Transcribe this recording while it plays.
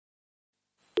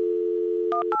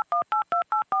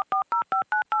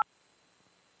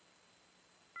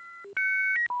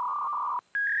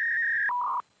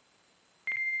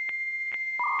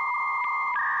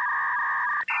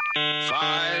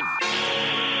Five,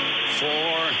 4,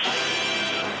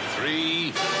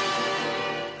 3,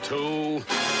 2,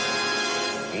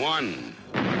 1.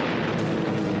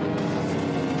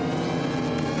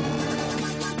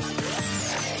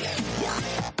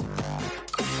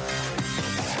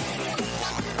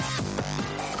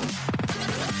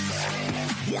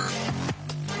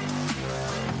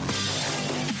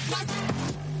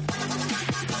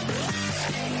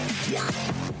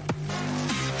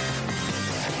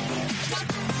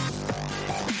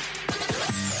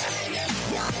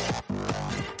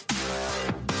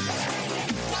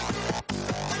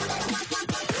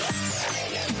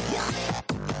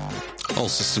 All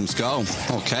systems go.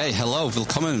 Okay, hello,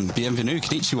 willkommen, bienvenue,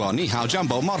 konnichiwa, ni hao,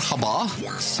 jambo, marhaba.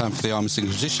 It's time for the Armist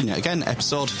Inquisition yet again,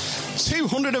 episode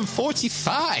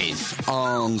 245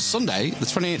 on Sunday, the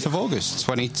 28th of August,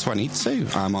 2022.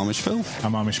 I'm Amish Phil.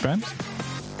 I'm Amish Ben.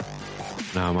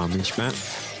 No, I'm Amish Matt.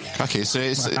 Okay, so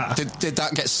did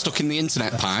that get stuck in the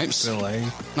internet pipes? Delay.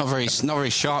 Not very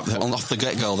sharp off the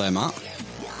get-go there, Matt.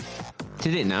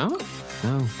 Did it now?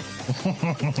 No.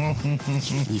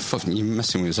 You're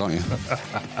messing with us, aren't you?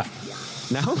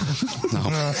 No? No.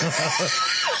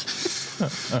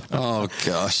 Oh,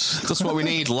 gosh. That's what we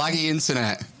need, laggy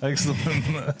internet. Excellent.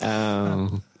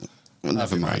 Oh.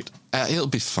 Never mind. It'll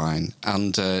be fine.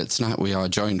 And tonight we are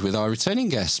joined with our returning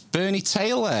guest, Bernie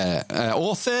Taylor,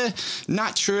 author,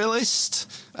 naturalist,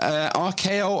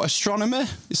 archaeoastronomer.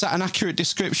 Is that an accurate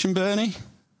description, Bernie?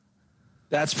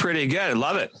 That's pretty good. I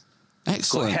love it.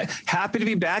 Excellent. Happy to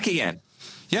be back again.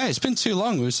 Yeah, it's been too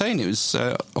long. We were saying it was,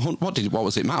 what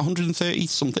was it, Matt? 130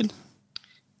 something?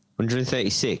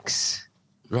 136.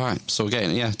 Right. So we're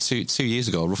getting, 2 years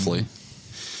ago, roughly.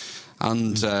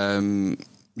 And,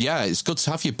 it's good to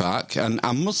have you back. And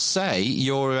I must say,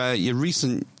 your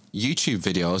recent YouTube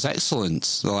video is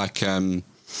excellent. Like,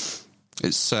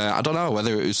 it's, I don't know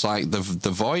whether it was like the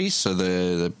voice or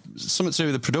the something to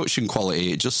do with the production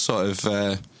quality. It just sort of,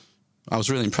 I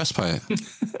was really impressed by it.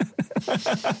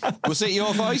 Was it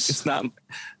your voice? It's not.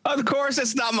 Of course,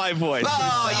 it's not my voice.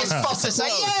 Oh, you're supposed to say,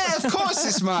 yeah, of course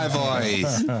it's my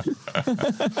voice.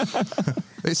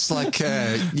 It's like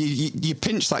you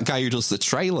pinch that guy who does the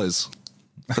trailers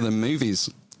for the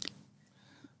movies.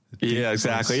 Yeah,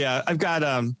 exactly. Yeah, I've got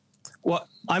I'm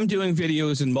doing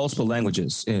videos in multiple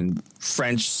languages, in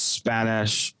French,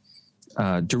 Spanish,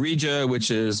 Darija,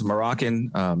 which is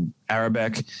Moroccan,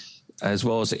 Arabic, as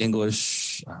well as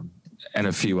English, and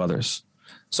a few others.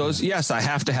 So yes, I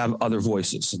have to have other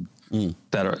voices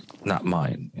that are not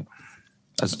mine.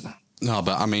 No,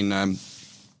 but I mean,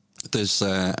 there's.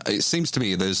 It seems to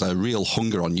me there's a real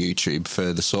hunger on YouTube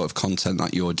for the sort of content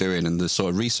that you're doing and the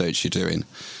sort of research you're doing.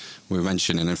 We were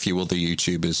mentioning a few other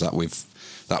YouTubers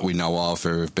that we know of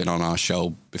who have been on our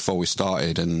show before we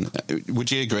started. And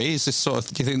would you agree? Is this do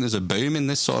you think there's a boom in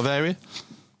this sort of area?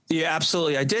 Yeah,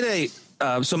 absolutely. I did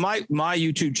so my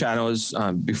YouTube channel is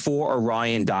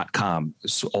beforeorion.com.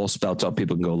 It's all spelled out.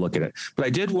 People can go look at it. But I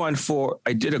did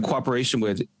a cooperation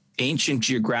with Ancient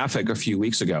Geographic a few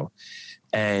weeks ago.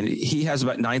 And he has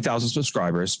about 9,000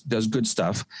 subscribers, does good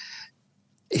stuff.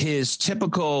 His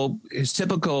typical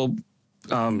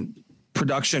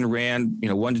production ran,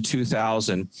 1,000 to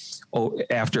 2,000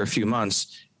 after a few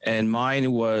months. And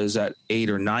mine was at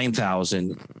 8,000 or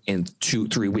 9,000 in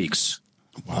 2-3 weeks.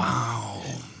 Wow.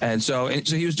 And so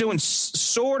he was doing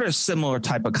sort of similar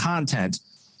type of content,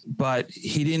 but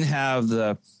he didn't have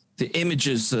the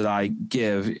images that I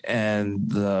give and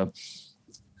the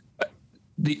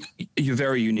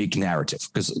very unique narrative.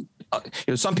 Because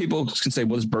some people can say,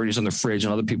 well, this Bernie's on the fridge,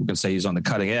 and other people can say he's on the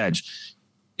cutting edge.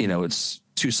 It's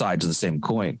two sides of the same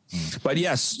coin. But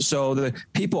yes, so the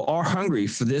people are hungry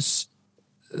for this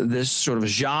sort of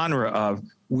genre of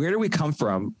where do we come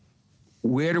from?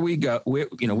 Where do we go?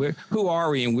 Who are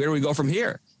we, and where do we go from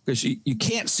here? Because you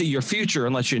can't see your future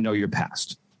unless you know your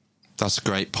past. That's a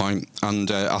great point. And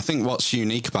I think what's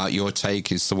unique about your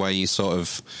take is the way you sort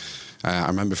of, I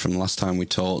remember from the last time we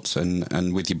talked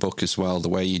and with your book as well, the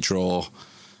way you draw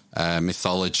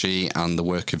mythology and the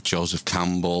work of Joseph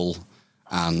Campbell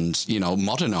and,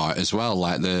 modern art as well,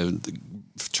 like the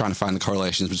trying to find the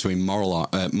correlations between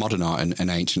modern art and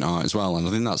ancient art as well. And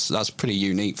I think that's pretty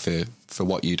unique for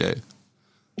what you do.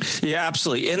 Yeah,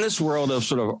 absolutely. In this world of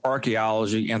sort of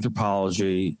archaeology,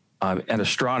 anthropology, and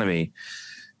astronomy,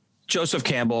 Joseph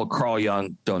Campbell, Carl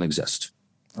Jung don't exist.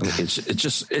 I mean,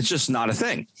 it's just not a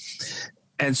thing.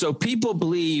 And so people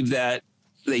believe that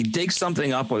they dig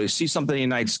something up or they see something in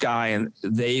the night sky and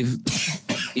they've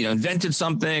invented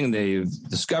something, they've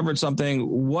discovered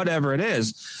something, whatever it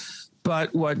is.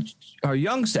 But what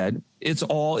Jung said, it's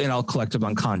all in our collective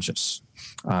unconscious.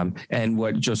 And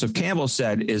what Joseph Campbell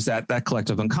said is that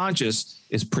collective unconscious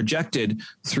is projected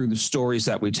through the stories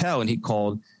that we tell. And he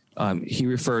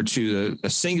referred to a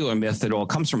singular myth that all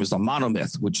comes from is the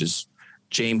monomyth, which is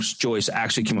James Joyce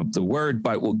actually came up with the word,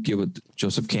 but we'll give it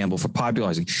Joseph Campbell for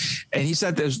popularizing. And he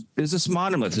said there's this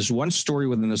monomyth, there's one story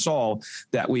within us all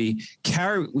that we've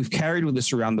carried with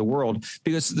us around the world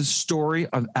because it's the story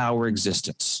of our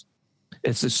existence.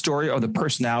 It's the story of the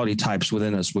personality types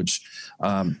within us, which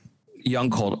Jung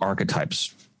called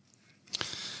archetypes.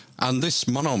 And this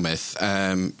monomyth,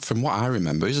 from what I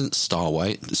remember, isn't Star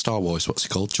Wars, what's it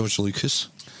called? George Lucas?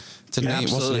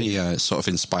 Wasn't he sort of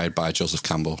inspired by Joseph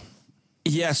Campbell?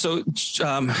 Yeah, so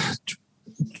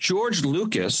George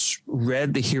Lucas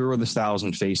read The Hero of the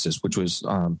Thousand Faces, which was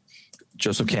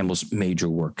Joseph Campbell's major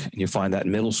work. And you find that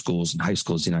in middle schools and high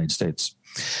schools in the United States.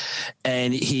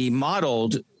 And he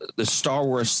modeled the Star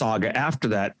Wars saga after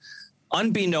that,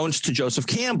 unbeknownst to Joseph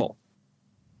Campbell.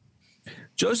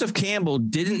 Joseph Campbell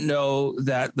didn't know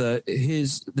that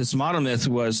this monomyth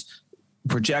was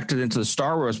projected into the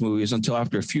Star Wars movies until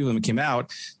after a few of them came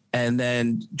out. And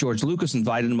then George Lucas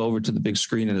invited him over to the big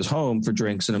screen in his home for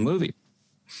drinks and a movie.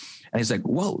 And he's like,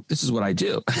 whoa, this is what I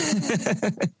do.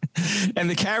 And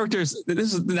the characters,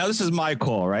 this is my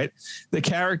call, right? The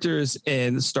characters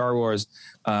in Star Wars,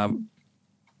 Yoda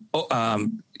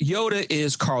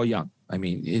is Carl Jung. I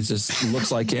mean, it just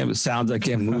looks like him, it sounds like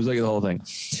him, moves like the whole thing.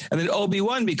 And then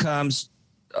Obi-Wan becomes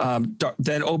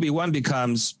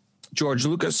George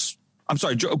Lucas. I'm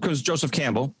sorry, because Joseph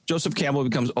Campbell. Joseph Campbell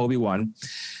becomes Obi-Wan.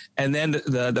 And then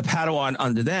the Padawan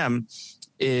under them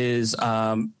is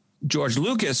George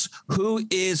Lucas, who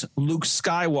is Luke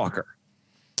Skywalker.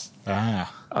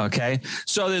 Okay.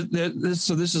 So this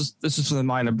is from the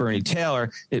mind of Bernie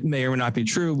Taylor. It may or may not be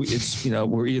true. It's,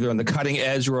 we're either on the cutting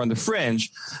edge or on the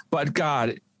fringe, but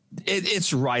God,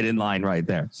 it's right in line right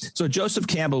there. So Joseph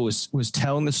Campbell was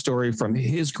telling the story from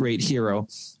his great hero,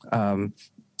 Carl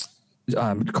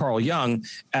Jung,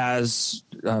 as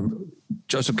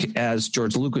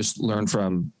George Lucas learned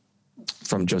from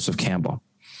Joseph Campbell.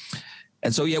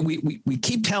 And so, we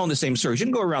keep telling the same stories. You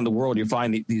can go around the world, you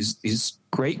find these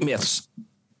great myths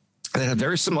that have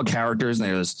very similar characters. And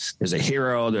there's a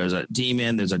hero, there's a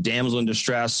demon, there's a damsel in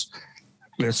distress,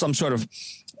 there's some sort of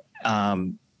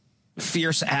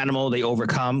fierce animal they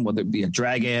overcome, whether it be a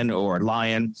dragon or a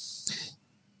lion.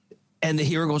 And the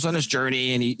hero goes on his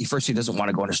journey, and he doesn't want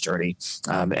to go on his journey.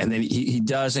 And then he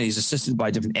does, and he's assisted by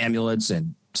different amulets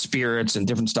and spirits and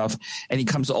different stuff. And he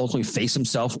comes to ultimately face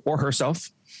himself or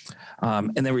herself,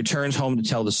 and then returns home to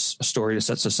tell this story to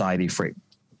set society free.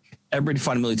 Everybody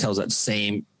fundamentally tells that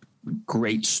same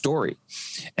great story.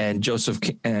 And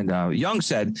Jung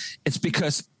said, it's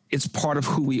because it's part of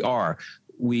who we are.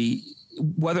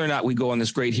 Whether or not we go on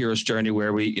this great hero's journey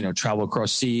where we, travel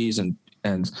across seas and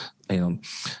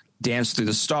dance through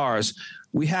the stars,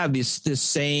 we have the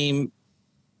same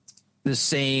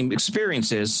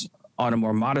experiences on a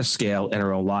more modest scale in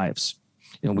our own lives.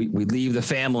 We leave the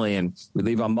family and we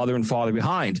leave our mother and father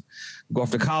behind, go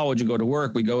off to college and go to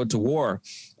work. We go to war,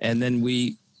 and then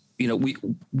we've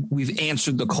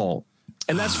answered the call,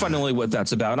 and that's fundamentally what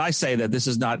that's about. And I say that this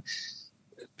is not,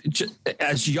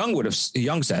 as Jung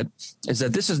said, is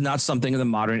that this is not something in the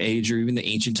modern age or even the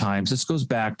ancient times. This goes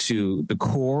back to the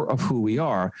core of who we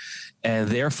are, and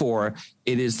therefore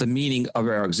it is the meaning of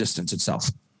our existence itself.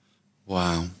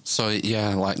 Wow. So,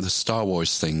 like the Star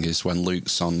Wars thing is when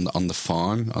Luke's on the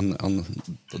farm, on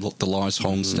the Lars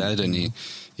homestead, and he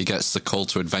gets the call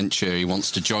to adventure. He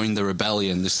wants to join the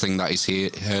rebellion, this thing that he's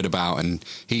heard about, and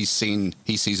he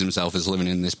sees himself as living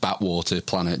in this backwater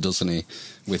planet, doesn't he,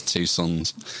 with two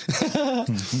sons?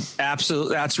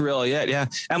 Absolutely. That's really it, yeah.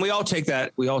 And we all take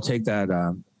that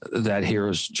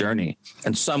hero's journey,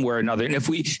 and somewhere or another. And if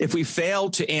we fail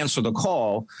to answer the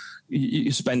call,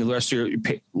 you spend the rest of your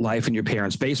life in your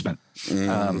parents' basement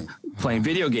playing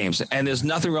video games. And there's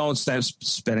nothing wrong with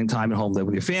spending time at home, living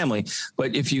with your family.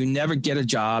 But if you never get a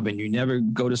job and you never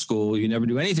go to school, you never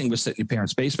do anything but sit in your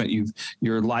parents' basement,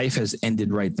 your life has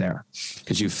ended right there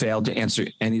because you failed to answer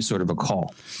any sort of a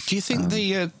call. Do you think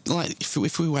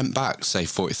if we went back, say,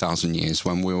 40,000 years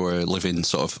when we were living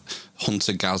sort of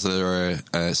hunter-gatherer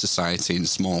society in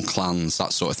small clans,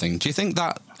 that sort of thing, do you think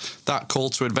that call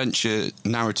to adventure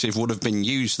narrative would have been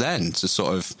used then to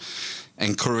sort of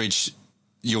encourage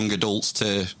young adults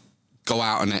to go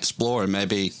out and explore and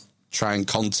maybe try and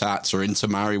contact or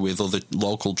intermarry with other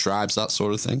local tribes, that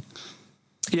sort of thing?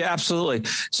 Yeah, absolutely.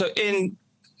 So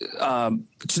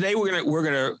today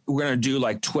we're gonna do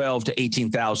like 12 to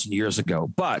 18,000 years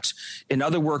ago. But in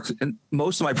other work,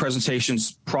 most of my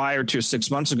presentations prior to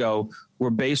 6 months ago were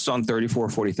based on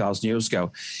 40,000 years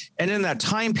ago. And in that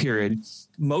time period,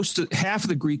 half of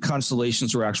the Greek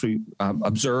constellations were actually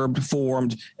observed,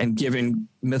 formed, and given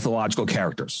mythological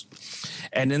characters.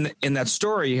 And in that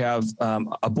story, you have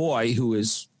a boy who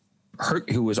is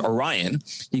Orion.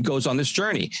 He goes on this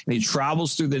journey and he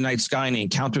travels through the night sky and he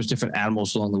encounters different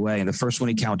animals along the way. And the first one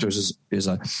he encounters is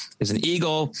an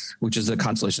eagle, which is the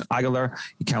constellation Agalar.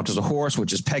 He encounters a horse,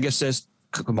 which is Pegasus.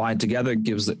 Combined together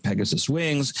gives the Pegasus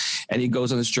wings. And he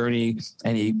goes on this journey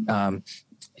and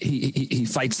he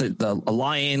fights a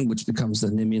lion, which becomes the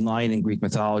Nemean lion in Greek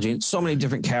mythology, and so many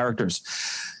different characters.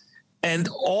 And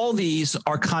all these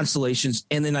are constellations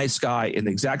in the night sky in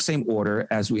the exact same order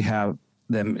as we have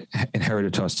them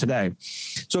inherited to us today.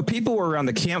 So people were around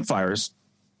the campfires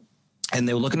and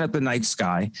they were looking at the night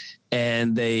sky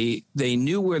and they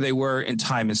knew where they were in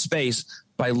time and space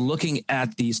by looking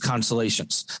at these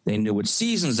constellations. They knew what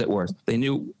seasons it were. They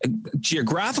knew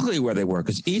geographically where they were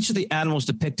because each of the animals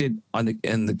depicted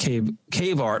in the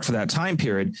cave art for that time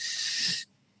period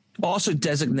also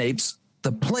designates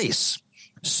the place.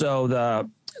 So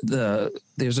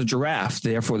there's a giraffe,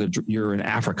 therefore you're in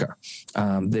Africa.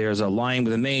 There's a lion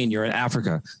with a mane, you're in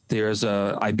Africa. There's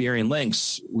a Iberian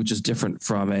lynx, which is different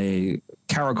from a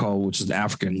caracal, which is an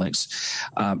African lynx.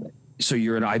 So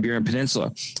you're in Iberian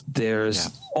Peninsula.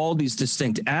 There's all these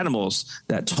distinct animals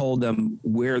that told them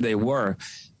where they were.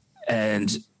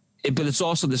 But it's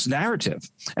also this narrative.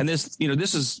 And this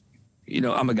is,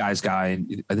 I'm a guy's guy.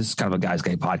 And this is kind of a guy's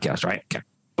guy podcast, right? Okay.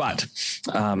 But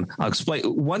I'll explain.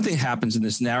 One thing happens in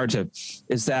this narrative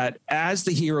is that as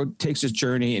the hero takes his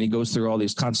journey and he goes through all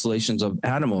these constellations of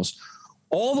animals,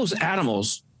 all those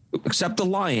animals, except the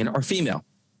lion, are female.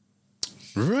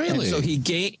 Really? And so he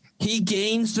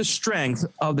gains the strength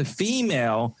of the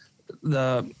female,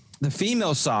 the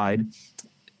female side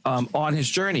on his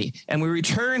journey. And when he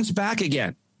returns back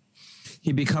again,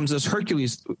 he becomes this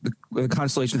Hercules, the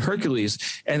constellation Hercules,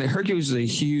 and Hercules is a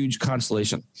huge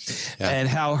constellation. Yeah. And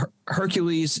how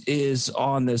Hercules is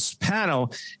on this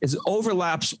panel is it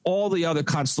overlaps all the other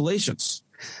constellations,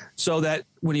 so that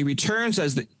when he returns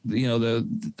as the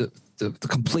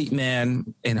complete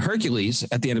man in Hercules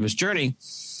at the end of his journey,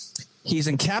 he's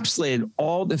encapsulated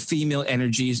all the female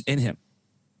energies in him.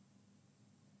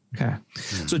 Okay,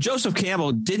 so Joseph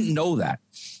Campbell didn't know that.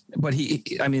 But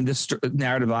this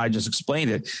narrative, I just explained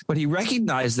it, but he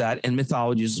recognized that in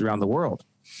mythologies around the world.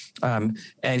 And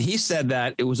he said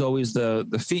that it was always the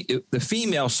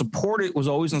female was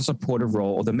always in a supportive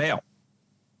role of the male.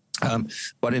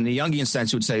 But in the Jungian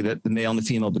sense, you would say that the male and the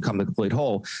female become the complete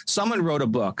whole. Someone wrote a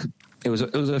book. It was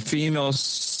a female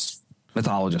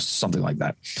mythologist, something like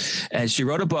that. And she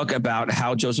wrote a book about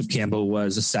how Joseph Campbell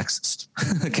was a sexist.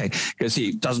 Okay. Because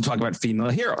he doesn't talk about female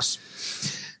heroes.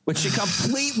 But she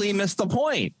completely missed the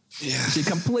point. Yeah. She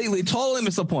totally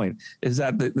missed the point, is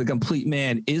that the complete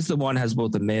man is the one who has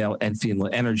both the male and female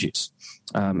energies.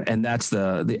 And that's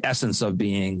the essence of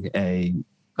being a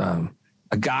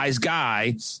guy's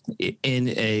guy in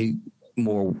a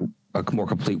more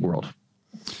complete world.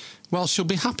 Well, she'll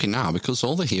be happy now because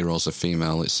all the heroes are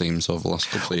female, it seems, over the last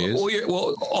couple of years.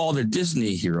 Well, all the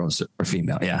Disney heroes are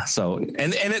female, yeah. So,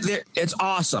 it's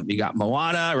awesome. You got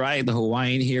Moana, right, the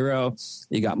Hawaiian hero.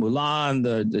 You got Mulan,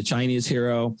 the Chinese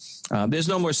hero. There's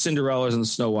no more Cinderellas and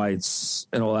Snow Whites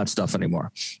and all that stuff anymore.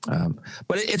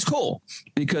 But it's cool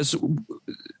because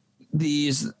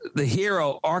the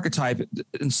hero archetype,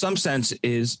 in some sense,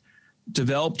 is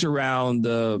developed around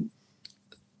the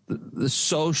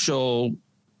social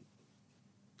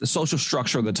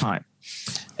structure of the time.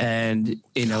 And,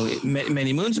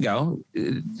 many moons ago,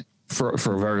 for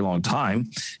a very long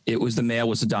time, it was the male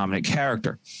was the dominant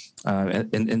character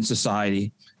in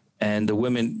society, and the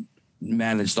women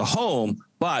managed the home.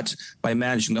 But by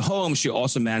managing the home, she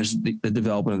also managed the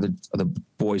development of the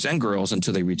boys and girls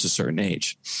until they reach a certain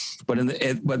age. But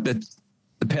the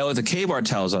Paleolithic cave art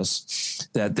tells us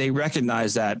that they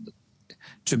recognize that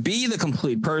to be the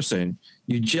complete person,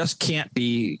 you just can't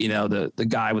be, the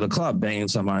guy with a club banging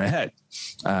someone on the head.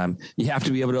 You have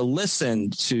to be able to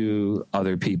listen to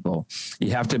other people.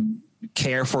 You have to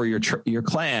care for your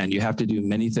clan. You have to do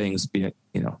many things, Yeah,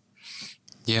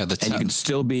 and you can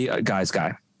still be a guy's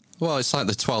guy. Well, it's like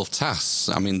the 12 tasks.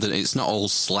 I mean, it's not all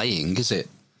slaying, is it?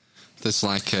 There's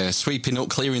like sweeping up,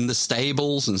 clearing the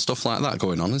stables and stuff like that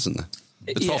going on, isn't there?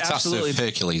 The 12 tasks of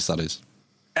Hercules, that is.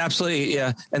 Absolutely,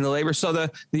 yeah. And the labor. So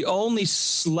the only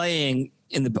slaying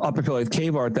in the Upper Paleolithic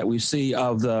cave art that we see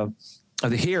of the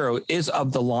hero is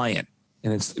of the lion,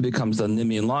 and it becomes the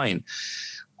Nemean lion.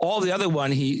 all the other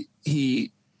one,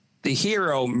 the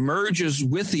hero merges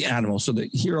with the animal. So the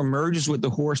hero merges with the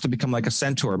horse to become like a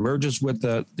centaur, merges with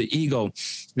the eagle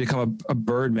to become a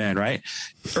bird man, right?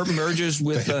 Or merges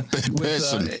with I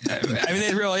mean,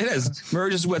 it really is.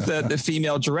 Merges with the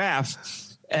female giraffe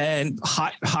and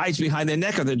hides behind the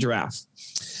neck of the giraffe.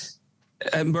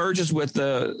 And merges with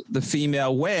the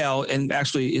female whale and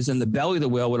actually is in the belly of the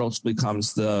whale, what also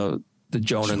becomes the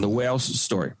Jonah and the whale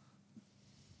story.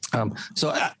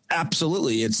 So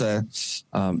absolutely, it's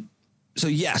so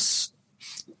yes,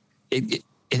 it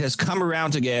has come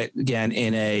around again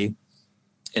in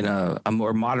a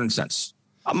more modern sense.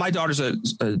 My daughter's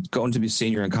going to be a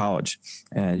senior in college,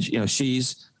 and she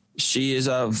is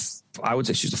I would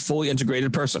say she's a fully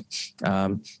integrated person,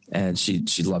 and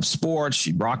she loves sports.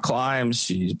 She rock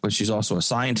climbs. But she's also a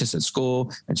scientist at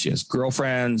school, and she has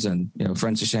girlfriends and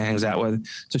friends that she hangs out with.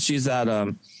 So she's that.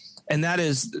 And that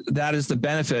is the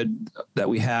benefit that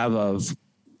we have of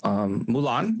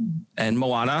Mulan and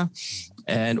Moana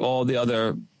and all the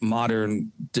other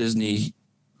modern Disney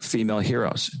female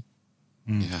heroes.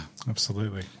 Yeah,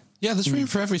 absolutely. Yeah, there's room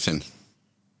for everything.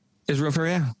 There's room for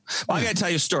Well, I got to tell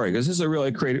you a story because this is a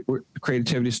really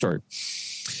creativity story.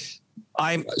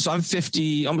 I'm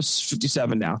 50, almost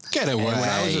 57 now. Get away. And when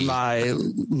I was in my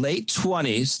late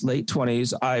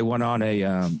 20s, I went on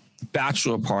a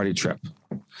bachelor party trip.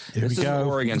 This is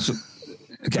Oregon. So,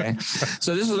 okay.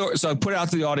 So I put out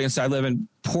to the audience, I live in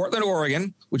Portland,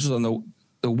 Oregon, which is on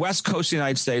the west coast of the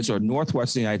United States or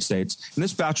northwest of the United States. And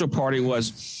this bachelor party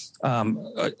was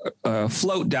a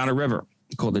float down a river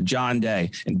called the John Day.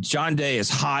 And John Day is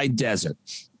high desert.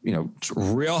 It's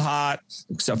real hot,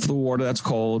 except for the water that's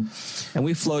cold. And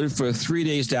we floated for 3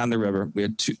 days down the river. We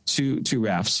had two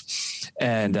rafts.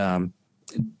 And,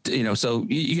 so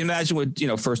you can imagine what,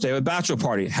 first day of a bachelor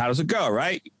party, how does it go?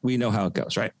 Right. We know how it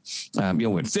goes. Right. We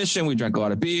went fishing. We drank a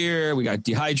lot of beer. We got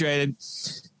dehydrated.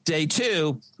 Day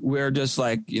 2, we're just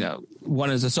like, when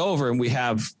is this over? And we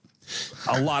have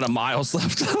a lot of miles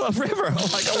left of the river,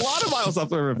 like a lot of miles left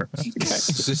of the river. Okay.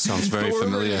 This sounds very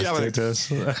familiar.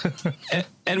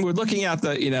 And we're looking at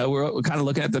we're kind of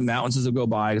looking at the mountains as they go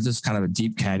by. It's just kind of a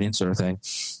deep canyon sort of thing.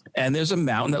 And there's a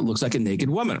mountain that looks like a naked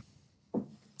woman.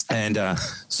 And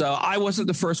so I wasn't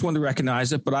the first one to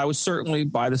recognize it, but I was certainly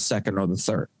by the second or the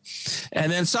third. And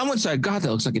then someone said, God,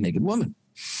 that looks like a naked woman.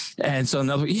 And so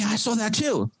another, I saw that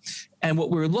too. And what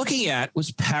we were looking at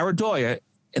was pareidolia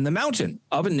in the mountain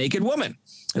of a naked woman.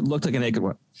 It looked like a naked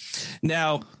woman.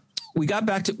 Now we got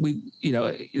back to,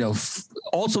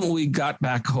 ultimately we got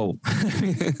back home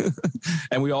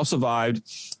and we all survived,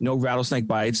 no rattlesnake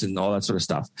bites and all that sort of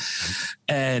stuff.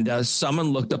 And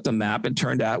someone looked up the map and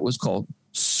turned out it was called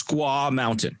Squaw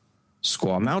Mountain.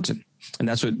 And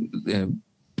that's what the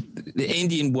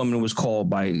Indian woman was called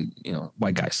by,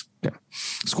 white guys. Yeah.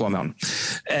 Squaw Mountain.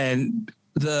 And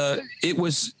it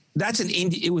was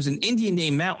an Indian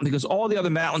name mountain because all the other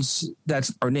mountains that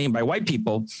are named by white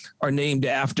people are named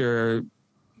after,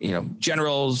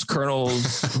 generals,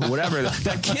 colonels, whatever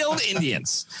that killed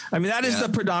Indians. I mean, that is the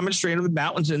predominant strain of the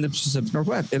mountains in the Pacific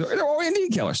Northwest. They're all Indian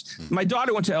killers. My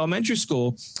daughter went to elementary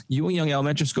school, Ewing Young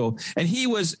Elementary School, and he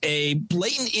was a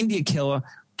blatant Indian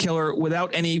killer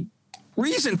without any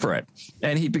reason for it.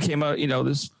 And he became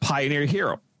this pioneer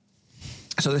hero.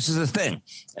 So this is a thing.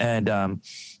 And,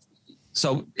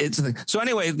 so it's a thing. So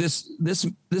anyway,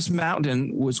 this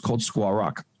mountain was called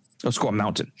Squaw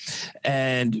Mountain.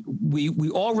 And we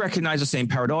all recognize the same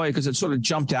pareidolia because it sort of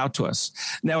jumped out to us.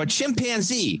 Now a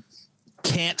chimpanzee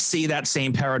can't see that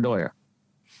same pareidolia.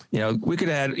 We could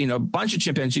have had, a bunch of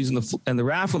chimpanzees in the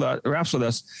rafts with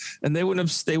us, and they wouldn't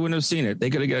have seen it. They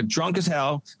could have got drunk as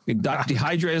hell,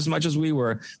 dehydrated as much as we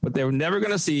were, but they were never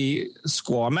going to see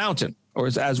Squaw Mountain, or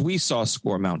as we saw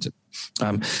Squaw Mountain.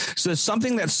 So there's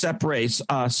something that separates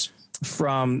us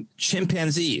from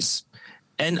chimpanzees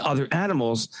and other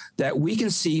animals that we can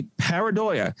see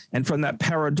pareidolia, and from that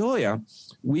pareidolia,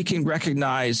 we can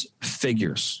recognize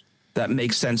figures that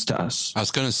make sense to us. I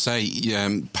was going to say,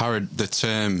 the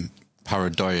term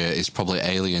pareidolia is probably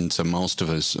alien to most of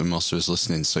us and most of us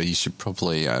listening. So you should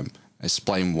probably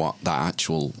explain what that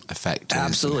actual effect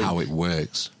is and how it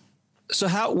works. So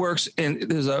how it works, and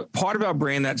there's a part of our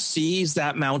brain that sees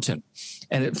that mountain,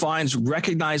 and it finds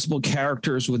recognizable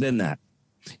characters within that,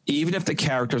 even if the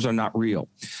characters are not real.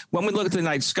 When we look at the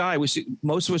night sky, we see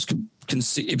most of us can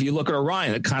see. If you look at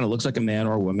Orion, it kind of looks like a man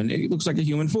or a woman. It looks like a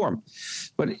human form,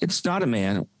 but it's not a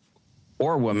man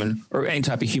or woman or any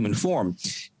type of human form.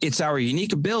 It's our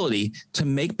unique ability to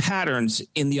make patterns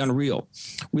in the unreal.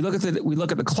 We look at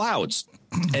the clouds,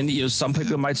 and some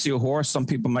people might see a horse, some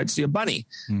people might see a bunny.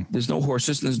 There's no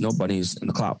horses and there's no bunnies in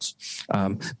the clouds.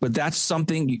 But that's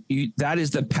something that is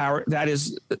the power. That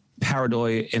is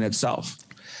pareidoia in itself.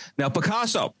 Now,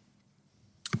 Picasso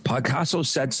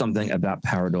said something about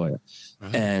pareidoia,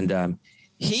 and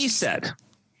he said,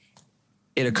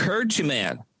 "It occurred to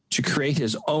man to create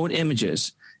his own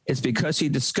images. It's because he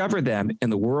discovered them in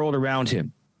the world around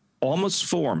him, almost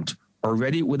formed,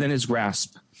 already within his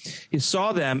grasp. He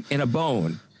saw them in a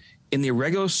bone, in the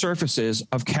irregular surfaces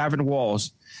of cavern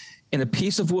walls, in a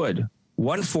piece of wood.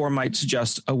 One form might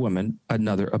suggest a woman,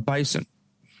 another a bison."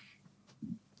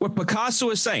 What Picasso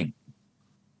is saying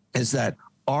is that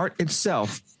art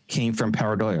itself came from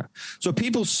pareidoia. So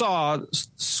people saw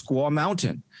Squaw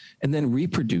Mountain and then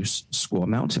reproduced Squaw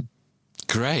Mountain.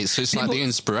 Great. So it's like the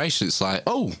inspiration. It's like,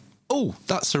 oh,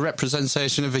 that's a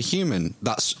representation of a human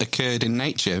that's occurred in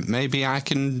nature. Maybe I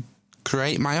can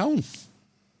create my own.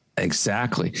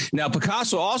 Exactly. Now,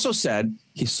 Picasso also said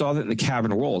he saw that in the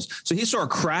cavern walls. So he saw a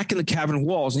crack in the cavern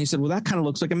walls, and he said, well, that kind of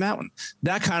looks like a mountain.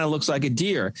 That kind of looks like a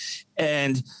deer.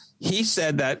 And he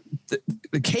said that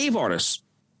the cave artists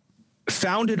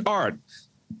founded art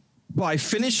by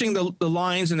finishing the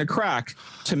lines in the crack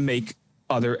to make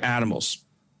other animals.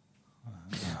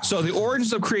 So the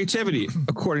origins of creativity,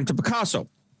 according to Picasso,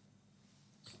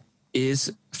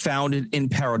 is founded in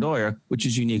pareidoia, which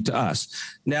is unique to us.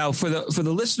 Now, for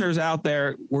the listeners out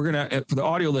there, for the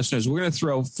audio listeners, we're gonna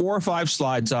throw 4 or 5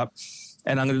 slides up,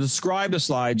 and I'm gonna describe the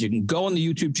slides. You can go on the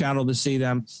YouTube channel to see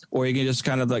them, or you can just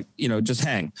kind of just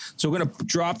hang. So we're gonna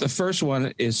drop the first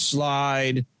one is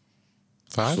slide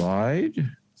 5. Slide.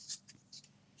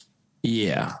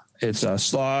 Yeah, it's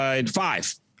slide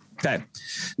 5. Okay.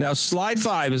 Now, slide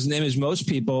 5 is an image most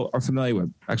people are familiar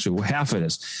with. Actually, half of it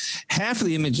is. Half of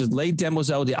the image is Les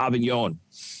Demoiselles d'Avignon.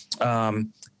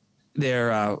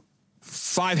 They're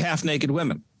 5 half-naked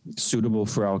women, suitable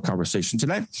for our conversation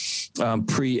today.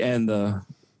 Pre-end the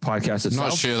podcast itself.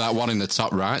 Not sure that one in the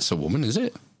top right's a woman, is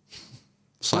it?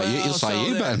 It's like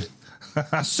you, Ben.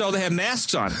 So they have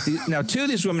masks on. Now, 2 of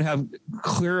these women have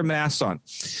clear masks on.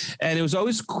 And it was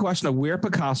always a question of where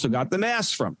Picasso got the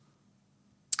masks from.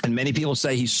 And many people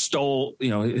say he stole,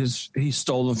 he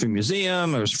stole them from a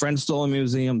museum, or his friend stole a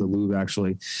museum, the Louvre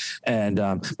actually. And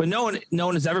but no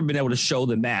one has ever been able to show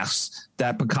the masks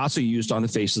that Picasso used on the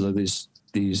faces of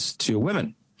these 2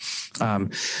 women.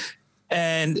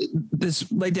 And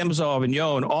this Les Demoiselles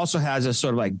d'Avignon also has a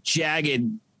sort of like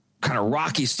jagged, kind of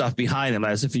rocky stuff behind them,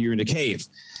 as if you're in a cave.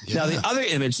 Yeah. Now, the other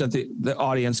image that the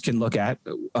audience can look at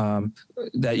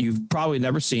that you've probably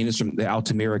never seen is from the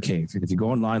Altamira Cave. And if you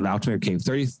go online, the Altamira Cave,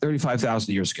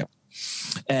 35,000 years ago.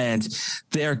 And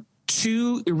there are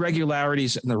 2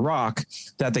 irregularities in the rock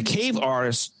that the cave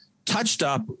artists touched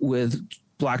up with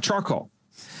black charcoal.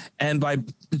 And by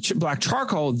the black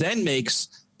charcoal then makes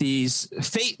these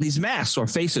masks or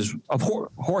faces of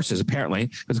horses, apparently,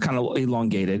 because it's kind of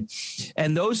elongated,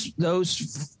 and those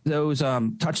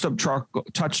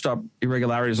touched up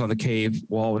irregularities on the cave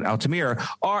wall in Altamira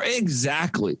are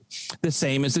exactly the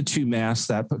same as the 2 masks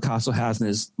that Picasso has in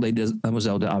his Les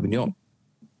Demoiselles d'Avignon.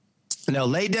 Now,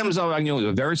 Les Demoiselles d'Avignon is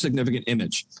a very significant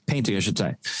painting, I should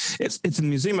say. It's in the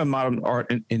Museum of Modern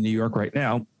Art in New York right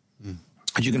now.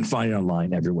 You can find it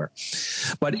online everywhere.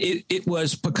 But it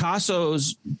was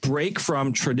Picasso's break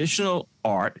from traditional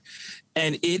art,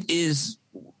 and it is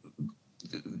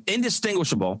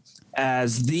indistinguishable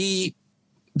as the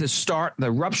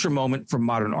rupture moment from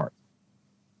modern art.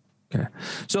 Okay.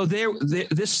 So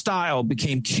this style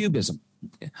became Cubism,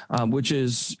 which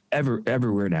is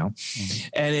everywhere now.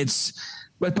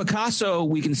 But Picasso,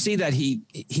 we can see that he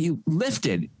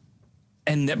lifted,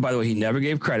 and by the way, he never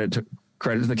gave credit to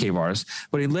the cave artist,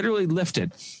 but he literally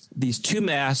lifted these 2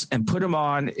 masks and put them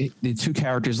on the 2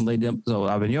 characters in Les Demoiselles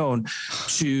d'Avignon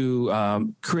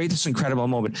to create this incredible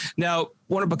moment. Now,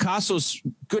 one of Picasso's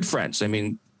good friends, I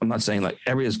mean, I'm not saying like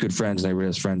everybody has good friends and everybody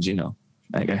has friends,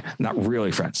 okay, not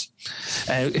really friends.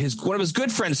 And one of his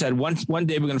good friends said, one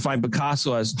day we're going to find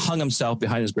Picasso has hung himself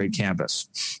behind his great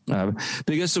canvas,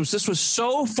 because this was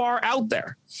so far out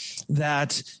there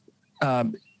that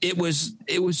it was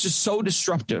just so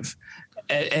disruptive.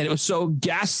 And it was so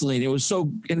ghastly. It was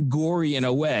so gory in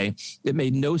a way. It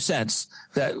made no sense.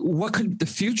 That what could the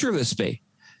future of this be?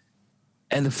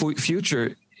 And the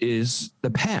future is the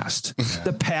past. Yeah.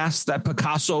 The past that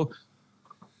Picasso,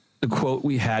 the quote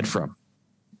we had from.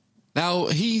 Now,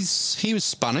 he was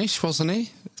Spanish, wasn't he?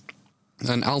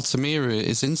 And Altamira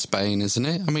is in Spain, isn't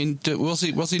it? I mean, was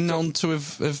he known to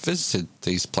have visited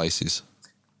these places?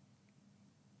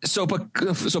 So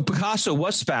Picasso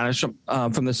was Spanish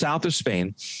from the south of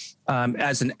Spain.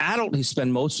 As an adult, he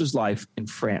spent most of his life in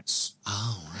France.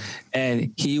 Oh, right.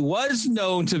 And he was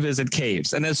known to visit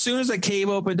caves. And as soon as a cave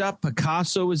opened up,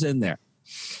 Picasso was in there.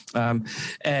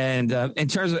 And in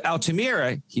terms of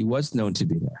Altamira, he was known to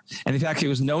be there. And in fact, he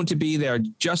was known to be there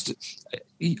just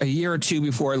a year or two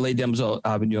before Les Demoiselles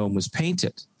Avignon was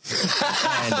painted.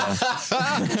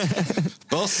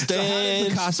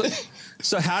 Busted.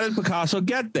 So how did Picasso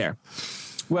get there?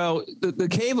 Well, the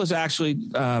cave was actually,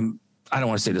 I don't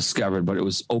want to say discovered, but it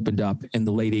was opened up in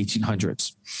the late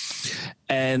 1800s.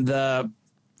 And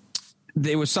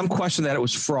there was some question that it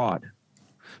was fraud,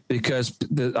 because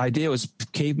the idea was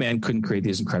caveman couldn't create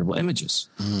these incredible images.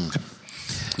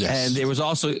 Yes. And there was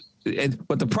also,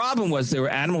 but the problem was there were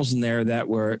animals in there that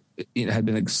were, had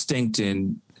been extinct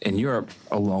in Europe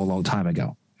a long, long time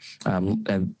ago.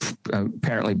 And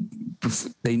apparently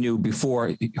they knew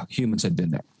before humans had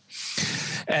been there.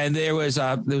 And there was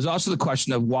also the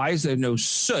question of why is there no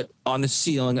soot on the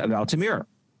ceiling of Altamira?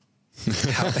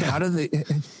 How did they?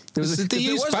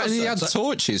 They had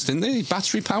torches, didn't they?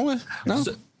 Battery power? No.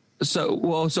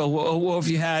 So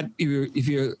if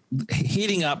you're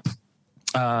heating up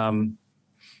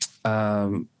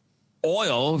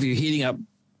oil, if you're heating up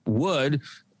wood,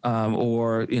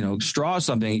 or straw or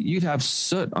something, you'd have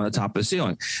soot on the top of the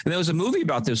ceiling. And there was a movie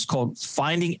about this called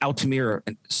Finding Altamira,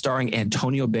 starring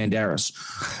Antonio Banderas,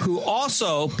 who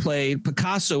also played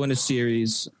Picasso in a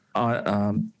series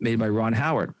made by Ron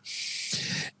Howard.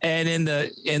 And in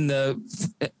the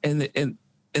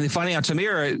Finding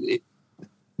Altamira,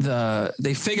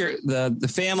 they figure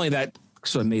the family that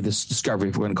sort of made this discovery,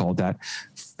 if we're going to call it that,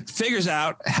 figures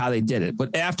out how they did it.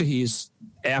 But after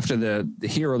the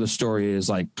hero of the story is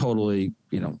like totally,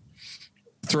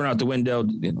 thrown out the window,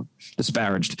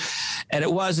 disparaged. And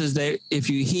if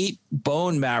you heat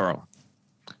bone marrow,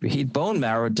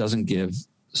 it doesn't give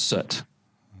soot.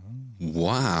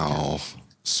 Wow.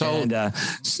 So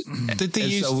did they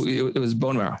use? So it was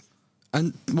bone marrow.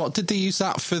 And what did they use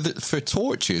that for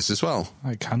torches as well?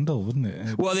 Like candle, wouldn't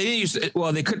it? Well, they didn't use it.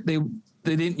 Well, they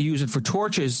didn't use it for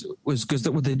torches, was because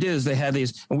what they did is they had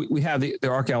these, and we have the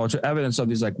archaeological evidence of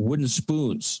these like wooden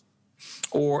spoons,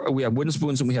 or we have wooden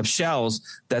spoons and we have shells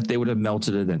that they would have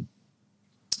melted it in.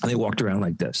 And they walked around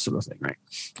like this sort of thing, right?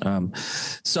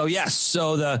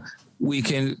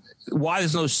 Why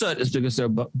there's no soot is because they're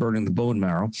burning the bone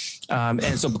marrow.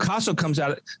 And so Picasso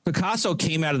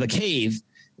came out of the cave.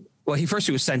 Well, he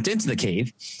was sent into the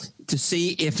cave to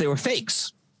see if they were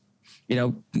fakes.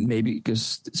 Maybe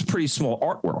because it's a pretty small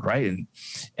art world, right?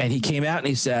 And he came out and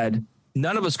he said,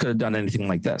 none of us could have done anything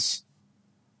like this.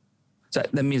 So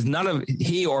that means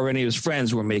he or any of his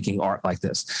friends were making art like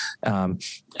this. And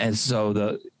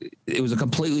so it was a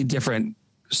completely different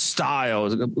style,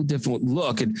 a different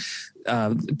look. And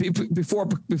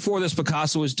before this,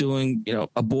 Picasso was doing,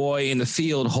 a boy in the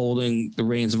field holding the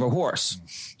reins of a horse.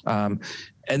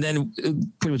 And then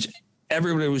pretty much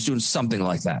everybody was doing something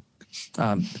like that.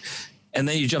 And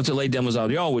then you jump to Les Demoiselles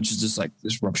Avignon, which is just like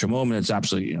this rupture moment. It's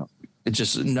absolutely, it's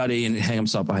just nutty and hang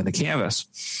himself behind the canvas.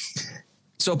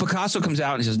 So Picasso comes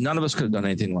out and he says, none of us could have done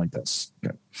anything like this.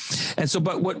 Okay. And so,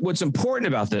 but what's important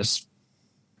about this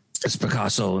is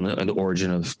Picasso and the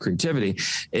origin of creativity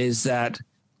is that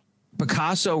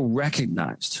Picasso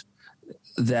recognized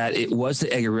that it was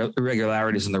the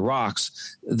irregularities in the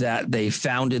rocks that they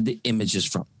founded the images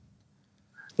from.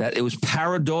 That it was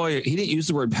pareidoia. He didn't use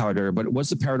the word pareidoia, but it was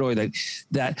the pareidoia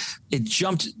that it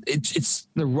jumped. It's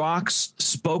the rocks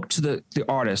spoke to the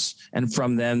artists, and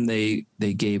from them they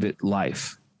gave it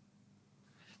life.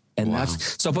 And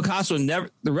that's so Picasso never.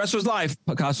 The rest of his life,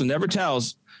 Picasso never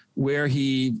tells where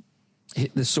he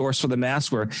hit the source for the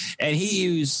masks were, and he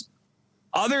used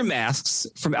other masks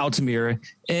from Altamira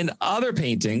in other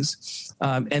paintings,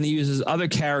 and he uses other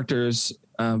characters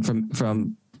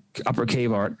from Upper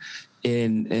Cave art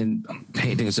in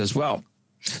paintings as well.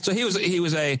 So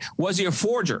was he a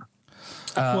forger?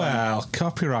 Well,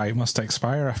 copyright must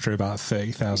expire after about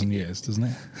 30,000 years, doesn't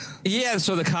it? Yeah,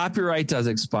 so the copyright does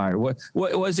expire. What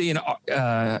was he in?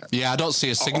 I don't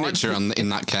see a signature in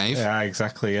that cave. Yeah,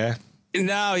 exactly. Yeah.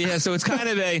 No, yeah. So it's kind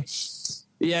of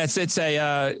it's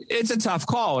a tough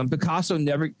call. And Picasso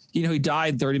never, he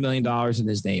died $30 million in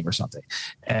his name or something,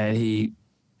 and he,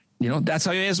 that's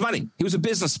how he made his money. He was a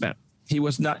businessman. He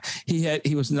was not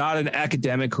an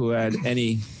academic who had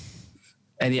any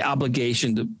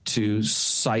obligation to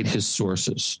cite his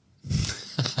sources.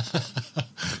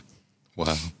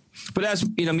 Wow. But as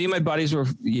me and my buddies were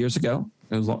years ago,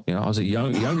 it was, I was at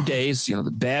younger days,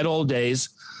 the bad old days,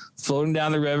 floating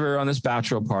down the river on this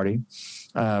bachelor party.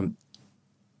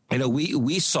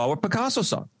 we saw what Picasso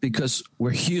saw because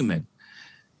we're human.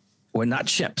 We're not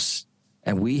chimps,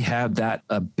 and we have that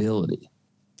ability.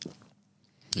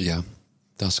 Yeah,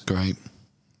 that's great.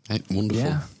 Hey, wonderful.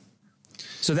 Yeah.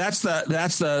 So that's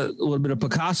the little bit of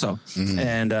Picasso.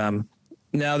 And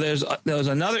now there's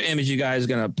another image you guys are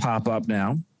going to pop up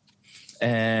now,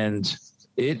 and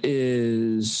it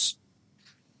is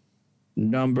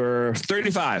number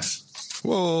 35.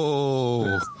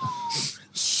 Whoa.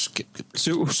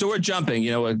 So we're jumping,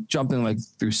 we're jumping like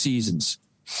through seasons.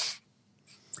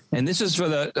 And this is I'm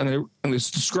going to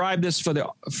describe this for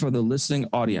the listening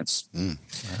audience.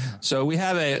 So we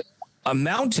have a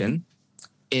mountain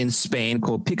in Spain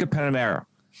called Pico Panamera.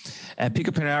 And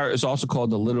Pico Panamera is also called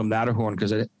the Little Matterhorn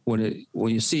because when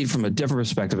you see it from a different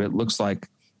perspective, it looks like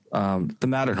the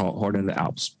Matterhorn in the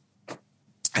Alps.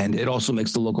 And it also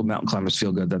makes the local mountain climbers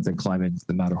feel good that they're climbing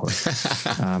the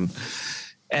Matterhorn.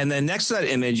 And then next to that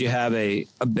image, you have a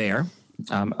bear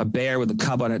with a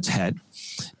cub on its head.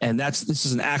 And this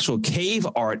is an actual cave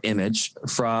art image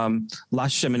from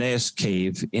Las Chimeneas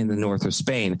cave in the north of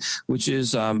Spain, which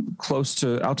is close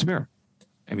to Altamira.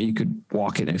 I mean, you could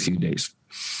walk it in a few days.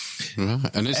 Right.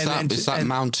 And is that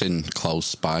mountain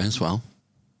close by as well?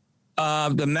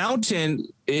 The mountain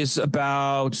is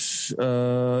about,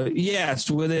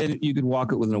 it's within, you could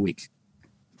walk it within a week.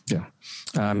 Yeah.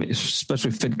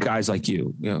 Especially fit guys like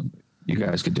you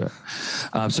guys could do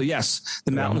it. So yes,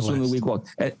 the mountain is within the week walk.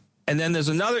 And then there's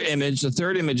another image. The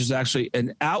third image is actually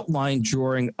an outline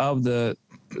drawing of the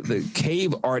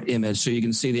cave art image. So you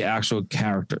can see the actual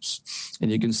characters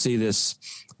and you can see this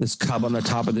cub on the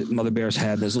top of the mother bear's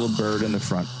head. There's a little bird in the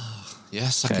front.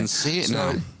 Yes, I can see it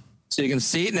now. So you can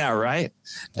see it now, right?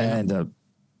 Yeah. And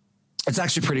it's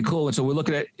actually pretty cool. And so we're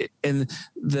looking at it, and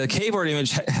the cave art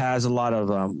image has a lot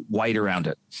of white around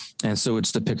it. And so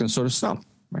it's depicting sort of snow,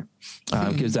 right?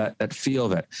 Gives that feel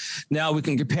of it. Now we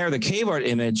can compare the cave art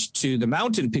image to the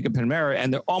mountain Pico Panamera,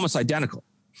 and they're almost identical.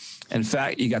 In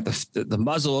fact, you got the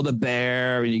muzzle of the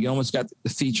bear, and you almost got the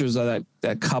features of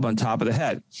that cub on top of the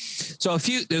head. So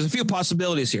there's a few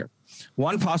possibilities here.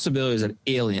 One possibility is that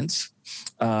aliens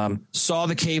saw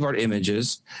the cave art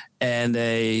images and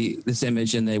they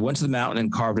went to the mountain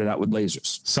and carved it out with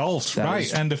lasers. Solved.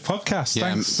 Right. End of podcast.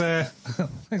 Yeah. Thanks.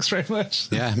 Thanks very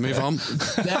much. Yeah. Move on.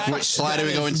 Which slide are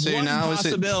we going to now?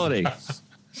 Possibility.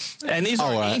 And these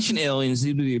are ancient aliens.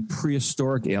 These would be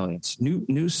prehistoric aliens.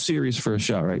 New series for a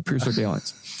show, right? Prehistoric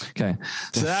aliens. Okay.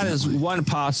 So that is one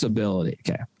possibility.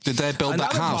 Okay. Did they build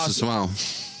that house as well?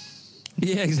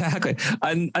 Yeah, exactly.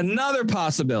 Another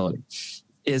possibility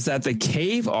is that the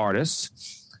cave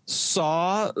artists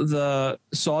saw the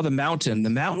mountain. The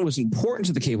mountain was important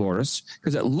to the cave artists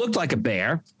because it looked like a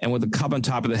bear and with a cub on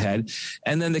top of the head.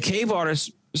 And then the cave artists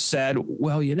said,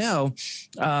 well,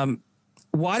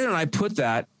 why don't I put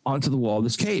that onto the wall of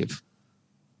this cave?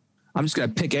 I'm just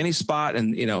going to pick any spot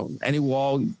and, any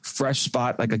wall, fresh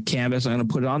spot, like a canvas, I'm going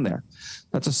to put it on there.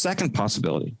 That's a second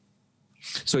possibility.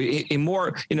 So we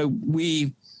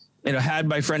had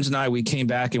my friends and I, we came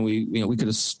back and we could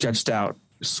have sketched out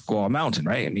Squaw Mountain,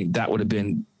 right? I mean, that would have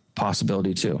been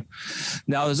possibility too.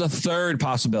 Now there's a third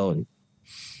possibility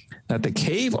that the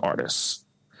cave artist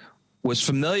was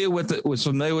familiar with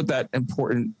that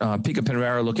important Pico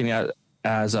Panamera, looking at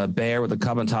as a bear with a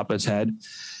cub on top of its head,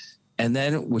 and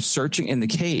then was searching in the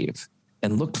cave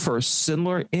and looked for a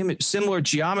similar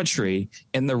geometry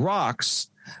in the rocks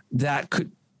that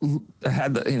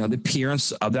had the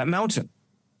appearance of that mountain.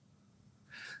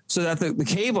 So that the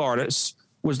cave artist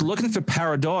was looking for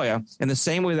pareidolia in the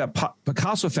same way that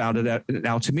Picasso found it in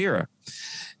Altamira.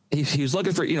 He was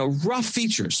looking for, rough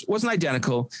features. It wasn't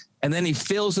identical. And then he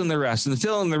fills in the rest. And the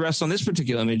fill in the rest on this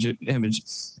particular image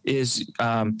is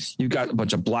you've got a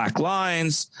bunch of black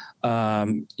lines.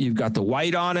 You've got the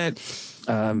white on it.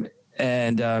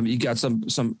 And you got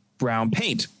some brown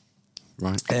paint.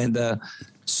 Right. And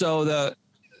so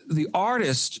the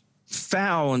artist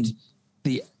found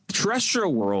the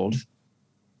terrestrial world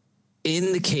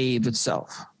in the cave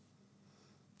itself.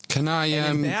 Can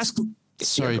I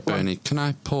sorry, Bernie, can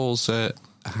I pause a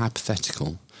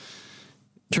hypothetical?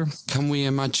 Sure. Can we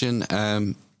imagine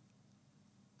a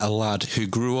lad who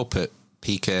grew up at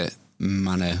Pico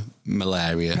Panamera?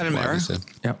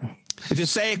 Yep. If you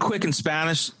say it quick in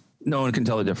Spanish, no one can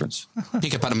tell the difference.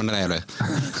 Pico Panamera.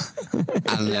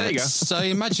 And there you go. So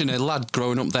imagine a lad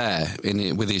growing up there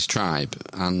with his tribe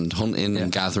and hunting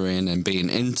and gathering and being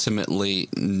intimately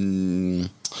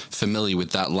familiar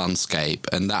with that landscape,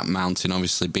 and that mountain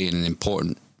obviously being an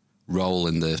important role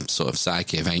in the sort of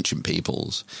psyche of ancient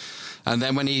peoples. And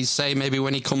then when he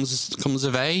comes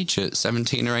of age at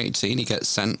 17 or 18, he gets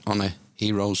sent on a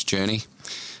hero's journey.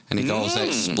 And he goes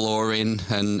exploring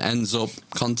and ends up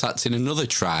contacting another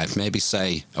tribe, maybe,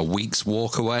 say, a week's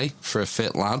walk away for a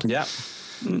fit lad. Yeah.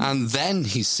 And then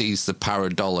he sees the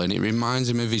paradollar, and it reminds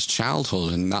him of his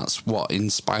childhood, and that's what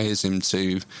inspires him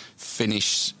to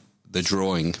finish the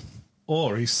drawing.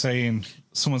 Or he's saying,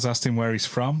 someone's asked him where he's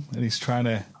from, and he's trying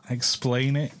to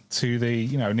explain it to the,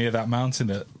 near that mountain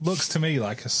that looks to me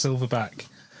like a silverback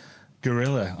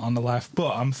gorilla on the left.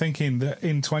 But I'm thinking that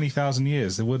in 20,000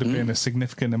 years, there would have been a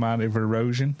significant amount of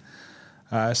erosion.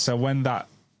 So when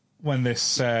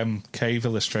this cave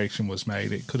illustration was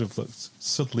made, it could have looked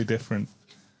subtly different.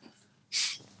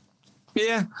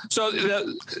 Yeah. So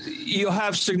you'll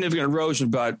have significant erosion,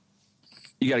 but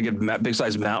you got to get a big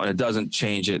size mountain. It doesn't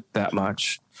change it that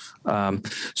much.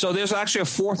 So there's actually a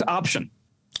fourth option.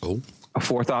 Oh. A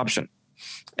fourth option.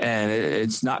 And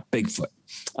it's not Bigfoot.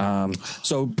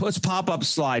 So let's pop up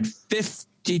slide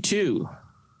 52.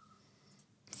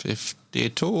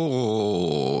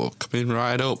 52. Coming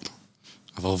right up.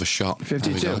 I've overshot.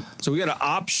 52. So we got an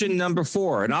option number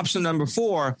 4. And option number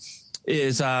 4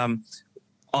 is on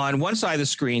one side of the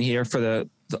screen here for the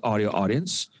audio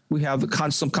audience. We have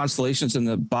some constellations, and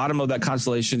the bottom of that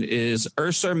constellation is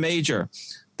Ursa Major,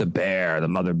 the bear, the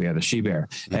mother bear, the she bear.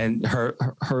 And her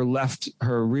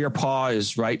rear paw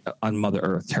is right on Mother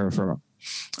Earth, terra firma.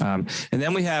 And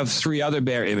then we have 3 other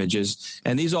bear images,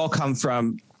 and these all come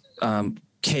from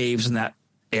caves in that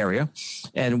area.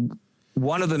 And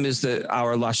one of them is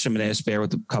our La Chimeneas bear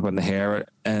with the cub in the hair,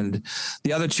 and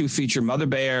the other 2 feature mother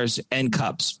bears and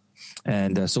cubs.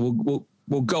 And so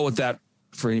we'll go with that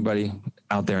for anybody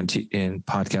out there in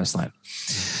podcast land.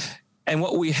 And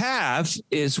what we have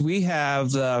is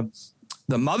the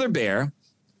mother bear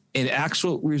in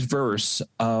actual reverse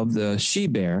of the she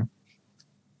bear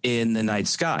in the night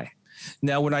sky.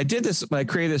 Now, when I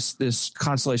created this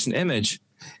constellation image,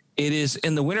 it is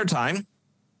in the wintertime,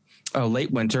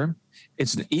 late winter.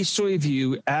 It's an easterly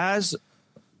view as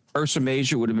Ursa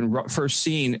Major would have been first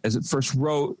seen as it first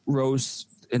rose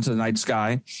into the night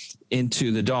sky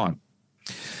into the dawn.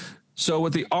 So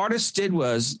what the artist did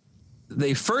was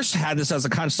they first had this as a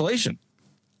constellation.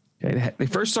 Okay? They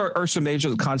first saw Ursa Major,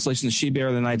 the constellation, the she bear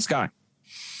in the night sky.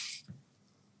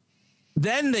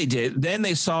 Then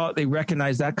they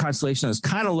recognized that constellation as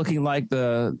kind of looking like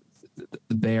the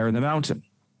bear in the mountain.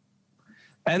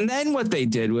 And then what they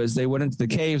did was they went into the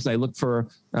caves and they looked for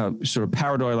sort of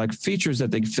paradollar-like features that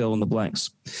they could fill in the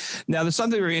blanks. Now, there's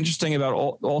something very interesting about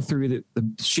all 3 of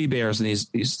the she bears in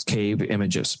these cave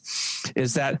images,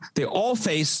 is that they all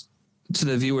face to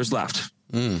the viewer's left,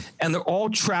 and they're all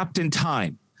trapped in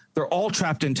time.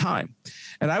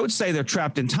 And I would say they're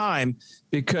trapped in time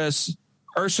because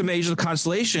Ursa Major, the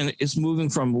constellation, is moving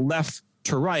from left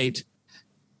to right,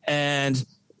 and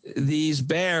these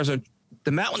bears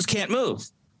the mountains can't move.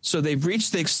 So they've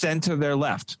reached the extent of their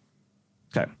left.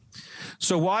 Okay.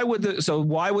 So why would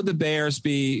the bears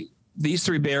be, these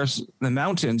 3 bears, the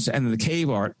mountains and the cave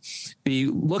art, be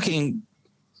looking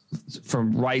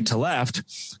from right to left,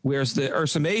 whereas the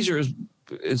Ursa Major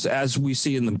is, as we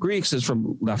see in the Greeks, is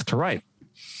from left to right?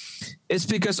 It's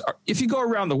because if you go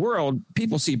around the world,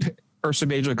 people see Ursa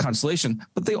Major constellation,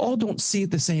 but they all don't see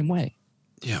it the same way.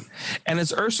 Yeah. And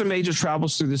as Ursa Major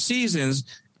travels through the seasons,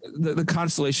 the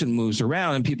constellation moves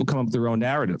around and people come up with their own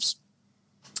narratives.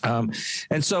 And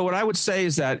so what I would say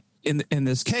is that in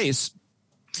this case,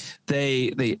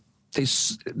 they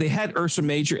had Ursa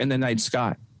Major in the night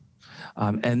sky.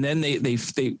 And then they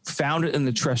found it in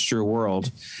the terrestrial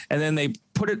world, and then they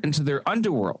put it into their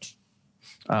underworld.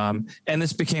 And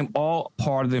this became all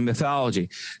part of the mythology.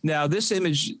 Now, this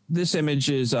image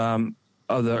is of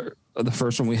the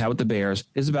first one we had with the bears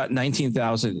is about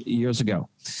 19,000 years ago.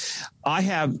 I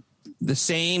have the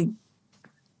same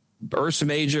Ursa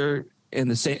Major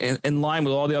in line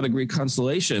with all the other Greek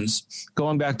constellations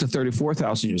going back to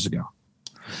 34,000 years ago.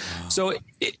 Wow. So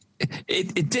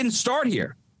it didn't start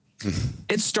here.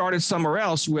 It started somewhere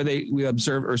else where we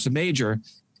observed Ursa Major,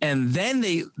 and then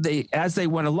they as they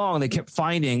went along, they kept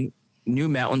finding new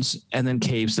mountains and then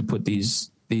caves to put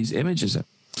these images in.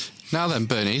 Now then,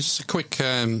 Bernie, just a quick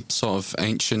sort of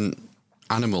ancient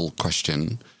animal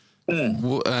question.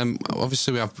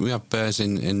 Obviously, we have bears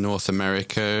in North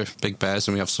America, big bears,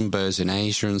 and we have some bears in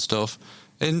Asia and stuff.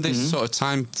 In this sort of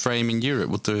time frame in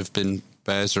Europe, would there have been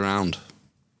bears around?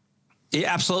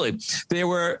 Yeah, absolutely. There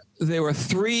were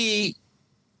 3.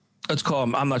 Let's call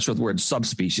them, I'm not sure the word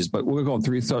subspecies, but we're going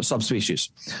 3 subspecies.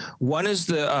 One is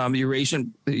the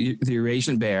Eurasian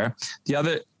bear.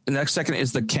 The next second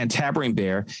is the Cantabrian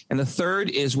bear, and the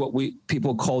third is what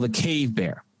people call the cave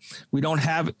bear. We don't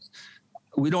have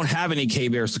any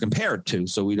cave bears to compare it to,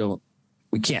 so we don't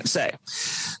we can't say.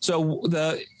 So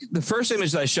the first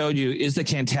image that I showed you is the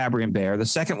Cantabrian bear. The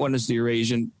second one is the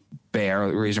Eurasian bear,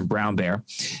 Eurasian brown bear,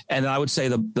 and I would say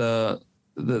the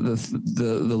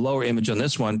lower image on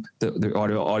this one, the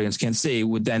audio audience can't see,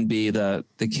 would then be the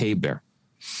cave bear.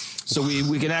 So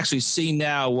we can actually see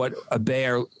now what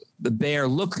the bear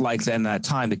looked like then that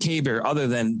time, the cave bear, other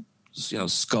than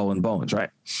skull and bones, right?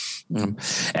 And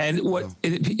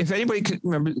if anybody can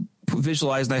remember,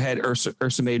 visualize in their head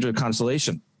Ursa Major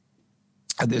constellation.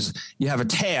 You have a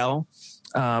tail.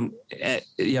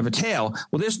 You have a tail.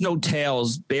 Well, there's no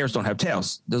tails. Bears don't have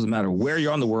tails. Doesn't matter where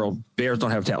you're on the world. Bears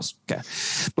don't have tails. Okay,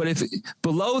 but if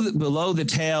below the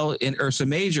tail in Ursa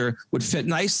Major would fit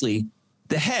nicely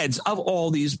the heads of all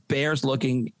these bears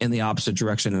looking in the opposite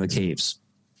direction in the caves.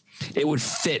 It would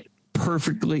fit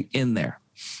perfectly in there.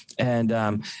 And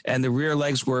the rear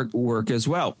legs work as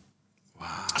well.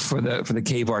 Wow. For the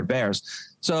cave art bears.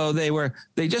 So they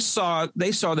saw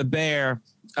the bear,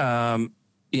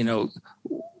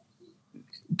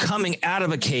 coming out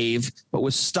of a cave, but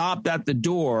was stopped at the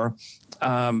door,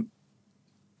 at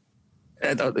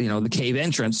the cave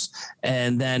entrance,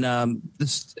 and then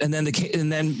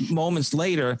moments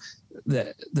later,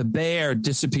 the bear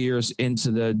disappears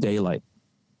into the daylight.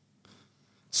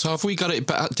 So have we got it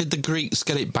back? Did the Greeks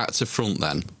get it back to front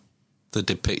then? The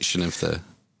depiction of the...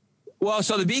 Well,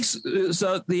 so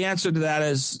the answer to that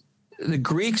is the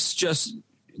Greeks just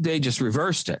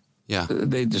reversed it. Yeah.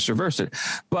 They just reversed it.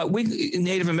 But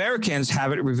Native Americans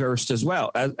have it reversed as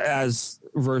well, as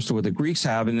reversed to what the Greeks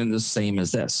have, and then the same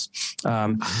as this.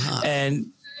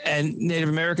 And Native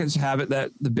Americans have it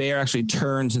that the bear actually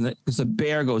turns, because the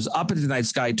bear goes up into the night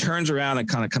sky, turns around, and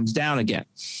kind of comes down again.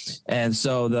 And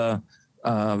so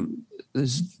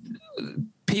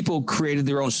people created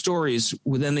their own stories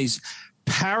within these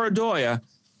pareidolia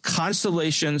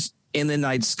constellations in the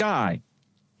night sky.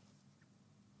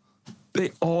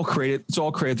 It's all created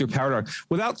through pareidolia.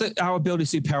 Without our ability to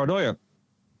see pareidolia,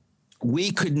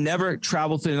 we could never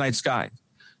travel through the night sky.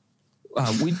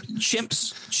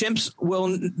 Chimps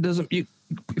you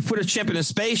put a chimp in a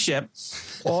spaceship,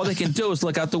 all they can do is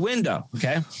look out the window.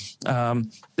 Okay.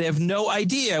 They have no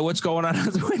idea what's going on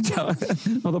out the window.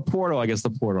 Well, the portal out the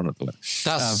window.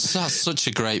 That's such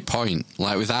a great point.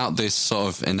 Like, without this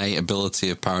sort of innate ability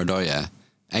of pareidolia,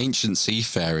 ancient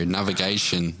seafaring,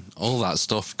 navigation, all that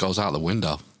stuff goes out the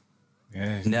window.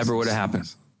 Yeah, never would have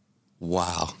happened.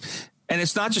 Wow. And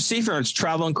it's not just seafaring, it's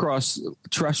traveling across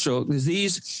terrestrial.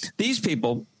 These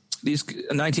people,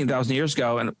 19,000 years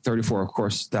ago, and 34, of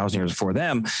course, 1,000 years before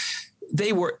them,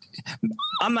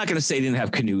 I'm not going to say they didn't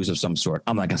have canoes of some sort.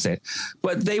 I'm not going to say it.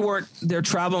 But they're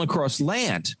traveling across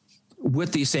land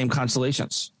with these same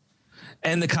constellations.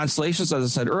 And the constellations, as I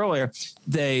said earlier,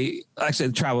 they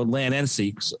actually traveled land and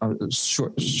sea,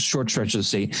 short stretches of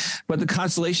sea. But the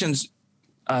constellations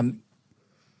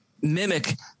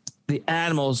mimic the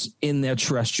animals in their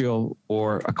terrestrial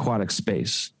or aquatic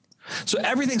space. So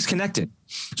everything's connected.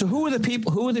 So who are the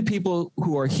people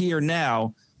who are here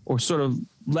now, or sort of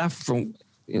left from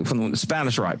when the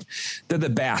Spanish arrived? They're the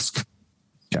Basque.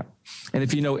 Yeah. And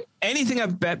if you know anything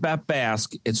about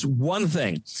Basque, it's one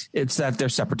thing. It's that they're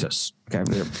separatists. Okay.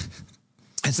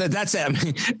 And so that's it. I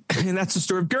mean, and that's the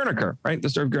story of Guernica, right? The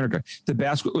story of Guernica. The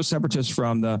Basque was separatists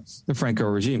from the Franco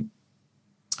regime.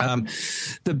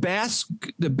 The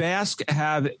Basque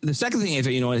have, the second thing, if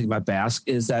you know anything about Basque,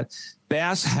 is that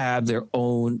Basque have their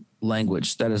own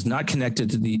language that is not connected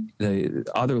to the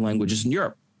other languages in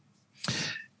Europe.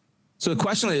 So the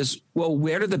question is, well,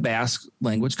 where did the Basque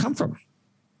language come from?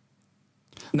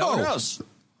 No one knows.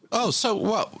 Oh, so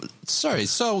what? Sorry.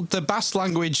 So the Basque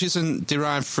language isn't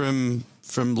derived from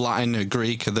Latin or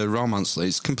Greek or the Romance.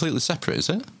 It's completely separate, is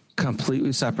it?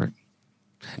 Completely separate.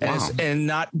 Wow. And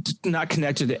not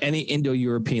connected to any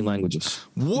Indo-European languages.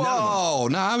 Whoa!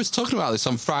 No, I was talking about this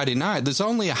on Friday night. There's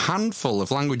only a handful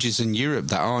of languages in Europe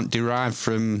that aren't derived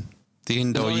from the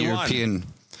Indo-European.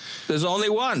 There's only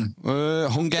one.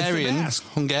 Hungarian,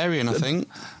 I think.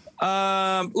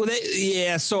 But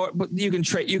you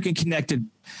can connect it.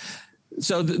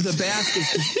 So the Basque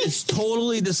is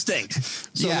totally distinct.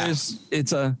 So yeah.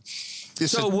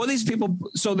 Were these people?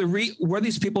 So were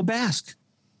these people Basque?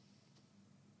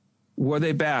 Were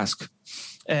they Basque?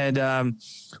 And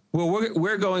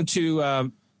we're going to,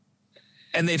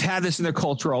 and they've had this in their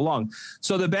culture all along.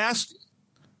 So the Basque,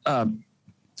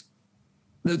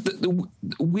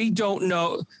 we don't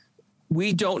know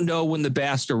when the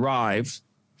Basque arrived,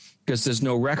 because there's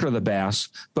no record of the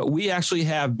Basque, but we actually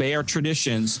have bear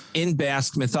traditions in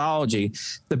Basque mythology.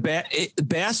 The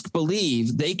Basque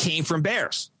believe they came from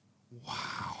bears.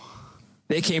 Wow.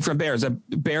 They came from bears. The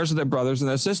bears are their brothers and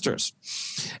their sisters.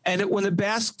 And when the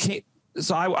Basque came,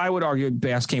 so I would argue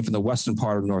Basque came from the western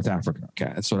part of North Africa.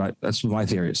 Okay, that's what my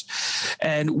theory is.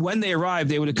 And when they arrived,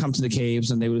 they would have come to the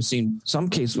caves and they would have seen some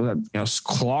cases with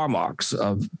claw marks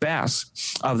of the bears.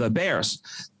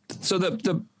 So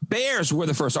the bears were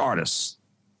the first artists.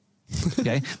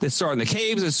 Okay, they saw it in the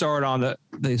caves. They saw it on the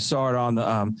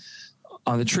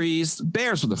trees.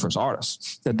 Bears were the first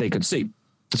artists that they could see.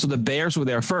 So the bears were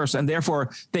there first, and therefore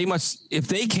they must, if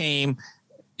they came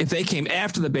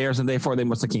after the bears, and therefore they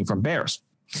must have came from bears.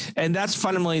 And that's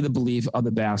fundamentally the belief of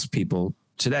the Basque people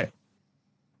today.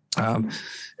 And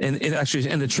actually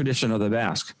in the tradition of the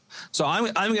Basque. So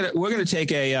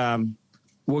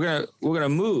we're gonna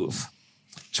move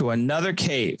to another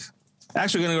cave.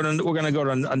 Actually, we're gonna go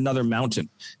to another mountain,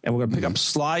 and we're gonna pick up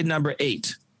slide number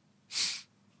 8.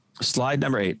 Slide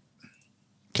number 8.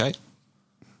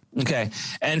 Okay.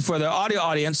 And for the audio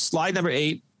audience, slide number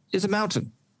 8 is a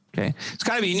mountain. Okay. It's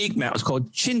kind of a unique mountain. It's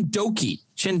called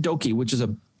Chindoki, which is a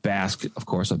Basque, of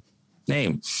course, a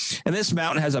name. And this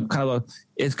mountain has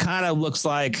looks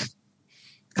like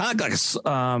a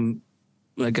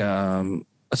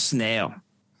snail,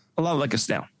 a lot like a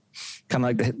snail, kind of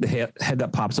like the head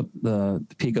that pops up the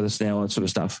peak of the snail, that sort of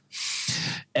stuff.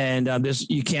 And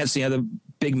you can't see other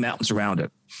big mountains around it.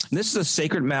 And this is a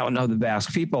sacred mountain of the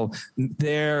Basque people.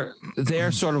 They're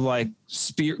sort of like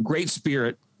great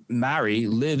spirit Mari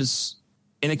lives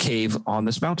in a cave on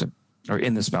this mountain, or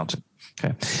in this mountain.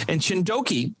 Okay. And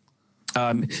Chindoki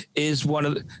is one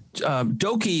of the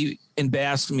Doki in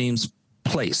Basque means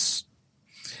place.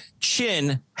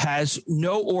 Chin has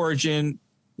no origin,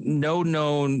 no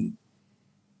known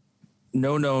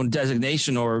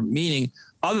designation or meaning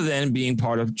other than being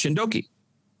part of Chindoki.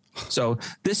 So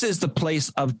this is the place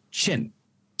of Chin,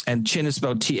 and Chin is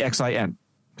spelled Txin.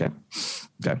 Okay.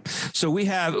 So we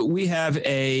have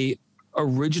a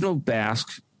original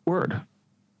Basque word.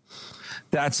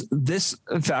 That's this,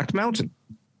 in fact, mountain.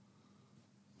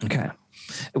 Okay.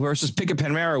 Versus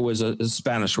Picapenmera was a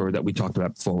Spanish word that we talked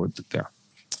about before there.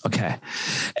 Okay.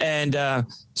 And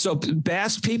so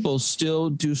Basque people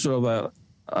still do sort of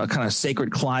a kind of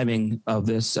sacred climbing of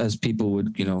this, as people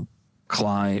would,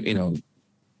 climb,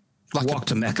 walk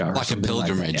to Mecca. Like a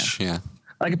pilgrimage, yeah.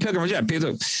 Like a pilgrimage, yeah.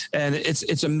 And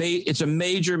it's a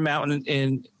major mountain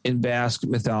in Basque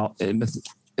mythology.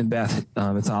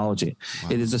 Wow.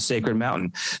 It is a sacred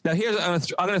mountain. Now I'm going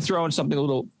to throw in something a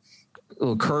little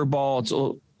curveball. It's a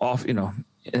little off, in a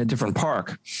different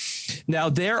park. Now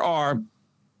there are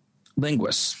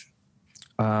linguists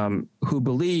who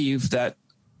believe that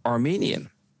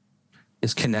Armenian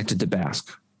is connected to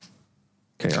Basque.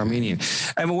 Okay, Armenian.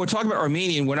 And when we're talking about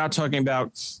Armenian, we're not talking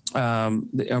about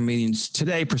the Armenians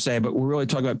today per se, but we're really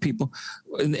talking about people,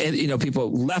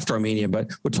 people left Armenia, but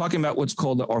we're talking about what's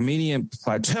called the Armenian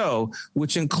Plateau,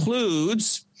 which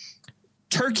includes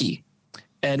Turkey,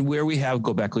 and where we have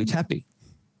Göbekli Tepe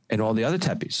and all the other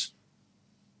tepes.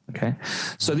 Okay,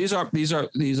 so these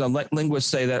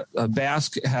linguists say that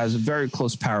Basque has very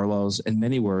close parallels in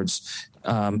many words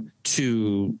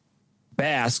to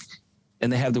Basque,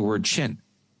 and they have the word chin.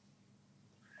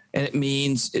 And it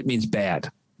means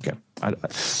bad. Okay. I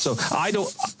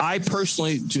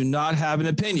personally do not have an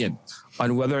opinion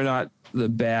on whether or not the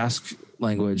Basque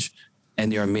language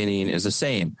and the Armenian is the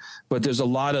same. But there's a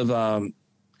lot of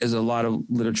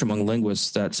literature among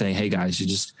linguists that say, hey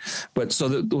guys, what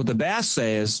the Basque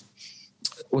say is,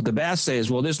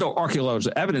 well, there's no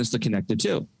archaeological evidence to connect the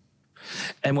two.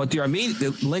 And what the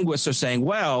linguists are saying,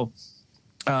 well,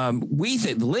 we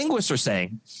think the linguists are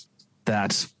saying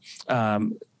that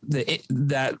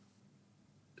that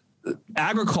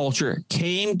agriculture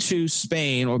came to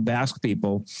Spain or Basque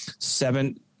people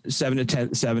 7 to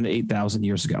 8,000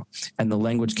 years ago, and the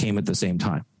language came at the same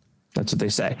time. That's what they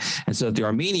say. And so the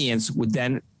Armenians would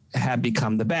then have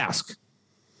become the Basque.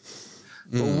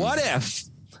 But what if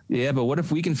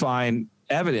we can find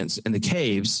evidence in the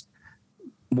caves,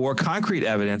 more concrete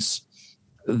evidence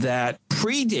that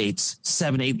predates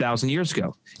 8,000 years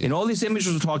ago? And all these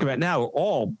images we're talking about now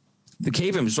the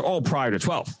cave images are all prior to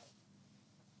 12.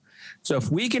 So if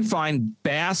we can find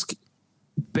Basque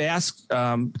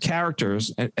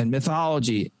characters and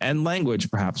mythology and language,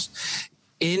 perhaps,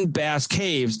 in Basque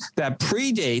caves that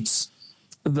predates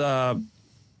the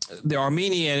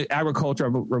Armenian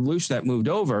agricultural revolution that moved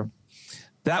over,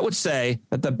 that would say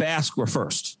that the Basque were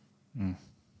first.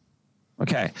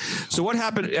 Okay. So what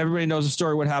happened? Everybody knows the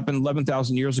story. What happened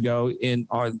 11,000 years ago in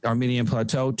our Armenian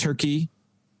Plateau, Turkey?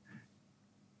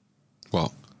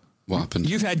 What happened?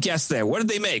 You've had guests there. What did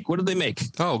they make?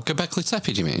 Oh, Göbekli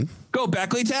Tepe, do you mean?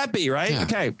 Göbekli Tepe, right? Yeah.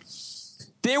 Okay.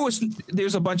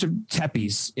 there's a bunch of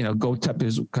tepes, goat tepe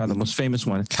is kind of the most famous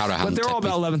one, but they're all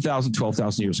about 11,000,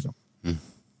 12,000 years ago.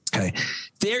 Okay.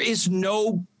 There is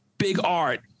no big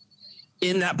art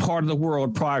in that part of the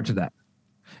world prior to that.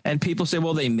 And people say,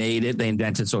 well, they made it, they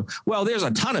invented. So, well, there's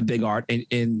a ton of big art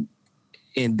in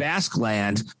Basque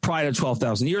land prior to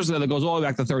 12,000 years ago that goes all the way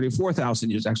back to 34,000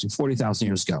 years, actually 40,000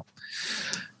 years ago.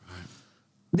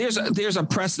 There's a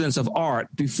precedence of art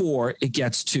before it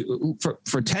gets to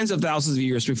for tens of thousands of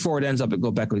years before it ends up at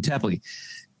Göbekli Tepe.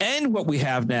 And what we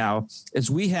have now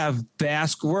is we have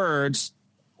Basque words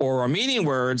or Armenian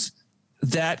words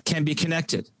that can be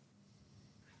connected.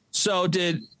 So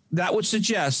that would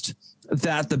suggest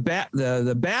that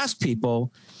the Basque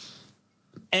people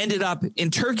ended up in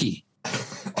Turkey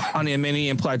on the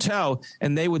Armenian plateau,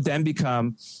 and they would then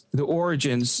become the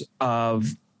origins of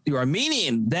the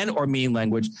Armenian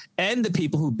language and the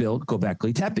people who built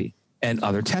Göbekli Tepe and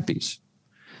other tepes,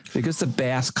 because the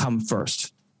Basque come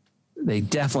first. They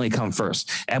definitely come first,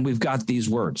 and we've got these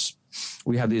words.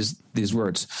 We have these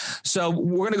words. So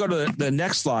we're going to go to the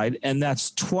next slide, and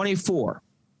that's 24.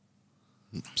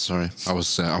 Sorry, I was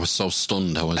so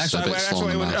stunned. I was a bit slow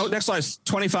on the mouse. Next slide is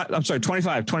 25. I'm sorry,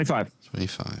 25. 25.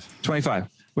 25. 25.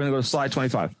 We're going to go to slide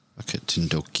 25. Look at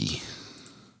Chindoki.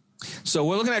 So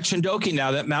we're looking at Chindoki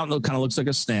now. That mountain kind of looks like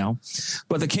a snail,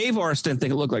 but the cave artists didn't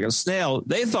think it looked like a snail.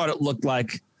 They thought it looked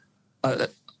like a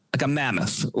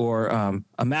mammoth or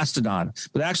a mastodon,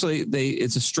 but actually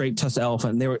it's a straight-tusked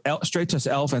elephant. They were straight-tusked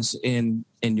elephants in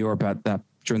Europe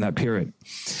during that period.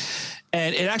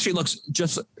 And it actually looks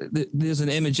just, there's an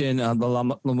image in the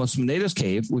Los Monedas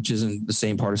cave, which is in the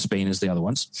same part of Spain as the other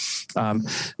ones,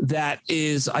 that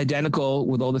is identical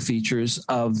with all the features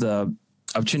of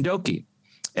Chindoki.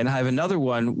 And I have another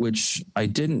one, which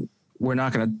we're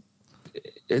not going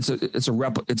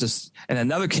to, and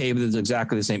another cave that is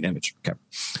exactly the same image. Okay.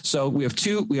 So we have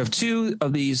two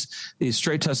of these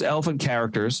straight-tusked elephant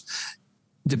characters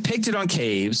depicted on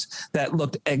caves that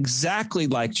looked exactly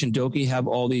like Chindoki, have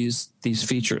all these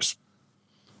features.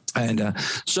 And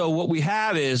so what we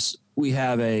have is we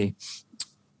have a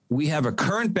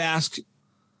current Basque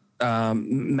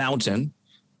mountain.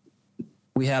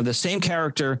 We have the same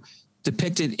character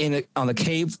depicted on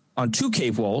two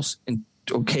cave walls in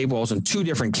two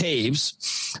different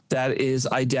caves that is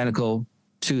identical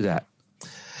to that.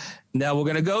 Now we're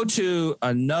going to go to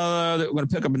we're going to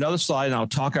pick up another slide, and I'll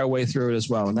talk our way through it as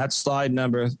well. And that's slide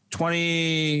number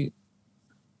 20.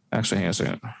 Actually, hang on a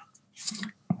second.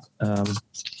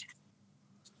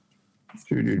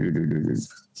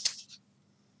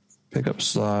 Pick up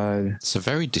slide. It's a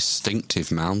very distinctive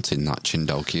mountain, that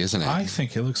Chindoki, isn't it? I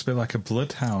think it looks a bit like a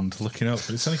bloodhound looking up,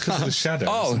 but it's only because of the shadows.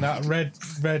 Oh. And that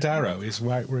red arrow is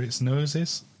right where its nose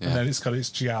is, and then it's got its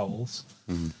jowls.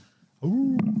 Mm.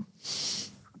 Ooh.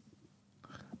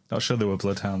 Not sure there were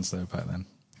bloodhounds though back then.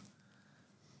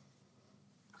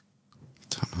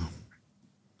 Don't know.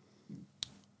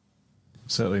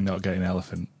 Certainly not getting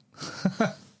elephant.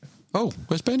 Oh,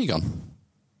 where's Bernie gone?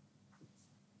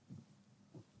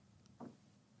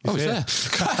 He's there.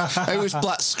 It was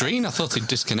black screen. I thought he'd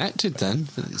disconnected then.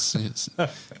 But it's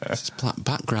black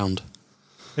background.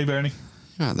 Hey, Bernie.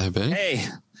 You right there, Bernie? Hey.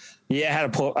 Yeah,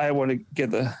 I want to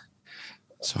get the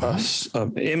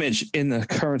image in the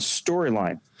current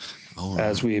storyline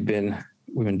as we've been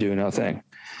doing our thing.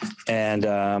 And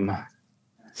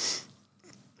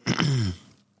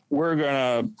we're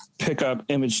going to pick up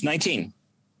image 19.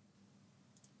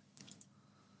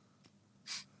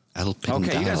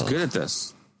 Okay, you guys are good at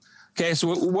this. Okay, so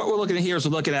what we're looking at here is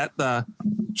we're looking at the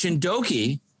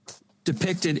Chindoki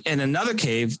depicted in another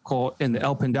cave called in the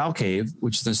El Pindal cave,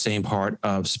 which is the same part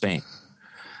of Spain.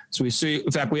 So we see,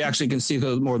 in fact, we actually can see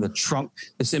more of the trunk.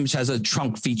 This image has a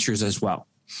trunk features as well.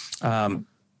 And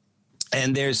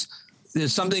there's a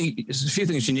few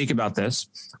things unique about this.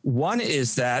 One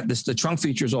is that the trunk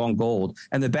features all in gold,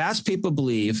 and the Basque people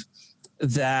believe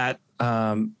that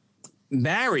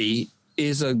Mary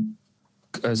is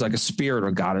like a spirit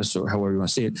or goddess, or however you want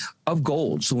to see it, of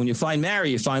gold. So when you find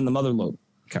Mary, you find the mother lode.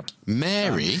 Okay.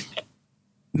 Mary.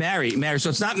 So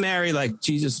it's not Mary like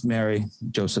Jesus, Mary,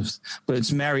 Joseph, but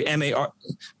it's Mary, M-A-R.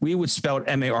 We would spell it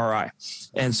M-A-R-I.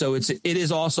 And so it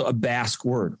is also a Basque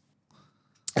word,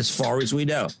 as far as we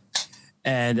know.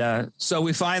 And so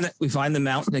we find the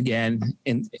mountain again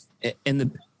in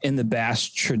the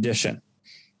Basque tradition,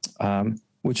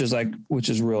 which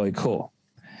is really cool.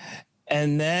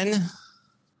 And then,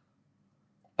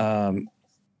 and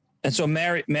so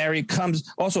Mary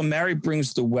comes. Also, Mary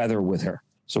brings the weather with her.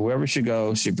 So wherever she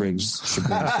goes, she brings. So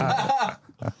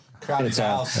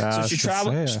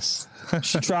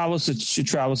she travels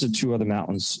to two other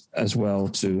mountains as well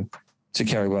to to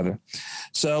carry weather.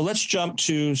 So let's jump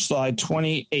to slide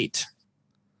 28.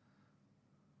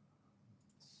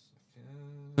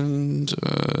 And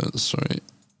sorry,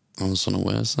 I was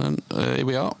unaware then. Here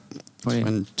we are.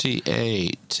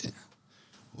 28.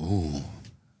 Ooh.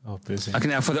 Oh, busy. Okay,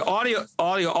 now for the audio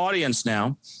audience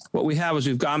now, what we have is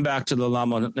we've gone back to the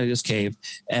Lamanitas cave,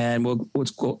 and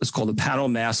it's called the panel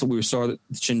mass. We saw the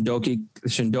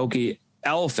Shindoki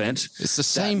elephant. It's the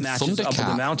same up with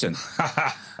the mountain.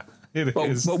 It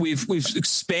is. But we've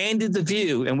expanded the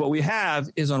view, and what we have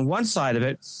is on one side of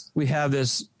it, we have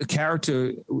this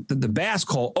character, the bass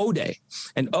called Ode,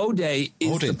 and Ode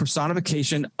is the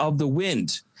personification of the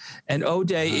wind. And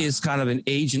Ode is kind of an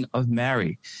agent of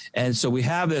Mary. And so we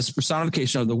have this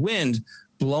personification of the wind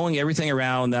blowing everything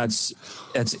around that's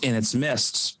in its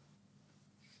mists.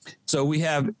 So we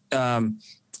have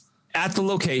at the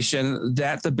location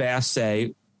that the bass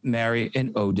say Mary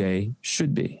and Ode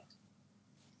should be.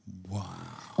 Wow.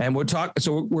 And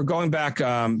we're going back,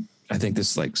 I think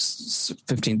this is like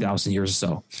 15,000 years or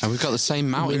so. And we've got the same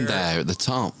mountain there at the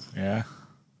top. Yeah.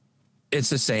 It's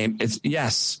the same.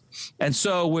 Yes. And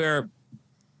so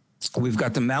we've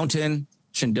got the mountain,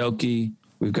 Shindoki.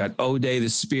 We've got Ode, the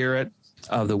spirit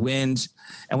of the wind,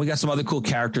 and we got some other cool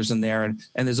characters in there.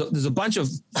 And there's a bunch of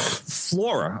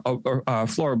flora, a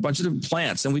bunch of different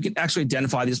plants, and we can actually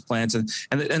identify these plants. And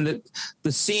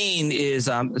the scene is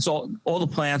it's all the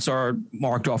plants are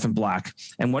marked off in black,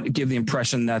 and what give the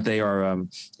impression that they are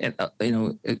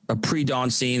a pre-dawn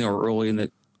scene or early in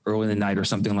the night or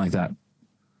something like that.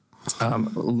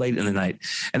 Late in the night,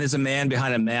 and there's a man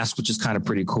behind a mask, which is kind of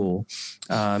pretty cool.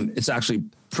 It's actually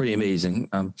pretty amazing.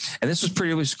 And this was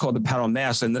previously called the panel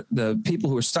mask. And the people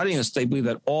who are studying this, they believe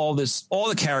that all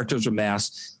the characters are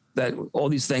masks, that all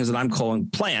these things that I'm calling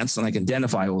plants, and I can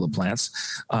identify all the plants,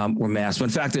 were masks. But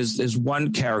in fact, there's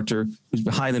one character who's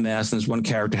behind the mask, and there's one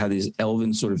character who had these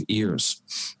elven sort of ears.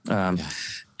 But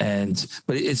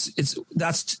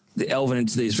that's the elven in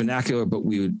today's vernacular. But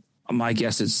my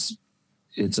guess is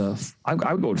I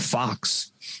would go with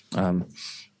fox.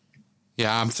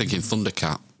 Yeah, I'm thinking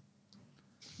thundercat.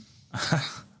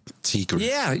 Tigris.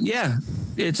 Yeah.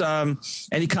 It's and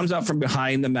he comes out from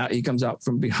behind the mountain. He comes out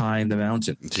from behind the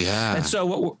mountain. Yeah. And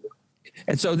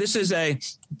so this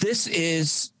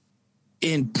is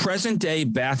in present day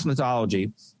Basque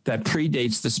mythology that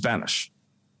predates the Spanish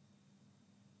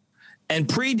and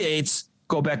predates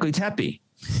Göbekli Tepe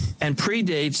and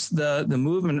predates the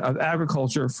movement of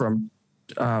agriculture from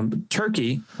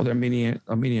Turkey, or the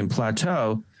Armenian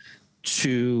plateau,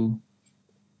 to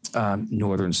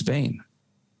northern Spain.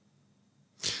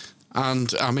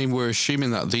 And I mean, we're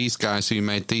assuming that these guys who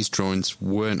made these drawings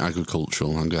weren't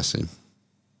agricultural, I'm guessing.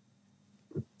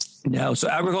 No, so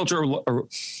agriculture.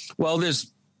 Well,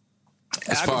 there's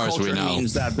as far as we know,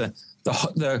 means that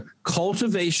the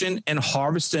cultivation and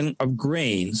harvesting of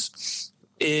grains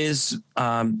is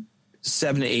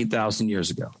 7,000 to 8,000 years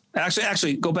ago.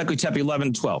 Actually, Göbekli Tepe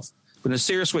 11, 12. But in a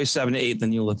serious way, 7 to 8, the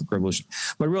Neolithic Revolution.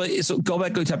 But really, so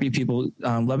Göbekli Tepe people,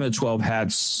 11 to 12,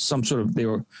 had some sort of, they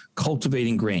were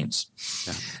cultivating grains.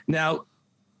 Yeah. Now,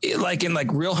 like in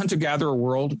real hunter-gatherer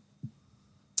world,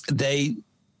 they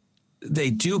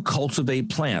do cultivate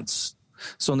plants.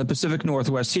 So in the Pacific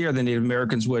Northwest here, the Native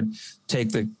Americans would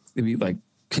take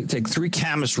 3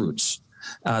 camas roots.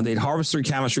 They'd harvest 3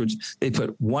 camas roots. They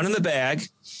put one in the bag.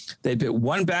 They put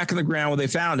one back in the ground where they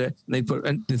found it. And they put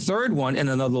the third one in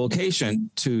another location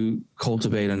to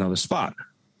cultivate another spot.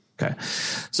 Okay.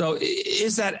 So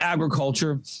is that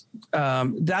agriculture?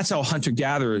 That's how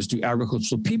hunter-gatherers do agriculture.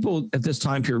 So people at this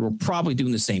time period were probably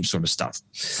doing the same sort of stuff.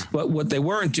 But what they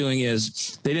weren't doing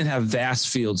is they didn't have vast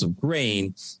fields of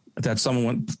grain that someone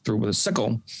went through with a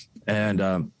sickle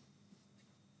and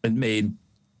made,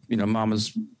 mama's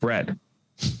bread.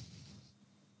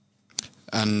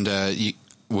 And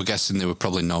we're guessing they were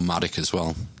probably nomadic as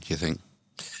well, do you think?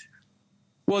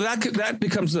 Well, that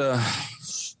becomes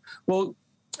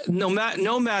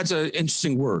nomad's an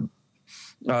interesting word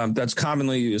that's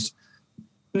commonly used.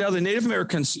 Now, the Native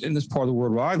Americans in this part of the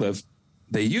world where I live,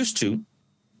 they used to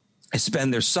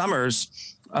spend their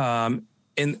summers the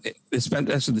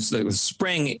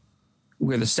spring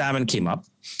where the salmon came up.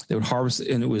 They would harvest,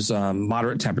 and it was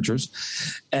moderate temperatures.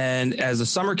 And as the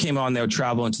summer came on, they would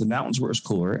travel into the mountains where it was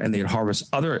cooler, and they'd harvest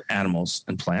other animals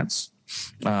and plants.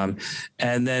 And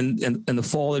then in the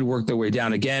fall, they'd work their way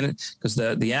down again because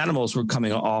the animals were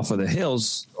coming off of the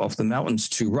hills, off the mountains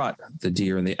to rut, the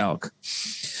deer and the elk.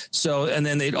 So, and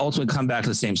then they'd ultimately come back to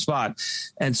the same spot.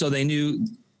 And so they knew,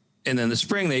 and then the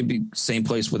spring, they'd be same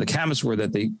place where the camas were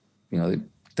that they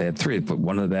had 3. They put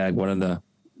one in the bag, one in the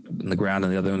ground,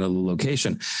 and the other in the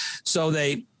location. So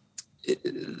they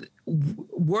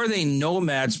were they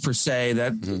nomads per se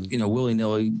that, willy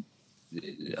nilly?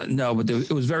 No, but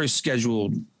it was very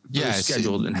scheduled. Yeah,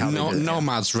 scheduled and how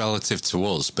nomads relative to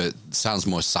us, but it sounds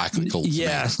more cyclical.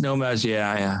 Yes, nomads.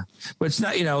 Yeah. But it's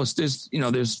not.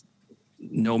 There's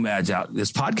nomads out.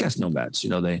 There's podcast nomads.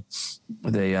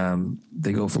 They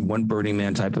go from one Burning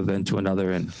Man type event to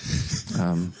another, and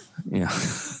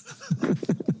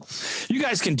you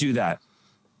guys can do that.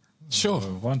 Sure,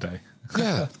 one day.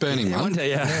 Yeah, Burning Man. One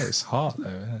day, yeah. It's hot though.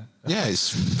 Isn't it? Yeah,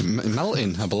 it's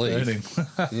melting, I believe. Burning.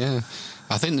 Yeah,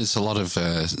 I think there's a lot of.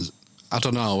 I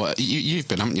don't know. You've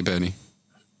been, haven't you, Bernie?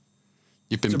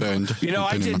 You've been burned.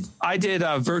 I did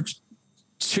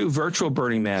 2 virtual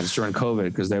Burning Mans during COVID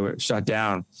because they were shut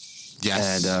down.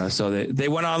 Yes, and so they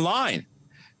went online,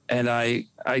 and I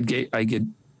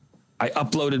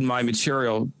uploaded my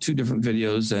material, 2 different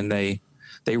videos, and they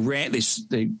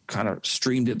kind of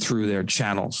streamed it through their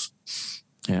channels.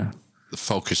 Yeah. The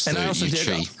focus. And I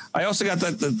also got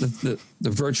the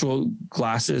virtual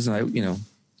glasses, and I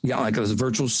got like a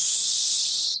virtual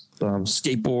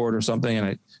skateboard or something, and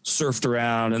I surfed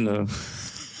around in the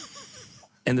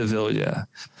village. Yeah,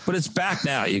 but it's back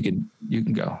now. You can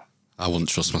go. I wouldn't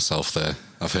trust myself there.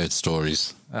 I've heard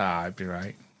stories. I'd be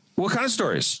right. What kind of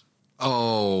stories?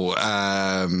 Oh,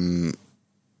 I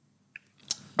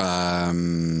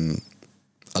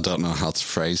don't know how to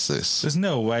phrase this. There's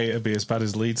no way it'd be as bad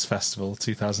as Leeds Festival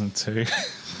 2002.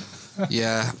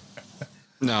 Yeah.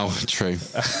 No, true.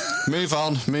 Move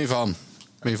on.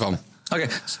 Okay,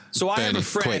 so I have a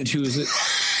friend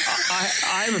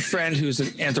who's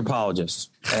an anthropologist,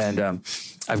 and I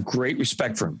have great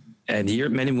respect for him. And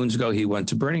many moons ago, he went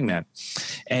to Burning Man,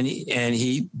 and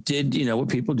he did what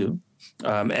people do,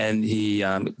 and he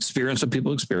experienced what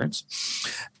people experience,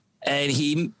 and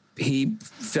he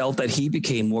felt that he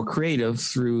became more creative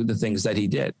through the things that he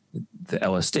did, the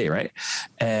LSD, right?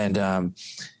 And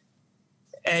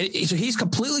so he's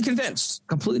completely convinced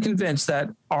that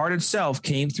art itself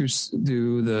came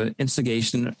through the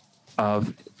instigation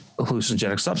of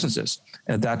hallucinogenic substances.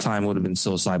 And at that time, would have been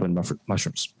psilocybin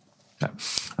mushrooms. Okay.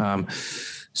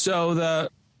 So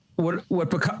what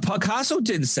Picasso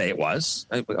didn't say it was,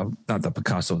 not that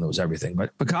Picasso knows everything,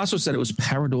 but Picasso said it was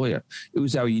pareidoia. It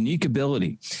was our unique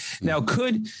ability. Now,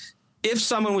 if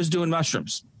someone was doing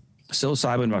mushrooms,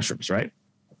 psilocybin mushrooms, right?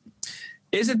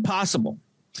 Is it possible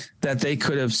that they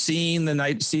could have seen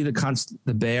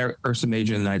the bear Ursa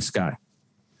Major in the night sky?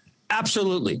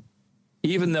 Absolutely.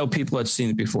 Even though people had seen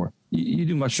it before. You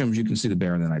do mushrooms, you can see the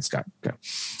bear in the night sky. Okay.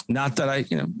 Not that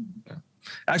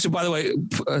actually, by the way,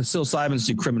 psilocybin is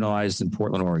decriminalized in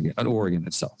Portland, Oregon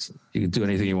itself. So you can do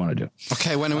anything you want to do.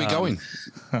 Okay, when are we going?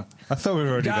 I thought we were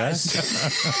already there.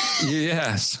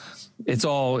 Yes. It's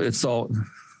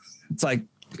like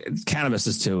cannabis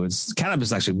is too. Cannabis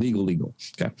is actually legal.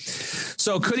 Okay.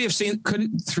 So through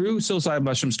psilocybin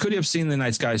mushrooms, could he have seen the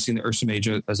night sky, seen the Ursa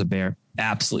Major as a bear?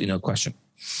 Absolutely no question.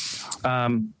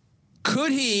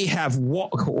 Could he have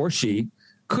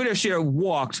she have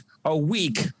walked a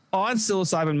week on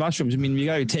psilocybin mushrooms? I mean, you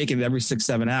got to take it every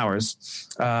 6-7 hours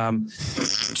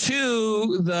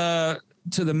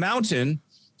to the mountain.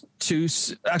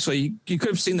 You could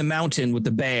have seen the mountain with the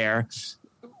bear,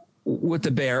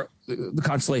 the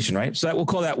constellation, right? So we'll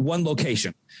call that one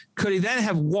location. Could he then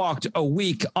have walked a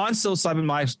week on psilocybin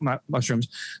mushrooms,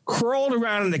 crawled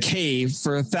around in the cave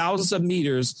for thousands of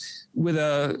meters with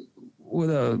a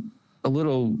little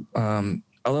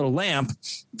lamp,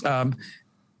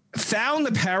 found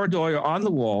the pareidoia on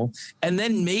the wall, and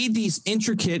then made these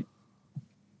intricate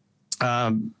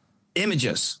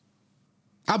images?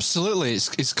 Absolutely.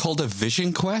 It's called a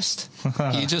vision quest.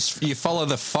 You follow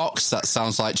the fox. That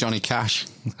sounds like Johnny Cash.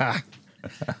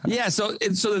 Yeah. So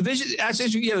the vision,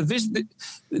 the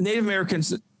Native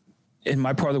Americans in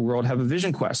my part of the world have a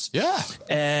vision quest. Yeah.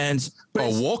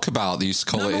 But walkabout, they used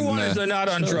to call it. They're not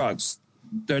on drugs.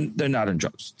 They're not on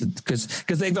drugs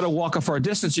because they've got to walk a far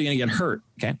distance. You're going to get hurt.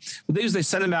 Okay. But they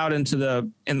send them out in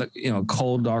the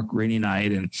cold, dark, rainy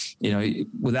night, and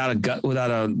without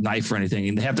a knife or anything,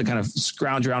 and they have to kind of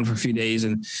scrounge around for a few days,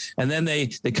 and then they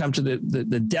come to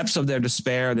the depths of their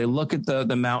despair. They look at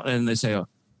the mountain and they say, "Oh,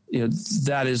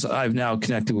 that is, I've now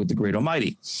connected with the Great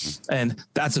Almighty," and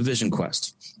that's a vision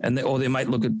quest. And they might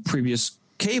look at previous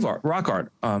cave art, rock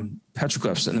art,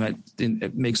 petroglyphs, and they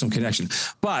might make some connection.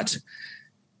 But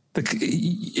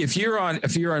if you're on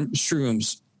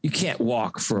shrooms, you can't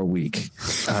walk for a week,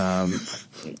 and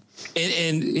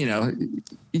you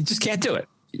just can't do it.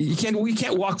 You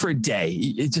can't walk for a day.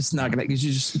 It's just not gonna. Because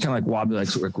you just kind of like wobbly, like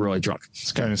really drunk.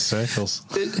 It's going in circles.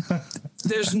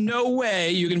 There's no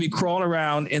way you're gonna be crawling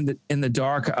around in the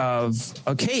dark of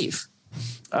a cave.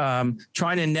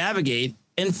 trying to navigate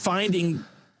and finding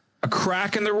a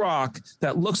crack in the rock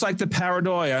that looks like the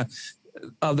pareidolia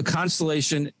of the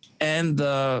constellation and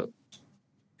the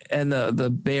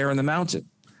bear in the mountain.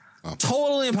 Oh.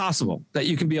 Totally impossible that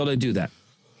you can be able to do that.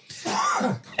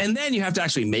 And then you have to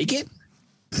actually make it.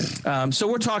 So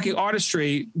we're talking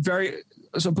artistry,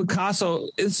 so Picasso,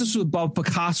 this is above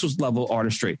Picasso's level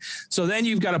artistry. So then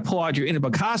you've got to pull out your inner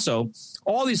Picasso,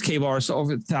 all these cave artists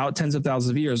over tens of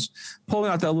thousands of years, pulling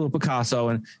out that little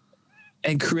Picasso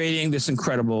and creating this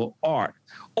incredible art,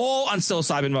 all on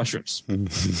psilocybin mushrooms.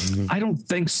 I don't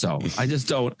think so. I just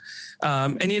don't.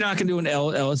 And you're not going to do an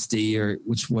LSD,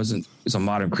 it's a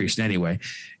modern creation anyway.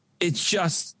 It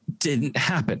just didn't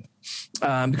happen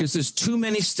because there's too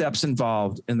many steps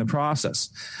involved in the process.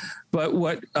 But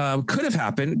what could have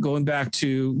happened, going back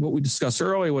to what we discussed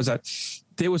earlier, was that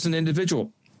there was an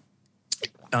individual,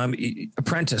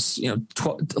 apprentice,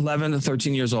 11 to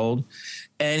 13 years old,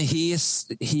 and he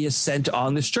is sent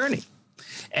on this journey,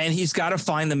 and he's got to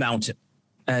find the mountain,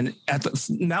 and at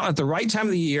the right time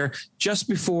of the year, just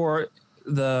before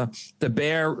the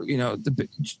bear,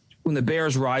 when the bear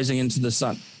is rising into the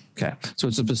sun. Okay, so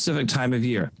it's a specific time of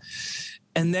year.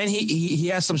 And then he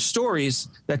has some stories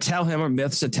that tell him, or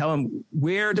myths that tell him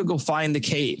where to go find the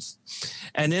cave.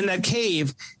 And in that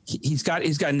cave, he's got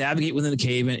to navigate within the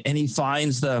cave, and he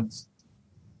finds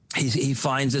he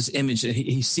finds this image.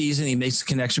 He sees and he makes a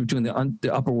connection between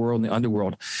the upper world and the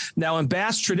underworld. Now, in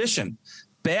Basque tradition,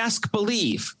 Basque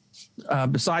believe,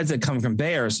 besides that coming from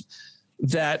bears,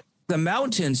 that the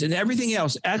mountains and everything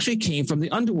else actually came from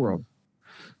the underworld.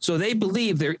 So they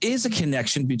believe there is a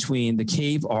connection between the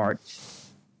cave art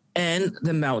and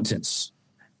the mountains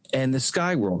and the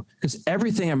sky world, because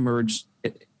everything emerged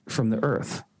from the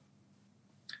earth.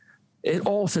 It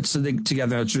all fits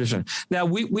together in a tradition. Now,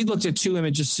 we looked at two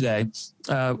images today,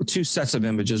 two sets of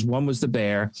images. One was the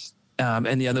bear,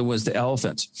 and the other was the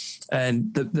elephant.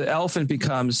 And the elephant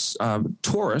becomes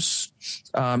Taurus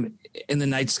in the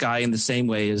night sky in the same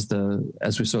way as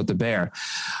we saw with the bear.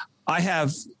 I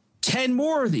have 10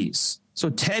 more of these. So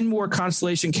 10 more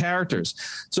constellation characters.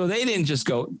 So they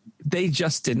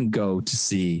just didn't go to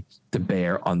see the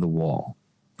bear on the wall.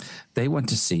 They went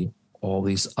to see all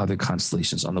these other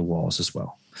constellations on the walls as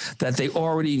well, that they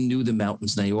already knew the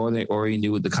mountains, and they already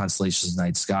knew the constellations in the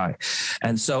night sky.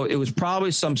 And so it was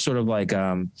probably some sort of like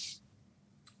a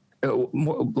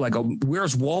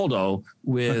Where's Waldo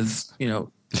with,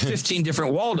 15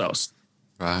 different Waldos.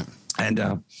 Right.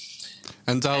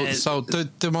 And so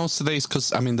do most of these, because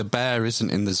the bear isn't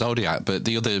in the zodiac, but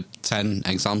the other 10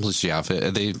 examples you have,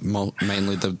 are they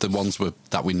mainly the ones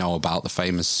that we know about, the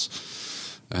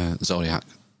famous zodiac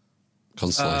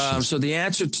constellations? So the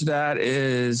answer to that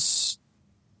is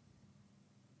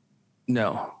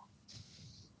no.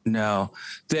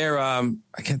 They're I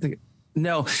can't think.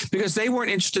 No, because they weren't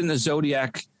interested in the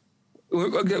zodiac.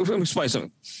 Let me explain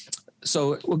something.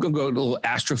 So we're going to go to a little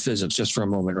astrophysics just for a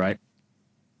moment, right?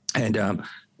 And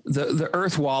the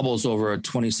Earth wobbles over a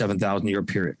 27,000 year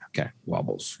period. Okay,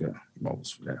 wobbles. Yeah.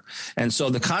 And so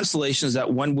the constellations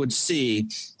that one would see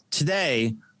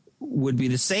today would be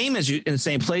the same as in the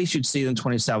same place you'd see them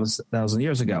 27,000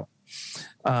 years ago,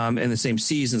 in the same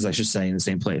seasons, I should say, in the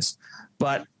same place.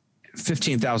 But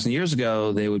 15,000 years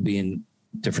ago, they would be in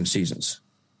different seasons.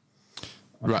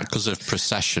 Right, because of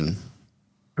precession.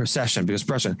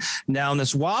 Now, in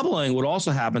this wobbling, what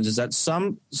also happens is that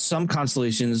some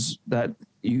constellations that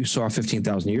you saw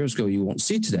 15,000 years ago, you won't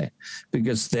see today,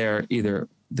 because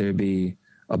they'd be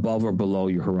above or below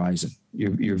your horizon,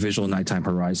 your visual nighttime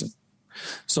horizon.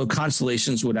 So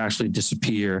constellations would actually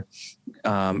disappear.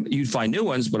 You'd find new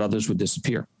ones, but others would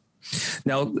disappear.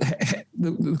 Now,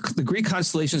 the Greek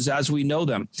constellations, as we know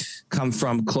them, come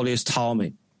from Claudius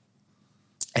Ptolemy,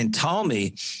 and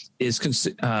Ptolemy is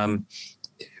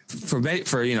for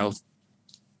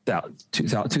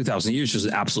 2,000 years was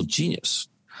an absolute genius.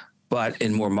 But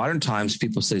in more modern times,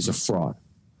 people say he's a fraud.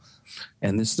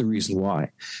 And this is the reason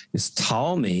why. Is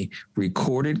Ptolemy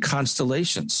recorded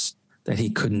constellations that he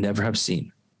could never have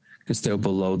seen because they're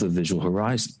below the visual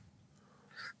horizon.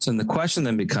 So then the question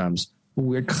then becomes,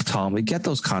 where did Ptolemy get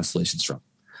those constellations from?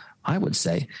 I would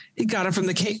say he got them from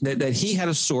the cave, that he had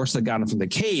a source that got them from the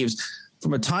caves,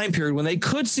 from a time period when they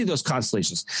could see those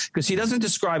constellations, because he doesn't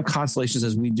describe constellations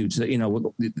as we do today,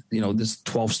 this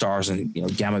 12 stars and,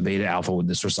 gamma, beta, alpha with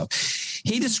this sort of stuff.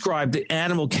 He described the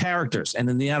animal characters, and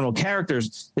in the animal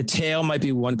characters, the tail might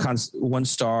be one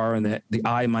star and the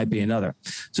eye might be another.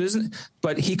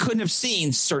 But he couldn't have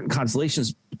seen certain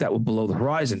constellations that were below the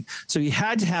horizon. So he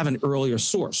had to have an earlier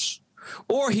source.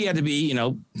 Or he had to be,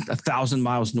 1,000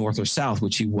 miles north or south,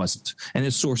 which he wasn't. And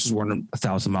his sources weren't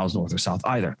 1,000 miles north or south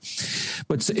either.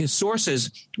 But his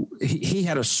sources, he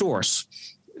had a source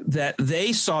that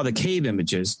they saw the cave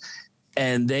images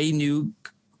and they knew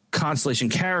constellation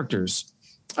characters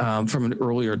from an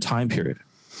earlier time period.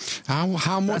 How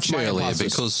much earlier?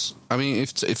 Hypothesis. Because, I mean,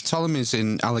 if Ptolemy's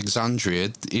in Alexandria,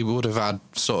 he would have had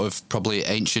sort of probably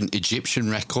ancient Egyptian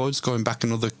records going back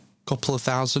another couple of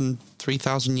 3,000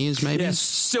 years, maybe. Yes,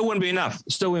 still wouldn't be enough.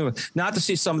 Still wouldn't be, not to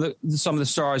see some of the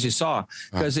stars you saw,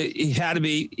 because it had to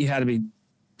be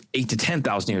 8 to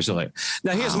 10,000 years earlier.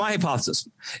 Now, here's my hypothesis: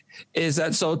 is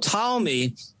that so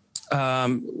Ptolemy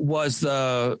was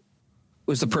the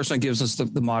person that gives us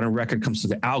the modern record, comes to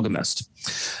the alchemist.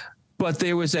 But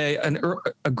there was a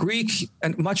Greek, a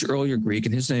much earlier Greek,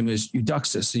 and his name is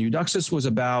Eudoxus. And Eudoxus was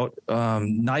about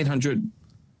 900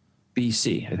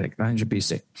 BC, I think, 900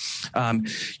 BC.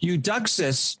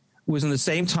 Eudoxus was in the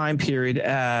same time period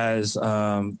as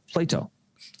Plato.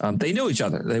 They knew each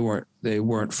other. They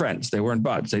weren't friends. They weren't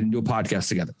buds. They didn't do a podcast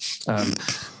together.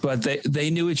 But they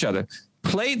knew each other.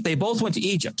 They both went to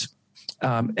Egypt.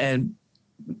 And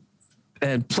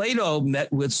Plato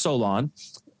met with Solon,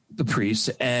 the priest,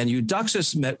 and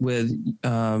Eudoxus met with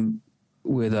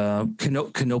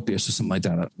Canopius or something like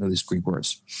that. I don't know these Greek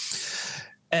words.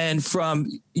 And from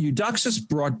Eudoxus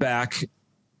brought back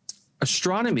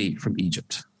astronomy from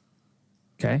Egypt.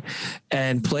 Okay.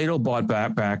 And Plato brought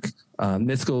back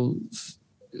mythical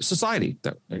society,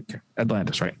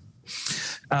 Atlantis, right?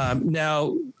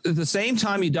 Now, at the same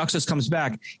time Eudoxus comes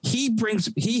back,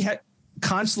 he had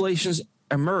constellations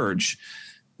emerge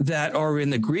that are in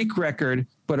the Greek record,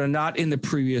 but are not in the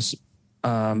previous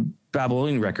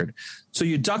Babylonian record. So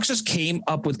Eudoxus came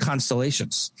up with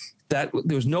constellations that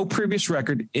there was no previous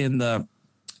record in among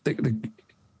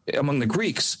the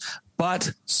Greeks,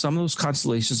 but some of those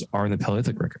constellations are in the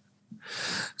Paleolithic record.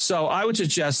 So I would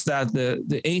suggest that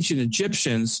the ancient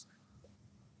Egyptians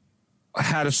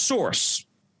had a source.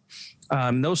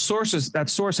 That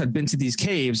source had been to these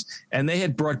caves, and they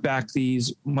had brought back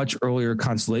these much earlier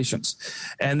constellations,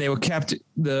 and they were kept.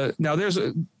 Now there's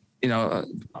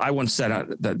I once said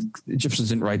that Egyptians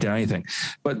didn't write down anything,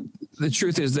 but the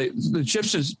truth is that the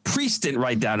Egyptians priests didn't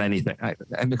write down anything. I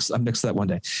mixed that one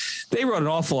day. They wrote an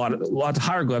awful lot of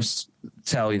hieroglyphs,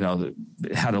 tell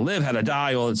how to live, how to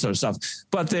die, all that sort of stuff.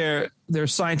 But their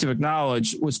scientific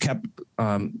knowledge was kept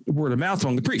word of mouth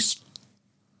among the priests,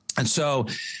 and so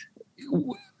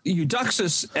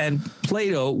Eudoxus and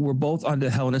Plato were both on the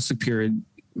Hellenistic period.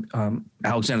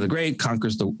 Alexander the Great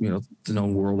conquers the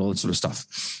known world, all that sort of stuff,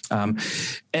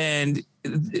 and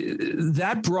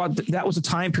that was a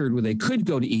time period where they could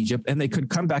go to Egypt and they could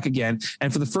come back again.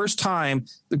 And for the first time,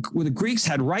 the Greeks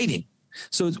had writing.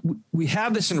 So we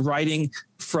have this in writing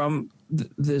from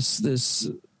this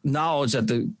knowledge that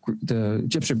the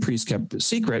Egyptian priests kept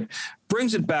secret,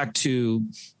 brings it back to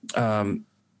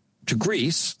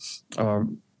Greece,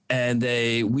 and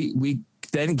we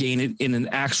then gain it in an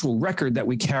actual record that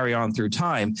we carry on through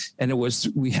time. And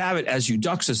we have it as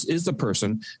Eudoxus is the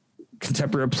person,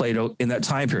 contemporary of Plato in that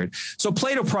time period. So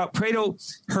Plato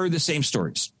heard the same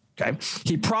stories. Okay.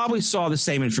 He probably saw the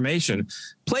same information.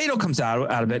 Plato comes out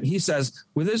of it. He says,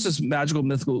 well, there's this magical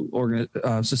mythical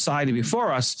society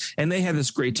before us, and they had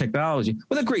this great technology.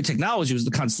 Well, the great technology was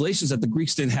the constellations that the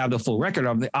Greeks didn't have the full record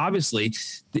of. Obviously,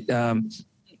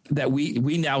 that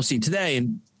we now see today,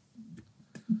 and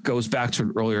goes back to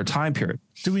an earlier time period.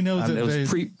 Do we know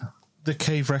that the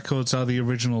cave records are the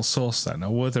original source then? Or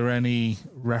were there any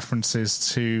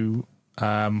references to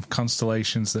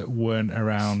constellations that weren't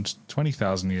around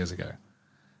 20,000 years ago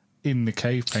in the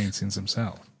cave paintings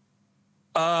themselves?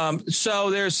 So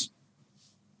the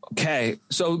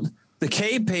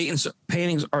cave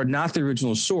paintings are not the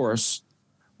original source.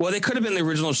 Well, they could have been the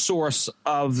original source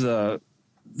of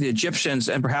the Egyptians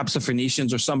and perhaps the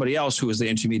Phoenicians or somebody else who was the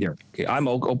intermediary. Okay, I'm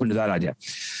open to that idea.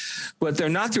 But they're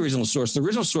not the original source. The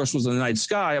original source was the night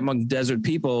sky among desert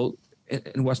people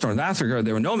in West North Africa.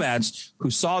 There were nomads who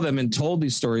saw them and told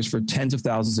these stories for tens of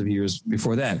thousands of years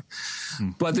before then.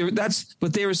 But and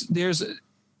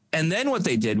then what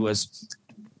they did was,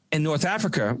 in North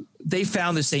Africa, they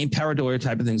found the same pareidolia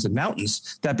type of things in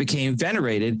mountains that became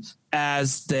venerated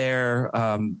as their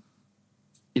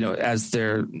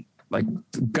like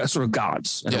sort of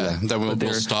gods. Yeah, then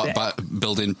we'll start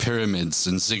building pyramids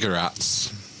and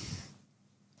ziggurats.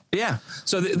 Yeah,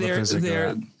 so they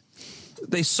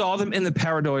saw them in the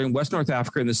pareidolia in West North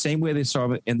Africa in the same way they saw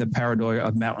them in the pareidolia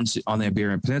of mountains on the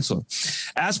Iberian Peninsula.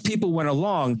 As people went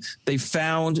along, they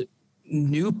found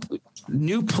new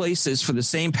places for the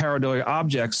same pareidolia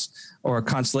objects or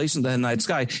constellations in the night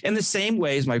sky. In the same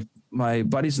ways, my my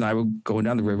buddies and I were going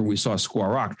down the river. We saw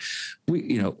Squaw Rock.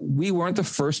 We weren't the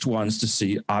first ones to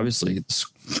see, obviously,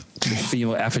 the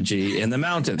female effigy in the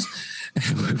mountains.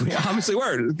 We obviously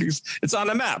were. It's on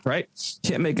the map, right?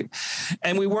 Can't make it.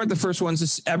 And we weren't the first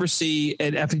ones to ever see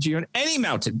an effigy on any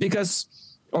mountain because,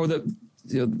 or the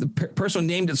person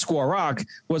named it Squaw Rock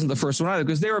wasn't the first one either,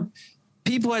 because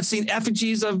people had seen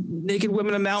effigies of naked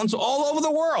women in mountains all over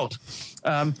the world.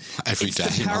 Every day.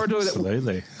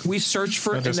 Absolutely. We search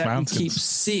for and that mountains. We keep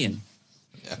seeing.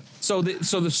 Yeah. So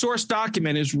the source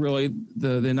document is really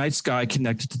the night sky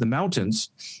connected to the mountains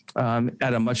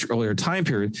at a much earlier time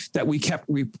period that we kept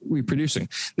reproducing.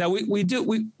 Now we've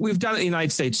done it in the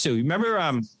United States too.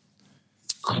 Remember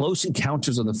Close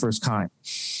Encounters of the First Kind?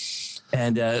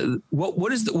 And what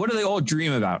do they all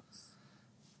dream about?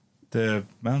 The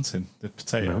mountain, the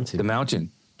potato. The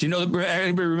mountain. Do you know?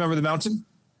 Anybody remember the mountain?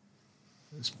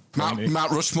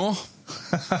 Mount Rushmore?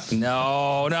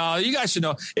 No, you guys should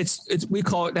know. It's we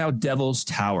call it now Devil's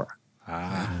Tower.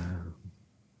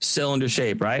 Cylinder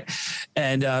shape, right?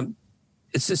 And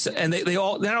it's just, and they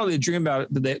all not only dream about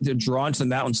it, they're drawn to the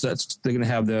mountains. So they're going to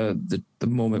have the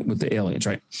moment with the aliens,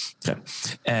 right? Okay.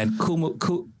 And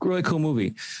really cool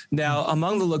movie. Now,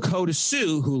 among the Lakota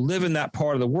Sioux who live in that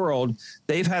part of the world,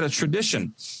 they've had a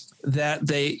tradition that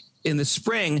in the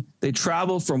spring, they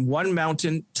travel from one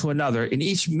mountain to another, and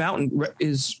each mountain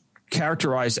is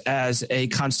characterized as a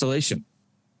constellation.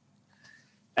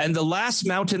 And the last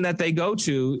mountain that they go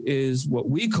to is what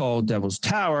we call Devil's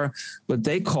Tower, but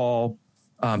they call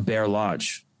Bear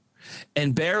Lodge.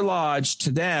 And Bear Lodge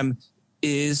to them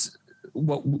is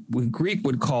what we Greek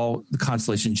would call the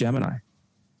constellation Gemini.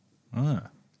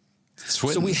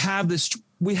 So we have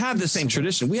the same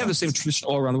tradition. We have the same tradition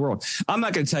all around the world. I'm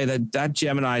not going to tell you that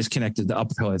Gemini is connected to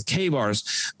Upper Paleolithic cave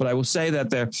bars, but I will say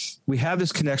that we have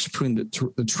this connection between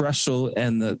the terrestrial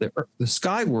and the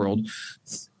sky world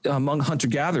among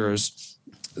hunter-gatherers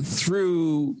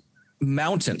through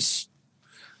mountains,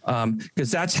 because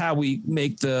that's how we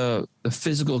make the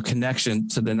physical connection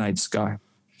to the night sky.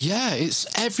 Yeah, it's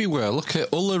everywhere. Look at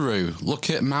Uluru.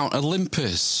 Look at Mount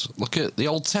Olympus. Look at the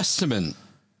Old Testament.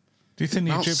 Do you think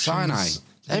the Mount Egyptians... Sinai.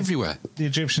 Everywhere. The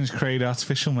Egyptians created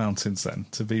artificial mountains then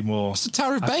to be more... What's the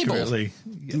Tower of Babel?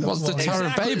 What's the Tower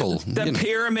of Babel? The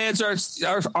pyramids are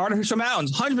artificial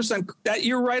mountains. 100%. That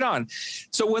you're right on.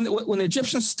 So when the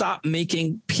Egyptians stopped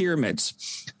making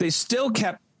pyramids, they still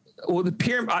kept... Well, the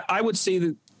pyramid... I would say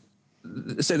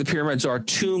the pyramids are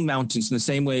two mountains in the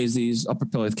same way as these Upper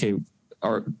Paleolithic cave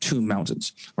are two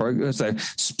mountains, or let's say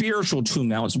spiritual two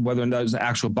mountains, whether there's an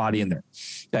actual body in there.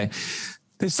 Okay.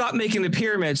 They stopped making the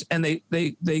pyramids, and they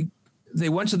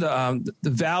went to the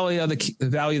Valley of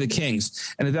the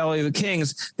Kings, and the Valley of the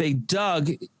Kings they dug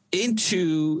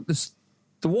into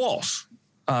the walls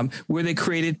where they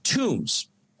created tombs,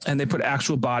 and they put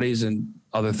actual bodies and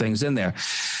other things in there.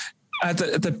 At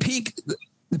the peak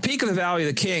of the Valley of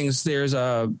the Kings, there's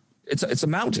it's a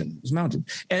mountain. It's a mountain,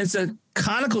 and it's a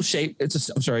conical shape.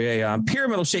 A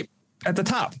pyramidal shape at the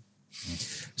top.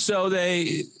 So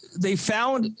they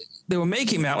found. They were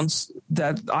making mountains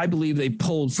that I believe they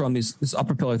pulled from this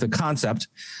Upper Paleolithic concept.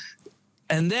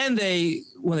 And then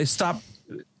when they stopped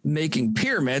making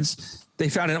pyramids, they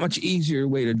found a much easier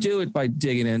way to do it by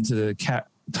digging into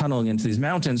tunneling into these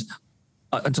mountains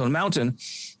until the mountain,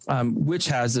 which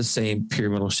has the same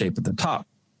pyramidal shape at the top.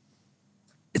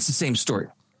 It's the same story.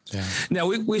 Yeah. Now,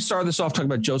 we started this off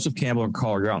talking about Joseph Campbell and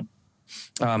Carl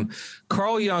Jung.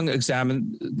 Carl Jung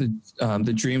examined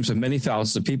the dreams of many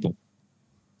thousands of people.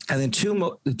 And then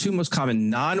the two most common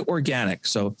non-organic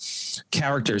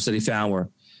characters that he found were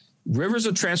rivers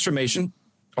of transformation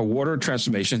or water of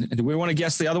transformation. And do we want to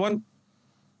guess the other one?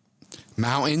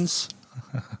 Mountains.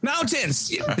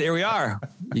 Mountains. Yeah, there we are.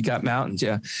 You got mountains.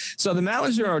 Yeah. So the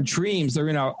mountains are our dreams. They're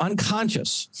in our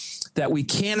unconscious that we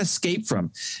can't escape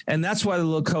from. And that's why the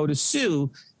Lakota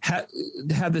Sioux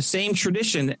have the same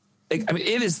tradition. I mean,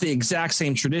 it is the exact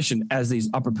same tradition as these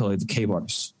Upper Paleolithic cave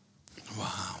artists.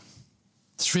 Wow.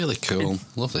 It's really cool.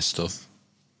 Love this stuff.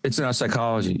 It's in our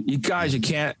psychology. You guys, you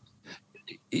can't.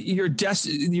 You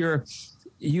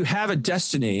have a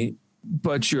destiny,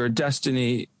 but your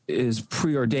destiny is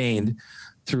preordained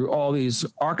through all these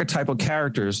archetypal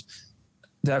characters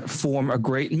that form a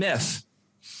great myth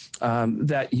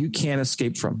that you can't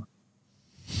escape from.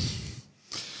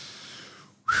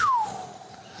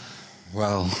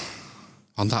 Well,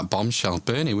 on that bombshell,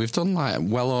 Bernie, we've done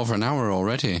well over an hour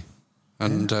already,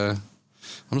 and.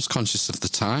 I'm just conscious of the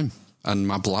time and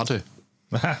my bladder.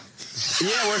 Yeah,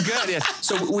 we're good. Yeah.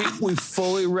 So we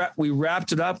fully we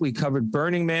wrapped it up. We covered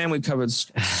Burning Man. We covered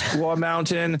Squaw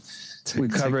Mountain. We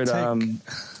covered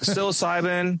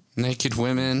psilocybin. Naked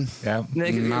women. Yeah.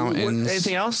 Naked mountains.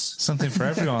 Anything else? Something for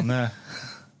everyone there.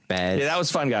 Bears. Yeah, that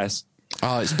was fun, guys.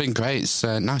 Oh, it's been great. It's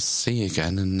nice to see you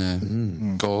again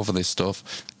and go over this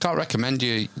stuff. Can't recommend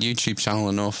your YouTube channel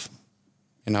enough.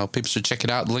 You know, people should check it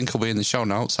out. The link will be in the show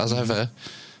notes, as ever.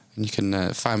 And you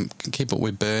can keep up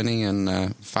with Bernie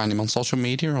and find him on social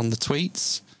media, on the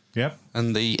tweets. Yep.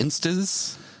 And the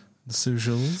Instas. The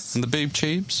socials. And the boob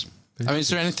tubes. I mean, is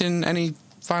there any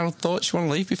final thoughts you want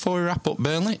to leave before we wrap up,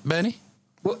 Bernie?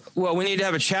 Well, we need to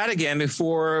have a chat again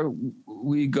before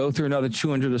we go through another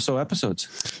 200 or so episodes.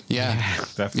 Yeah,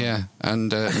 definitely. Yeah,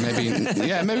 and maybe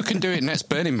we can do it next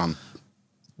Burning Man.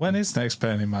 When is next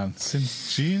Burning Man? It's in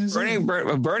June, is it?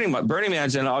 Burning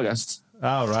Man's in August.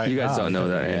 Oh, right. You guys don't know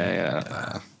that.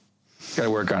 Yeah. Got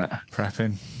to work on it.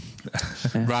 Prepping.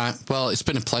 Right. Well, it's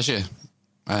been a pleasure.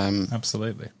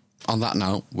 Absolutely. On that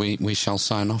note, we shall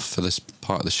sign off for this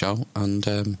part of the show. And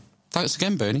thanks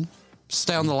again, Bernie.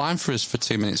 Stay on the line for us for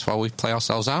 2 minutes while we play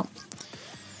ourselves out.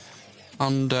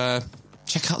 And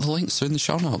check out the links. They're in the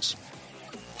show notes.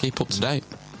 Keep up to date.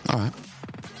 All right.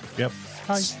 Yep.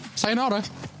 Bye. Sayonara.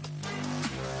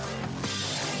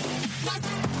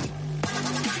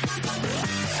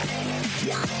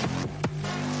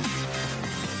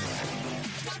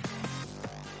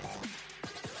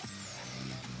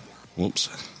 Whoops.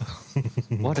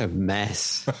 What a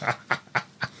mess.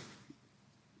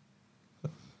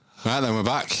 Right, then we're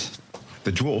back.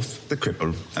 The dwarf, the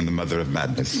cripple, and the mother of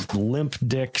madness. Limp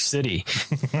Dick City.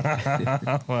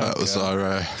 That was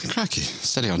our cracky.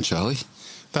 Steady on, Charlie.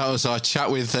 That was our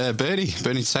chat with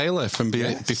Bernie Taylor from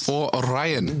Before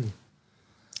Orion.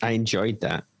 I enjoyed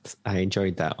that.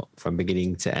 From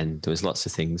beginning to end. There was lots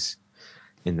of things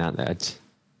in that I'd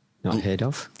not heard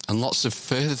of, and lots of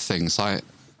further things. Like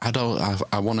I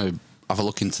want to have a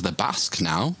look into the Basque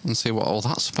now and see what all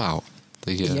that's about.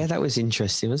 Yeah, that was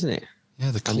interesting, wasn't it?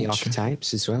 Yeah, the culture. And the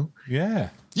archetypes as well. Yeah.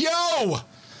 Yo!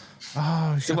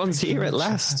 Oh, someone's here at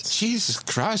last. Jesus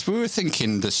Christ, we were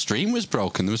thinking the stream was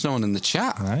broken. There was no one in the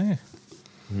chat. Right.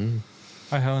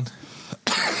 Hi, Helen.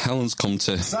 Helen's come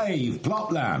to Save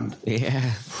Plotland.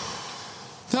 Yeah.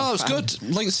 No, that was good.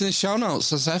 Links in the show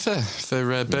notes as ever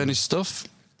for Bernie's stuff.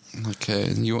 Like,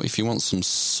 if you want some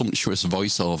sumptuous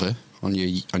voiceover on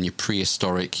your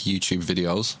prehistoric YouTube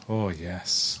videos. Oh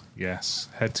yes.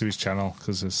 Head to his channel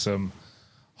because there's some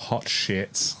hot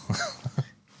shit.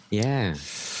 Yeah.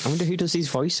 I wonder who does these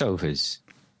voiceovers.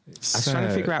 I was trying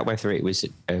to figure out whether it was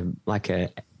like an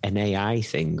AI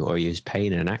thing or he was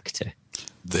paying an actor.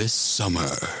 This summer.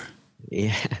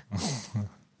 Yeah.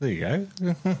 There you go.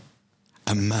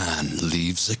 A man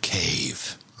leaves a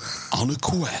cave on a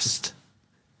quest.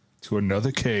 To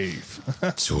another cave.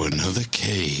 To another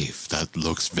cave that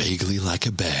looks vaguely like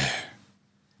a bear.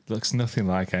 Looks nothing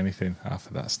like anything, half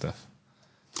of that stuff.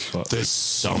 But this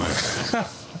summer.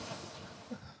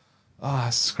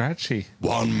 Scratchy.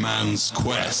 One man's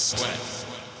quest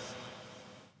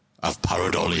of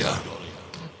Paradolia.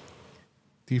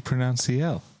 Do you pronounce the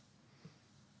L?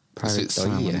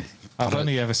 Paradolia. I've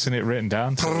only ever seen it written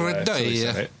down.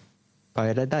 Paradolia.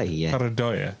 Paradolia.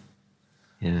 Paradoia.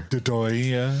 Yeah.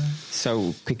 Paradoia.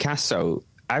 So Picasso,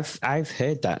 I've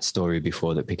heard that story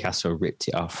before that Picasso ripped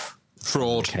it off.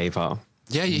 Fraud. Cave art.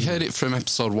 Yeah, you heard it from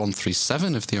episode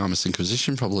 137 of the Amish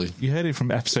Inquisition, probably. You heard it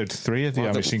from episode 3 of the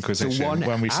Amish Inquisition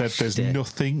when we said there's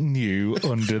nothing new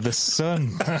under the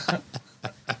sun.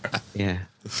 Yeah.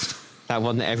 That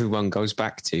one that everyone goes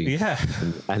back to. Yeah.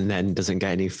 And then doesn't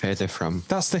get any further from.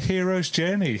 That's the hero's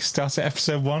journey. Starts at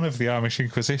episode 1 of the Amish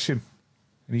Inquisition.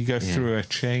 And you go through a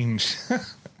change.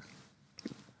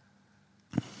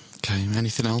 Okay,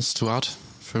 anything else to add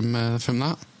from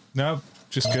that? No,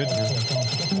 just good.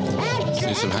 Let's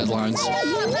do some headlines.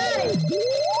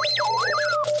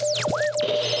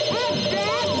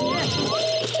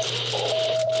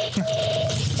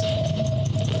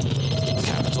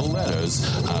 Capital letters,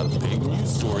 a big news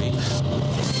story.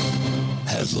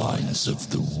 Headlines of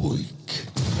the week.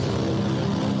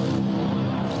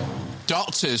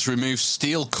 Doctors remove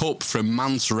steel cup from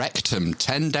man's rectum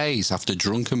 10 days after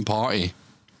drunken party.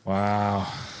 Wow.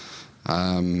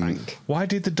 Why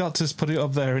did the doctors put it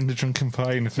up there in the drunken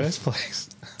party in the first place?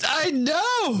 I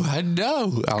know.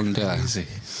 And Crazy.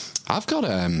 I've got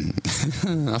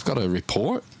a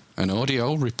report, an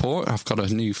audio report. I've got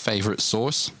a new favourite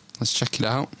source. Let's check it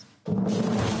out.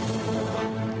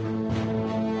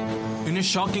 In a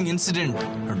shocking incident,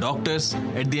 doctors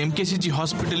at the MKCG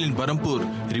hospital in Berhampur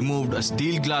removed a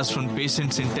steel glass from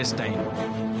patient's intestine.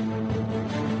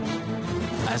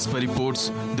 As per reports,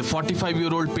 the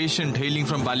 45-year-old patient hailing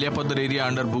from Balyapadar area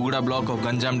under Buguda block of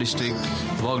Ganjam district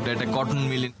worked at a cotton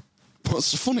mill in...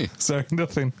 What's funny? Sorry,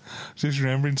 nothing. Just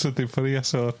remembering something funny I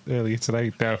saw earlier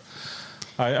today. No,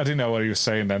 I didn't know what he was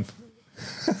saying then.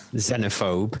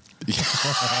 Xenophobe.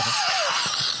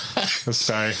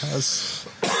 Sorry, I was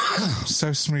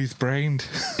so smooth-brained.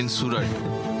 in Surat.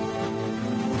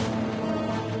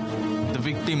 The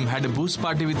victim had a booze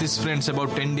party with his friends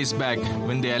about 10 days back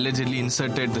when they allegedly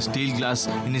inserted the steel glass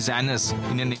in his anus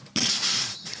in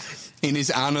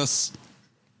his anus.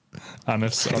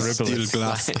 Anus horribilis. Steel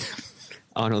glass.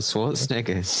 Arnold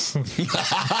Schwarzenegger.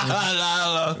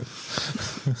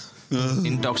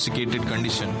 intoxicated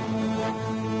condition.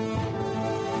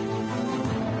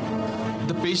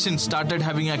 The patient started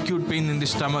having acute pain in the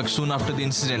stomach soon after the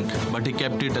incident, but he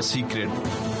kept it a secret.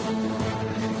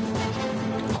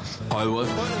 However,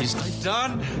 his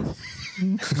stomach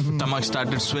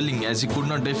started swelling as he could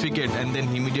not defecate, and then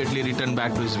he immediately returned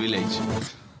back to his village.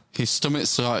 His stomach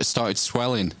started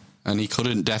swelling and he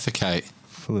couldn't defecate.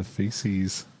 Full of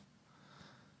feces.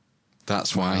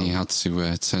 That's why he had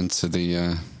to turn to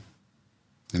the,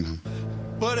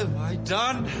 What have I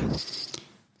done?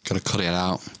 Gotta cut it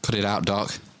out. Cut it out,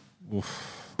 Doc.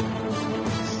 Oof.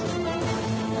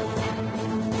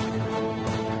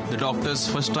 The doctors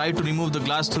first tried to remove the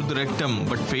glass through the rectum,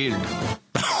 but failed.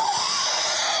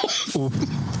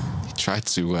 He tried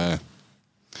to,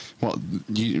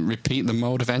 you repeat the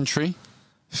mode of entry?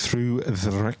 Through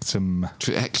the rectum.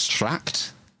 To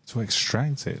extract? To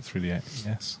extract it through the...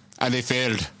 Yes. And they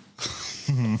failed.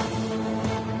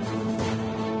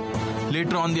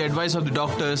 Later on, the advice of the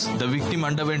doctors, the victim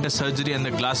underwent a surgery and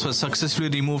the glass was successfully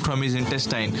removed from his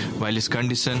intestine, while his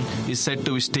condition is said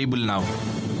to be stable now.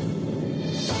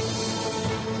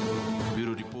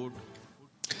 Bureau report.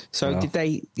 So did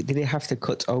they have to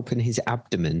cut open his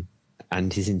abdomen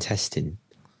and his intestine?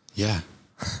 Yeah.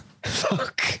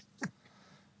 Fuck.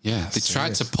 Yeah, they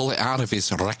tried to pull it out of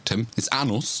his rectum, his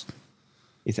anus.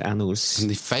 His anus. And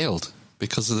they failed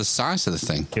because of the size of the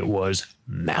thing. It was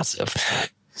massive.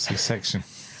 C-section.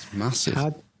 It's massive.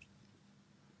 Do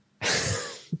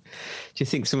you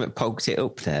think someone poked it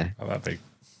up there? Oh, that big.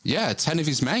 Yeah, 10 of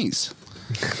his mates.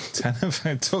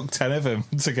 It took 10 of them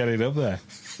to get it up there.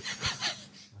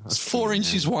 It's 4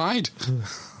 inches wide.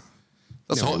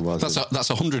 That's No, it wasn't. that's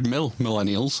 100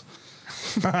 millennials.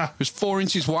 It was 4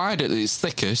 inches wide at its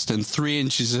thickest and 3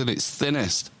 inches at its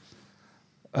thinnest.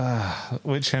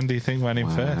 Which end do you think went in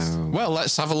first? Well,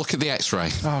 let's have a look at the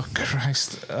X-ray. Oh,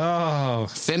 Christ. Oh.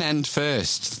 Thin end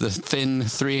first. The thin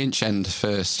 3-inch end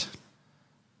first.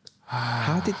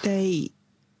 How did they...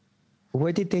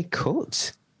 Where did they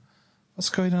cut? What's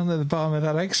going on at the bottom of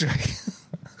that X-ray?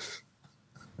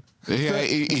 Yeah,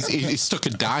 he stuck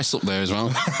a dice up there as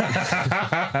well.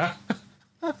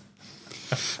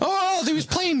 Oh, he was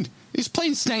playing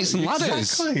snakes and ladders.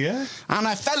 Exactly, yeah. And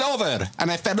I fell over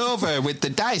with the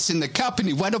dice in the cup and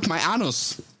he went up my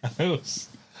anus.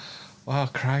 Oh,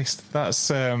 Christ. That's,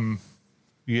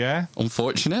 yeah.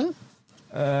 Unfortunate.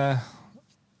 Yeah,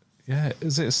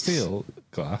 is it a steel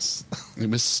glass? It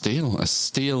was a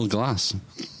steel glass.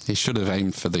 He should have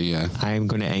aimed for the... I am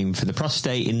going to aim for the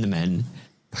prostate in the men.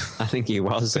 I think he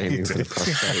was aiming for the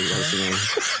prostate, wasn't he?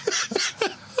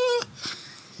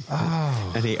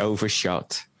 Oh. And he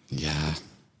overshot. Yeah.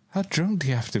 How drunk do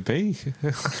you have to be?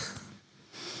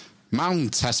 Man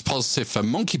tests positive for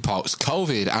monkeypox,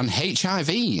 COVID and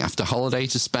HIV after holiday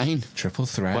to Spain. Triple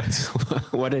threat.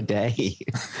 What a day.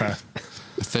 A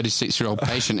 36-year-old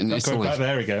patient in Not Italy. going back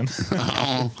there again.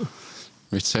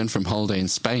 Returned from holiday in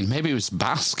Spain. Maybe it was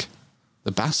Basque.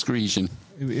 The Basque region.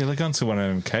 He'll have gone to one of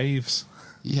them caves.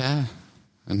 Yeah.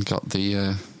 And got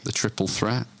the triple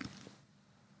threat.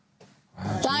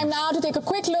 Time now to take a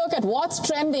quick look at what's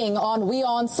trending on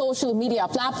WION's social media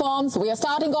platforms. We are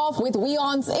starting off with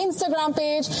WION's Instagram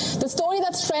page. The story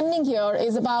that's trending here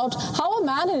is about how a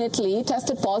man in Italy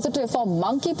tested positive for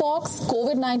monkeypox,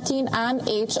 COVID-19 and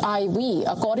HIV.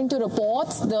 According to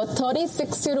reports, the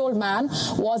 36-year-old man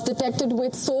was detected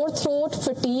with sore throat,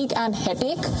 fatigue and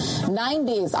headache 9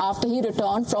 days after he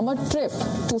returned from a trip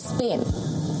to Spain.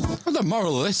 Well, the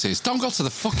moral of this is don't go to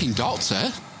the fucking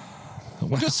doctor.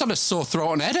 We just had a sore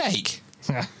throat and headache.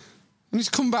 And he's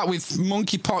come back with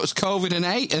monkeypox, COVID and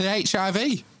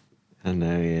HIV. I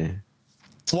know, yeah.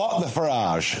 What the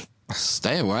farage?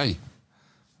 Stay away.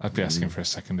 I'd be asking for a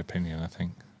second opinion, I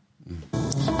think.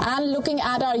 And looking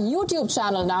at our YouTube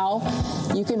channel now,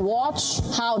 you can watch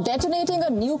how detonating a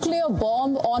nuclear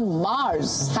bomb on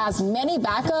Mars has many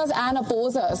backers and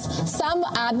opposers. Some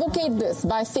advocate this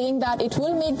by saying that it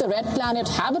will make the red planet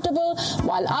habitable,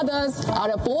 while others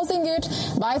are opposing it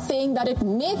by saying that it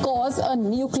may cause a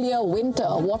nuclear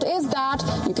winter. What is that?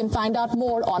 You can find out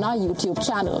more on our YouTube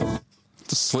channel.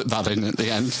 Just slip that in at the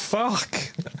end. Fuck.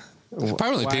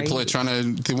 Apparently people are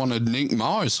they want to nuke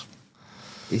Mars.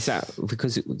 Is that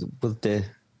because with the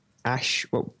ash?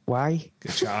 Why?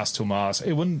 Get your ass to Mars.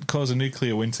 It wouldn't cause a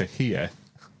nuclear winter here.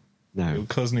 No. It would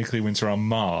cause nuclear winter on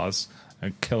Mars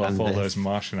and kill off all those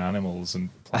Martian animals and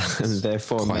plants. And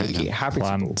therefore make it habitable.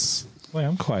 Plants. Wait,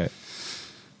 I'm quiet.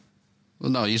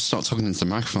 Well, no, you start talking into the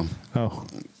microphone. Oh.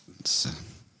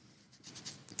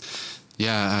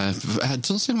 It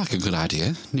doesn't seem like a good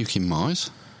idea, nuking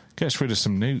Mars. Gets rid of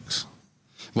some nukes.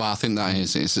 Well, I think that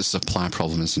it's a supply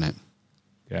problem, isn't it?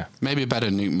 Yeah. Maybe better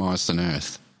nuke Mars than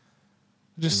Earth.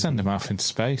 Just send them off into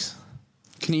space.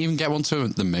 Can you even get one to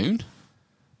the moon?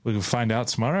 We can find out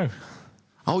tomorrow.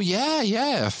 Oh,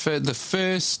 yeah. For the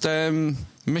first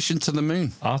mission to the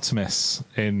moon. Artemis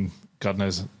in God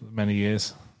knows many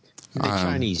years. Did the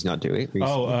Chinese not do it recently?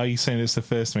 Oh, are you saying it's the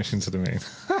first mission to the moon?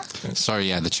 Sorry,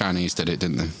 yeah, the Chinese did it,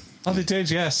 didn't they? Oh, they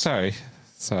did, yeah, sorry.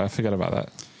 So I forgot about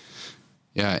that.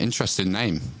 Yeah, interesting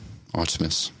name,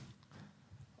 Artemis.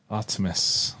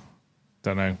 Artemis.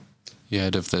 Don't know. You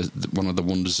heard of one of the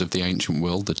wonders of the ancient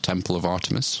world, the Temple of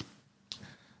Artemis?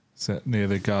 Is it near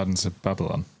the Gardens of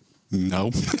Babylon? No,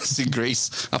 it's in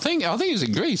Greece. I think it's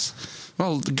in Greece.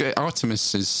 Well,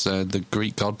 Artemis is the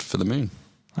Greek god for the moon.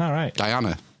 All right.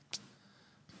 Diana.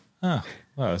 Oh,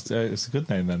 well, it's a good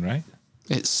name then, right?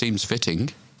 It seems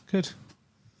fitting. Good.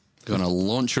 Going to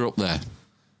launch her up there.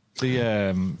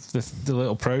 The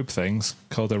little probe thing's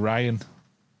called Orion.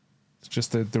 It's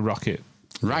just the rocket.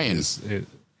 Ryan.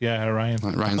 Yeah, Orion.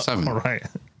 Like Ryan 7. All right.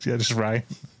 Yeah, just Ryan.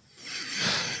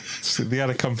 So they had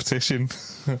a competition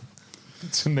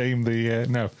to name the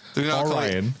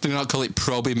Orion. Do not call it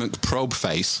Proby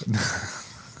McProbeface.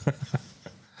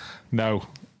 No.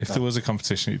 If there was a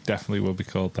competition, it definitely will be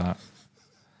called that.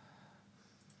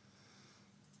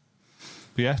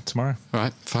 But yeah, tomorrow. All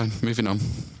right, fine. Moving on.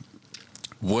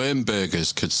 Worm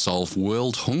burgers could solve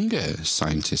world hunger,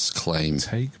 scientists claim.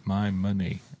 Take my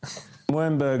money.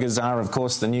 Worm burgers are, of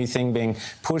course, the new thing being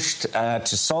pushed to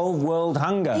solve world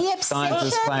hunger.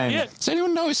 Scientists claim. Does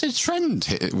anyone notice a trend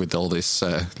with all this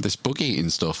this bug eating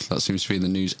stuff that seems to be in the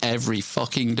news every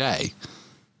fucking day?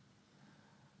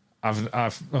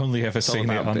 I've only ever seen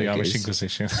it on the Amish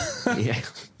Inquisition. Yeah.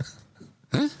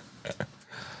 Huh?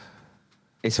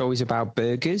 It's always about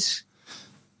burgers.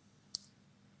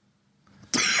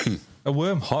 A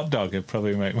worm hot dog would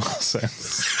probably make more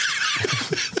sense.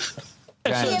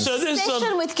 So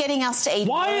obsession with getting us to eat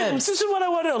worms. This is what I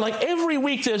want to know. Like every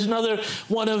week, there's another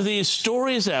one of these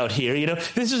stories out here. You know,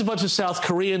 this is a bunch of South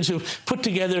Koreans who've put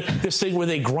together this thing where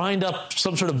they grind up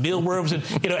some sort of mealworms and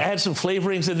add some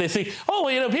flavorings, and they think, oh,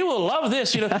 well, people will love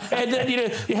this. And then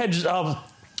you had.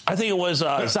 I think it was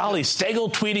Zali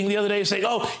Stegel tweeting the other day saying,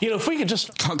 oh, if we could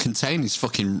just... Can't contain his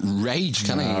fucking rage,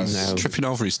 can he? He's tripping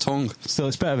over his tongue. Still,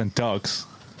 it's better than dogs.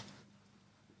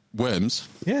 Worms?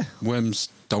 Yeah. Worms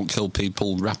don't kill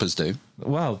people, rappers do.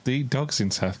 Well, they eat dogs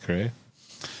in South Korea.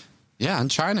 Yeah,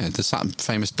 and China. There's that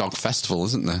famous dog festival,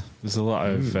 isn't there? There's a lot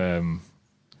of... a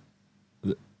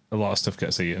lot of stuff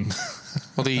gets eaten.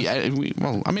 Well,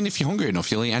 if you're hungry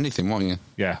enough, you'll eat anything, won't you?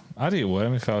 Yeah, I'd eat a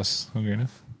worm if I was hungry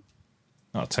enough.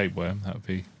 Not a tapeworm, that would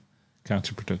be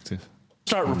counterproductive.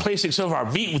 Start replacing some of our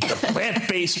meat with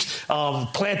the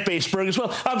plant-based burgers.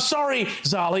 Well, I'm sorry,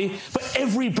 Zali, but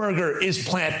every burger is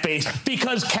plant-based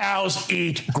because cows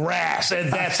eat grass,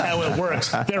 and that's how it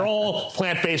works. They're all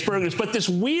plant-based burgers. But this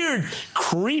weird,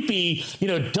 creepy,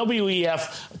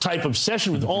 WEF type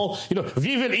obsession with all,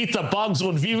 we will eat the bugs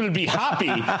and we will be happy.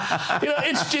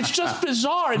 It's just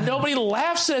bizarre, and nobody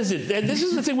laughs at it. And this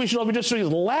is the thing we should all be just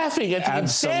laughing at the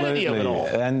insanity of it all.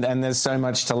 And there's so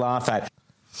much to laugh at.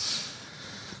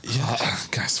 Yeah,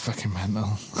 guy's fucking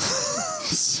mental.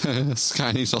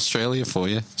 Sky News Australia for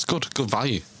you. It's good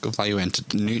value. Good value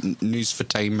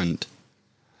newsfortainment.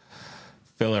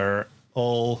 Filler,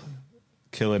 all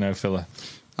killer, no filler.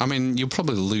 I mean, you'll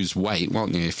probably lose weight,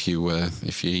 won't you, if you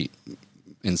eat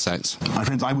insects? My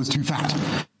friends, I was too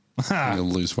fat. You'll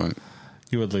lose weight.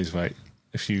 You would lose weight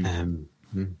if you... I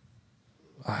don't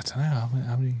know,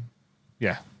 how many...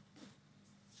 Yeah.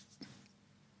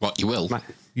 What, you will?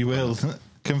 You will.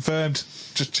 Confirmed.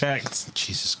 Just checked.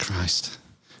 Jesus Christ.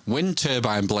 Wind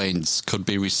turbine blades could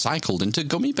be recycled into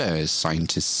gummy bears,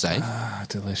 scientists say. Ah,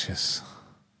 delicious.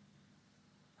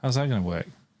 How's that going to work?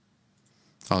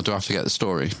 Oh, do I have to get the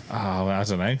story? Oh, I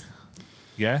don't know.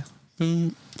 Yeah.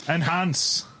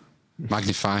 Enhance.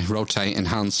 Magnify, rotate,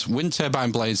 enhance. Wind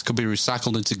turbine blades could be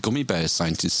recycled into gummy bears,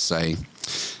 scientists say.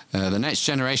 The next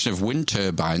generation of wind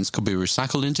turbines could be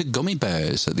recycled into gummy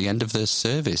bears at the end of their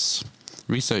service.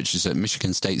 Researchers at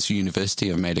Michigan State University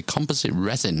have made a composite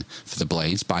resin for the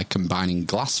blades by combining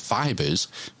glass fibres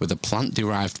with a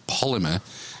plant-derived polymer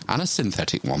and a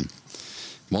synthetic one.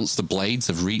 Once the blades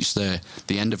have reached the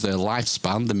end of their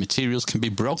lifespan, the materials can be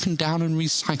broken down and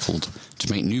recycled to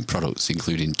make new products,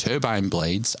 including turbine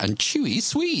blades and chewy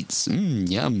sweets.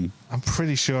 Yum. I'm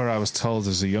pretty sure I was told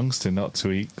as a youngster not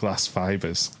to eat glass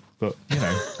fibres, but,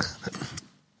 that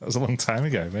was a long time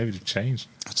ago. Maybe it changed.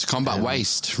 To combat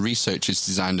waste, researchers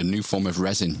designed a new form of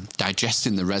resin.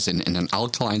 Digesting the resin in an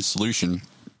alkaline solution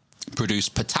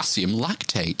produced potassium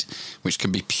lactate, which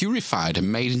can be purified and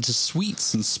made into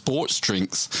sweets and sports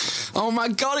drinks. Oh my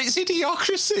God, it's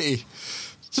idiocracy!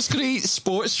 Just gonna eat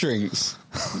sports drinks.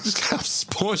 Just gonna have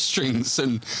sports drinks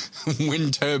and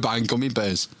wind turbine gummy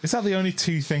bears. Is that the only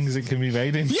two things it can be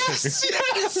made into? Yes,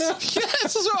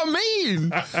 that's what I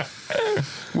mean.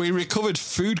 We recovered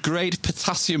food-grade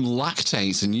potassium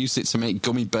lactate and used it to make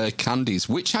gummy bear candies,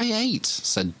 which I ate,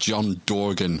 said John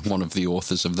Dorgan, one of the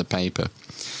authors of the paper.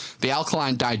 The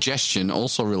alkaline digestion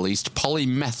also released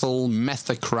polymethyl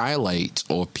methacrylate,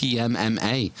 or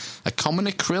PMMA, a common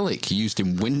acrylic used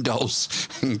in windows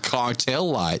and car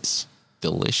tail lights.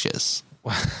 Delicious.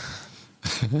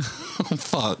 Oh,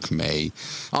 fuck me.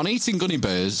 On eating gummy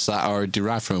bears that are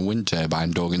derived from a wind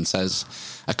turbine, Dorgan says,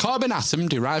 a carbon atom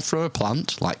derived from a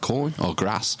plant, like corn or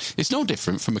grass, is no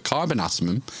different from a carbon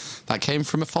atom that came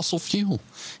from a fossil fuel.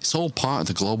 It's all part of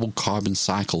the global carbon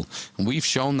cycle, and we've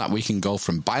shown that we can go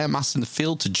from biomass in the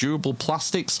field to durable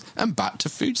plastics and back to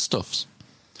foodstuffs.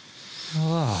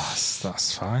 Oh,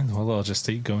 that's fine. Well, I'll just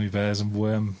eat gummy bears and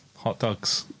worm hot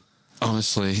dogs.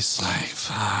 Honestly, it's like,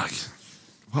 fuck.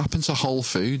 What happened to Whole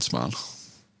Foods, man?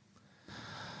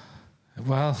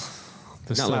 Well,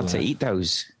 they're not allowed to eat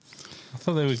those. I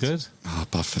thought they were good. Oh,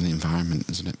 bad for the environment,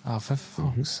 isn't it? Oh, for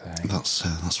fuck's sake.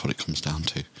 That's what it comes down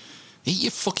to. Eat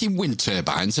your fucking wind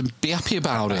turbines and be happy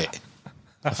about it.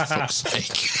 For fuck's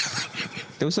sake.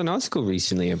 There was an article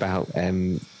recently about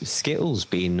Skittles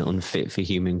being unfit for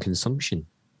human consumption.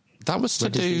 That was to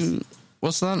do.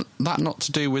 Was that not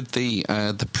to do with the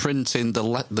printing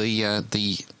type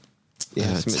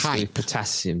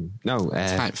potassium? No,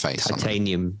 typeface,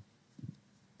 titanium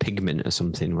pigment or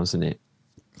something, wasn't it?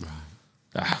 Right.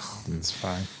 It's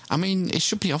fine. I mean, it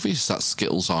should be obvious that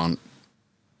Skittles aren't.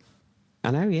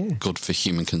 I know, yeah. Good for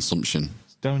human consumption.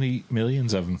 Don't eat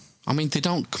millions of them. I mean, they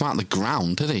don't come out of the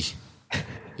ground, do they?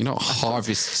 You don't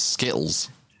harvest Skittles.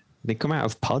 They come out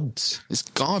of pods. It's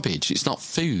garbage. It's not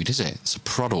food, is it? It's a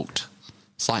product.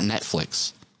 It's like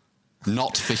Netflix.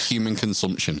 Not for human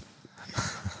consumption.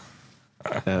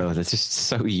 Oh, they're just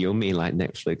so yummy, like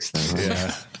Netflix, though.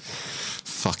 Yeah.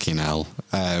 Fucking hell.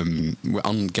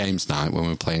 On games night when we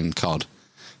were playing COD,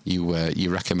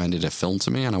 you recommended a film to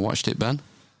me and I watched it, Ben.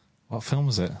 What film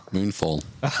was it? Moonfall.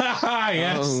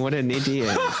 Yes. Oh, what an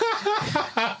idiot.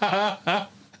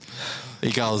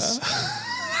 He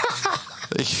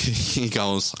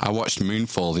goes, I watched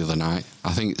Moonfall the other night.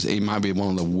 I think it might be one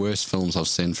of the worst films I've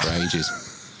seen for ages.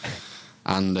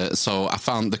 And so I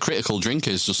found the Critical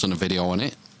Drinkers just done a video on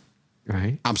it.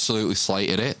 Right. Absolutely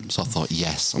slated it. So I thought,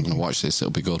 yes, I'm going to watch this.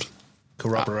 It'll be good.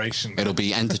 Corroboration. It'll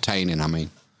be entertaining, I mean.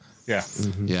 Yeah.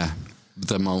 Mm-hmm. Yeah.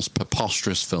 The most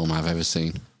preposterous film I've ever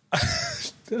seen.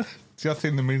 Do you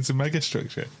think the moon's a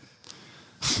megastructure?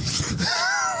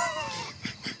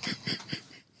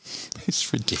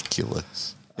 It's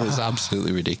ridiculous. It's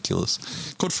absolutely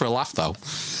ridiculous. Good for a laugh, though.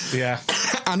 Yeah.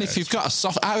 And if you've got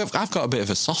I've got a bit of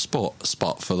a soft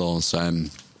spot for those sort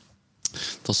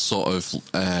of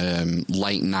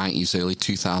late 90s, early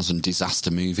 2000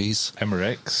 disaster movies.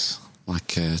 Emmerich's. Like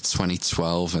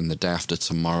 2012 and The Day After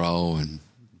Tomorrow and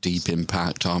Deep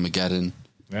Impact, Armageddon.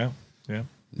 Yeah, yeah.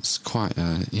 It's quite,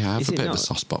 I have a bit of a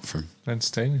soft spot for him.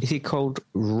 Entertaining. Is he called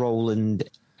Roland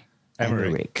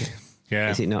Emmerich? Yeah.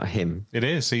 Is it not him? It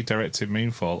is. He directed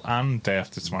Moonfall and Day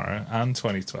After Tomorrow and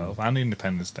 2012 and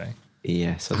Independence Day.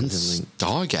 Yeah, so and there's a link.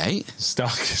 Stargate.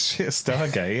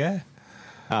 Stargate, yeah.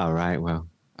 Oh, right, well.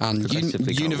 And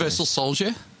Universal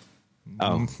Soldier.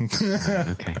 Oh,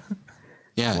 okay.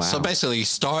 Yeah, Wow. so basically he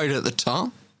started at the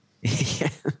top. Yeah.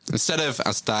 Instead of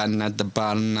I starting at the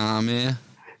bottom, I'm here.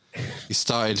 He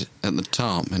started at the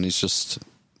top and he's just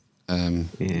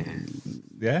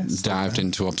dived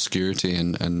into obscurity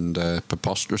and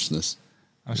preposterousness.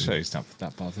 I'm sure he's not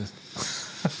that bothered.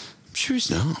 I'm sure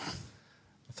he's not.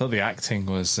 I thought the acting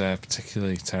was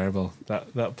particularly terrible.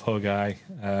 That poor guy.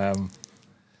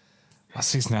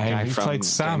 What's his name? He played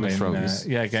Sam in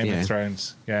Game of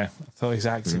Thrones. Yeah, I thought his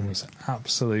acting was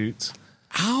absolute.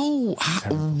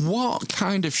 What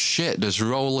kind of shit does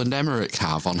Roland Emmerich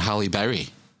have on Halle Berry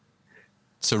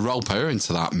to rope her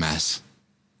into that mess?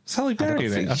 Is Halle Berry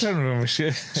in it? I don't remember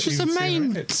shit. She's the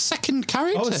main second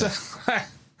character.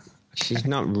 She's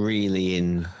not really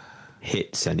in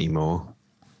hits anymore,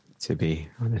 to be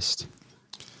honest.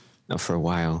 Not for a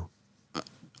while.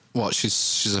 What?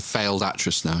 She's a failed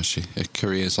actress now. Her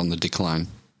career's on the decline.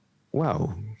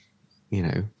 Well,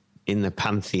 in the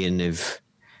pantheon of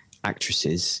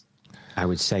actresses, I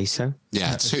would say so.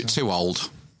 Yeah, too old.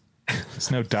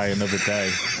 It's no Die Another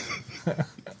Day.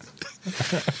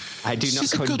 I do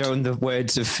not condone the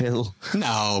words of Phil.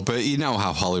 No, but you know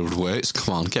how Hollywood works.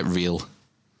 Come on, get real.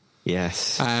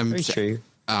 Yes, very true.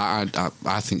 I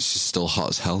think she's still hot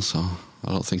as hell, so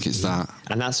I don't think it's that.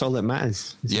 And that's all that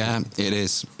matters. Yeah, it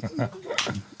is.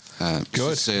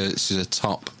 Good. She's a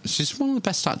top. She's one of the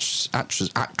best actors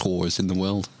in the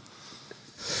world.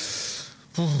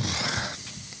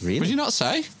 Really? Would you not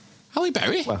say? Halle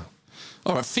Berry? Well,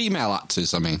 or female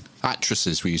actors, I mean.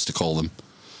 Actresses, we used to call them.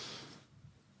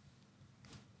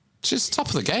 She's top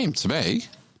of the game to me.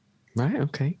 Right,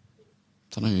 okay.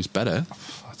 Don't know who's better.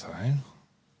 I don't know.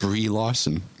 Brie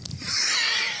Larson.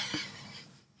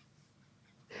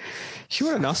 She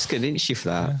won an Oscar, didn't she, for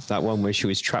that? Yeah. That one where she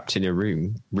was trapped in a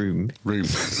room. Didn't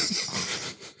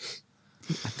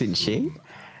she?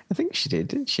 I think she did,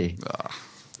 didn't she?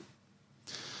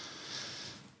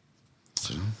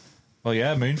 Well,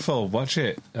 yeah, Moonfall, watch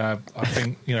it. I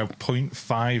think,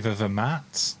 0.5 of a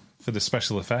mat for the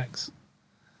special effects.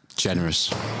 Generous.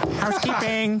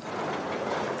 Housekeeping.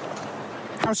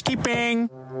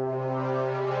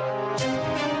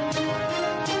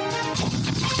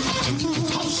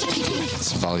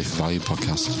 It's a value for value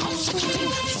podcast. If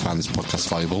you find this podcast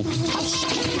valuable,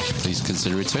 please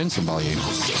consider returning some value.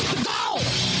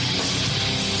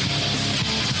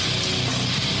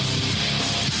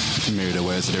 Myriad of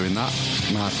ways of doing that.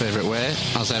 My favourite way,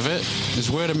 as ever, is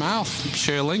word of mouth.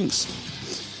 Share links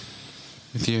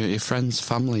with your friends,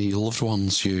 family, your loved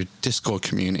ones, your Discord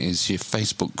communities, your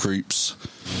Facebook groups,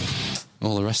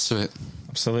 all the rest of it.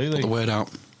 Absolutely. Put the word out.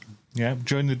 Yeah,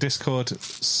 join the Discord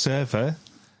server,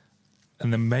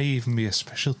 and there may even be a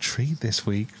special treat this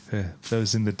week for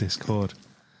those in the Discord.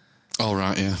 All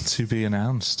right, yeah. To be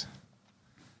announced.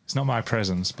 It's not my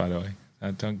presence, by the way.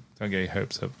 Don't get your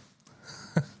hopes up.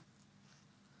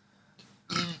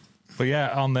 But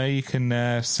yeah, on there you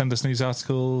can send us news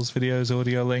articles, videos,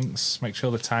 audio links. Make sure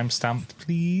they're timestamped,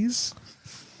 please.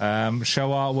 Show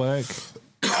artwork,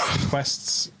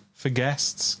 requests for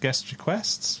guests, guest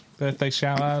requests, birthday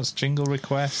shout-outs, jingle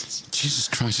requests. Jesus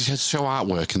Christ, you said show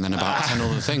artwork and then about 10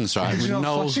 other things, right? With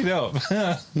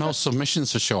no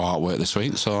submissions for show artwork this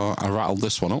week, so I rattled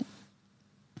this one up.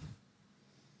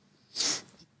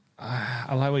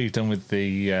 I like what you've done with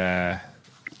the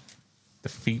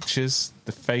features,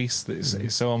 the face.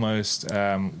 It's almost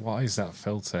what is that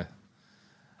filter?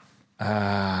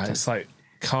 It's like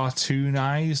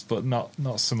cartoonized, but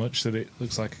not so much that it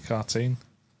looks like a cartoon.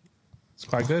 It's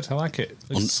quite good. I like it.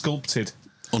 It's sculpted.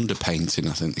 Underpainting,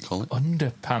 I think they call it.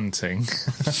 Underpanting.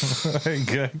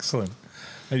 Excellent.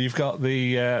 And you've got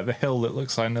the hill that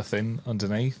looks like nothing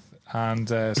underneath, and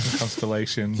some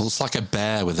constellations. Looks like a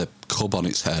bear with a cub on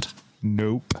its head.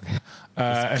 Nope.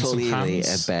 And clearly some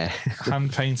hands, a bear.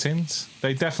 hand paintings.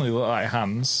 They definitely look like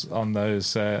hands on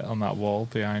those on that wall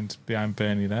behind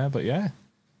Bernie there. But yeah,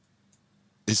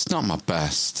 it's not my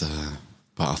best,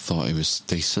 but I thought it was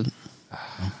decent.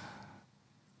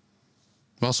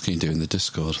 What else can you do in the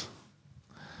Discord?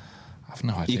 I've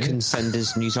no idea. You can send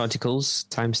us news articles,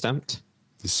 timestamped.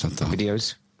 You said that.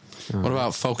 Videos. What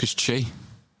about Focus Chi?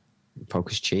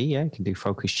 Focus Chi, yeah, you can do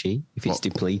Focus Chi if it's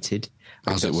depleted.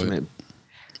 How's it work?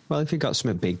 Well, if you've got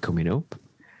something big coming up,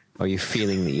 or you're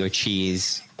feeling that your Chi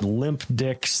is Limp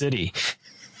Dick City,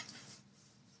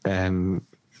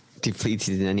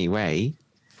 depleted in any way,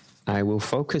 I will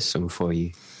focus some for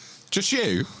you. Just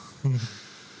you?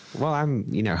 Well, I'm,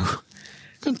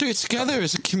 Can do it together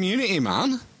as a community,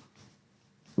 man.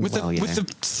 With the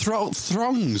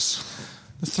throngs.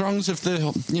 The throngs of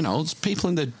the, people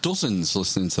in their dozens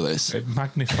listening to this. It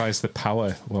magnifies the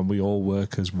power when we all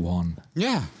work as one.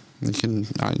 Yeah. You can,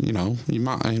 you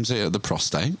might aim it at the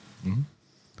prostate. Mm-hmm.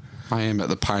 I aim at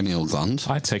the pineal gland.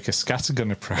 I take a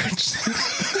scattergun approach.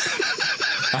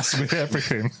 Ask me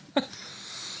everything.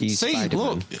 See, Spider-Man.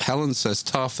 Look, Helen says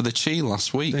tar for the chi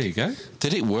last week. There you go.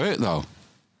 Did it work, though?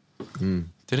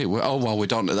 Did it work? Oh, well, we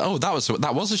don't... Oh, that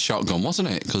was a shotgun, wasn't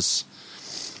it? Because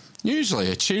Usually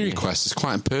a cheer request is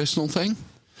quite a personal thing.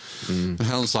 And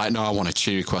Helen's like, no, I want a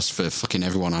cheer request for fucking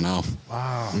everyone I know.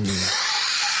 Wow.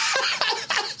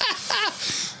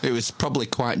 It was probably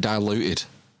quite diluted.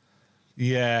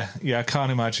 Yeah, I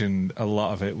can't imagine a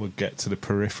lot of it would get to the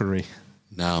periphery.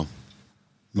 No.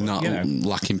 Not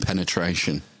lacking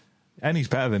penetration. Any's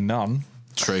better than none.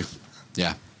 True.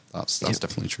 Yeah, that's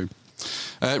definitely true.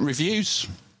 Reviews.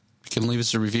 You can leave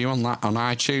us a review on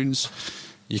iTunes.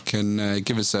 You can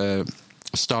give us a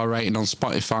star rating on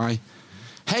Spotify.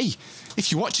 Hey,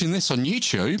 if you're watching this on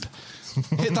YouTube,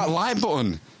 hit that like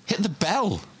button. Hit the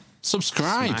bell.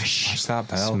 Subscribe. Smash that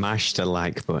bell. Smash the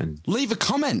like button. Leave a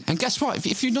comment. And guess what?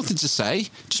 If you've nothing to say,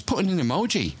 just put in an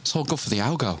emoji. It's all good for the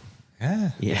algo.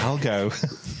 Yeah. Algo.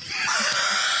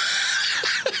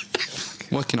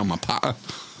 Working on my patter.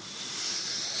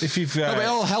 If you've, no, but it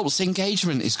all helps.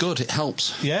 Engagement is good. It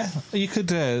helps. Yeah, you could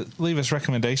leave us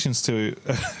recommendations to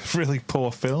really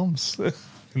poor films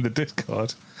in the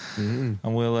Discord, and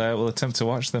we'll attempt to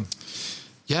watch them.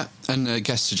 Yeah, and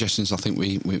guest suggestions. I think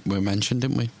we mentioned,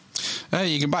 didn't we?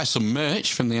 You can buy some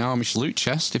merch from the Amish Loot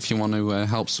Chest if you want to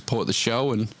help support the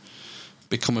show and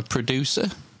become a producer.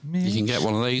 Merch. You can get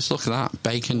one of these. Look at that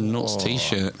Bacon Nuts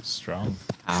T-shirt. Strong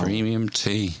premium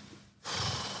tee.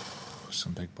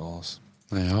 Some big balls.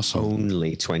 They are some.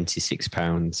 Only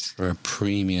 £26 for a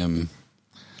premium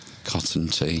cotton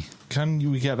tee. Can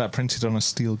we get that printed on a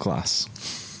steel glass?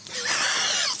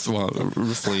 Well,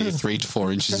 roughly 3 to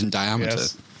 4 inches in diameter.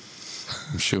 Yes.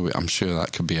 I'm sure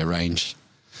that could be arranged.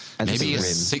 And maybe a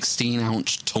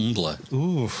 16-ounce tumbler.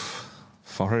 Ooh,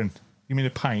 foreign. You mean a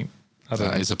pint?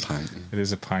 That is a pint. It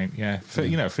is a pint. Yeah,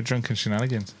 for drunken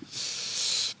shenanigans.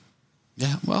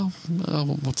 Yeah, well,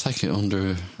 we'll take it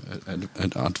under an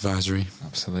advisory.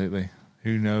 Absolutely.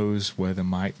 Who knows where the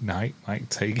night might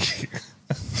take you?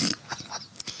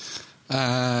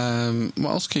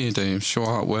 What else can you do? Show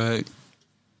artwork.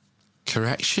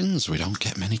 Corrections. We don't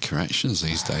get many corrections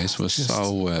these days. We're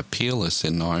so peerless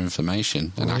in our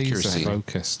information and accuracy.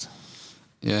 Focused.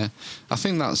 Yeah, I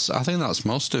think that's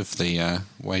most of the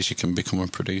ways you can become a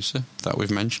producer that we've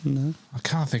mentioned there. I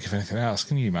can't think of anything else.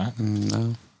 Can you, Matt?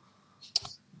 No.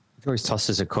 You always toss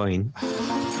us a coin.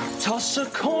 Toss a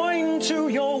coin to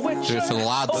your witcher. Do it for the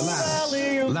lads.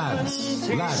 Lads.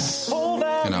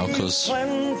 You know, because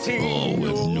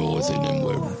we're northern and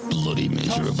we're bloody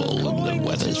miserable and the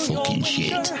weather's fucking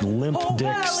shit. Limp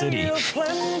Dick City.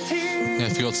 Yeah,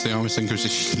 if you go to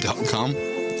thearmisthinquisition.com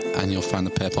and you'll find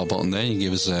the PayPal button there, you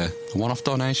give us a one-off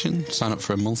donation, sign up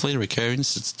for a monthly recurring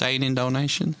sustaining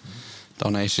donation.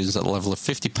 Donations at the level of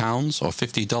 £50 or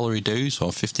 $50 dues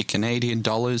or 50 Canadian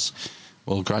dollars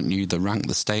will grant you the rank,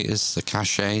 the status, the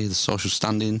cachet, the social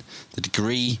standing, the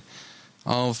degree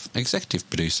of executive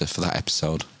producer for that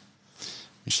episode,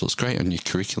 which looks great on your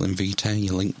curriculum vitae,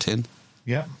 your LinkedIn.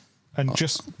 Yeah. And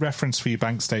just reference for your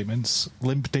bank statements,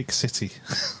 Limp Dick City.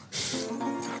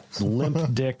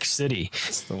 Limp Dick City.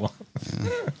 That's the one.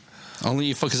 Yeah. Only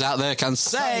you fuckers out there can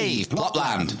save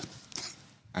Plotland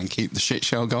and keep the shit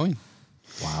show going.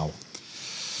 Wow.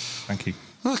 Thank you.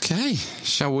 Okay.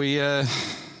 Shall we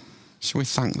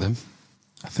thank them?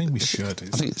 I think we should. I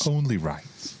think it's only right.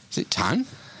 Is it time?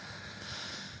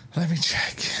 Let me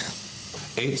check.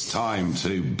 It's time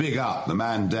to big up the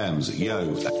man Dems. Yo.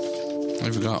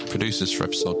 We've got producers for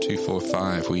episode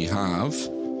 245. We have...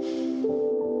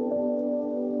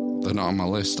 They're not on my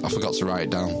list. I forgot to write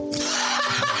it down.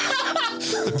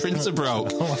 The printer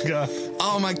broke.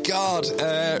 Oh my god.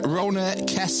 Rona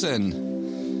Kesson,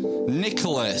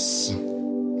 Nicholas,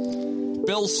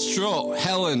 Bill Strutt,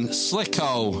 Helen,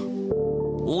 Slicko,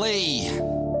 Lee,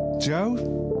 Joe,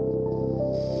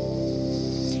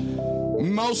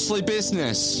 Mostly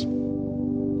Business,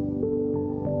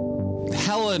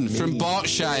 Helen from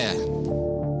Berkshire.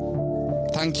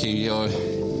 Thank you.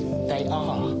 They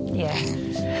are. Yeah.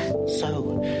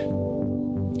 So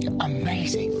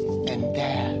amazing in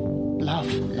their love,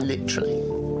 literally.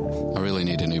 I really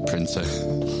need a new printer.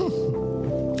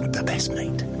 The best,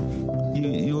 mate.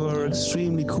 You are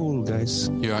extremely cool, guys.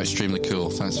 You are extremely cool.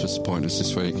 Thanks for supporting us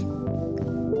this week.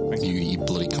 You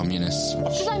bloody communists.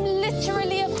 Because I'm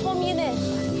literally a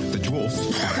communist. The dwarf.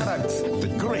 The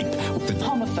grape. The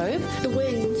homophobe. The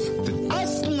wings. The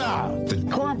asthma. The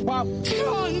corn pop.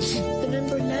 The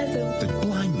number 11. The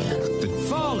blind man. The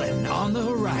fallen on the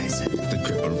horizon. The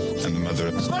cripple and the mother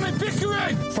of... Sonny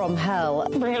Pickering! From hell.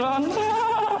 Bring it on.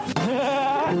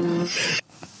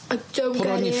 Put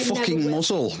on your fucking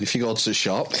muzzle if you go to the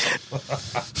shop.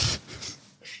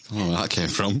 Oh, where that came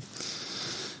from.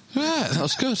 Yeah, that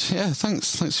was good. Yeah,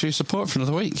 thanks for your support for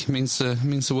another week. It means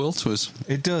the world to us.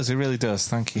 It does. It really does.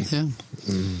 Thank you. Yeah,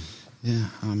 yeah.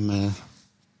 I'm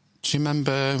Do you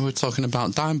remember we were talking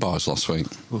about dime bars last week?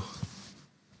 Ooh.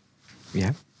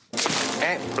 Yeah.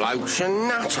 Bloke's a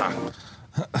nutter.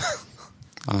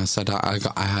 And I said I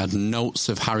had notes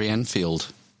of Harry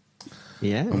Enfield.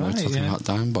 Yeah, when we were talking about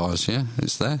dime bars. Yeah,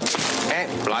 it's there.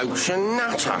 Bloke's a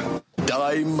nutter.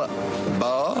 Dime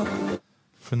bar.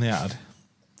 From the ad.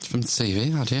 It's from the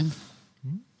TV ad, yeah.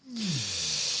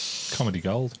 Comedy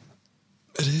gold.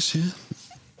 It is, yeah.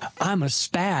 I'm a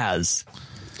spaz.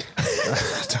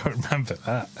 I don't remember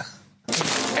that.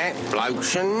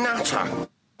 Bloke's a nutter.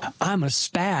 I'm a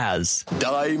spaz.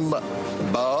 Dime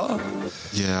bar.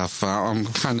 Yeah, I'm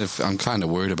kind of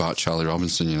worried about Charlie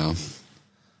Robinson. You know,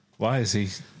 why is he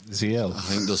ill? I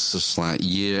think there's just like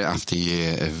year after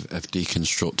year of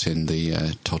deconstructing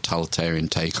the totalitarian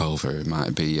takeover. It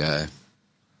might be. I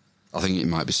think it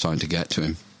might be starting to get to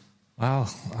him.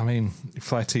 Well, I mean, you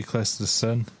fly too close to the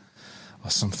sun,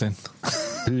 or something.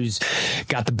 Who's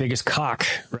got the biggest cock?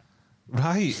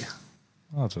 Right.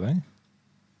 I don't know.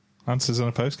 Answers on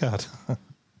a postcard.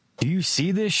 Do you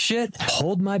see this shit?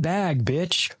 Hold my bag,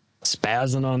 bitch.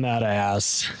 Spazzing on that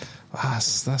ass.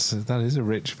 That is a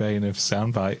rich vein of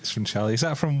sound bites from Charlie. Is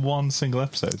that from one single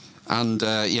episode? And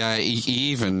he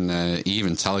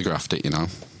even telegraphed it. You know,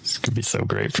 this could be so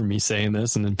great for me saying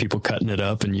this, and then people cutting it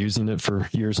up and using it for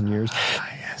years and years.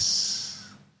 Yes,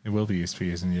 it will be used for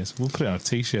years and years. We'll put it on a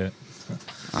T-shirt.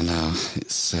 I know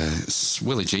it's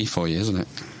Willie G for you, isn't it?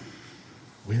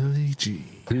 Willie G.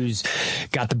 Who's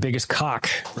got the biggest cock?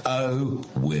 Oh,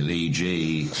 Willie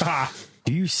G.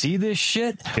 Do you see this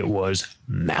shit? It was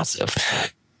massive.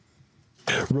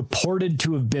 Reported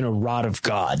to have been a rod of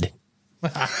God.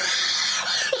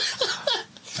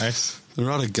 Nice. The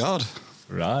rod of God.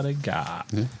 Rod of God.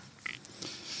 Yeah.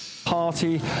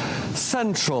 Party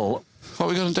Central. What are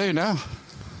we going to do now?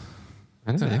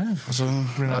 I don't know.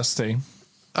 We're not staying.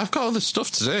 I've got other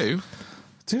stuff to do.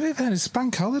 Do it then. It's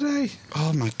bank holiday.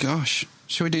 Oh my gosh.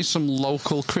 Shall we do some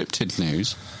local cryptid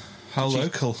news? How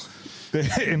local?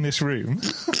 In this room?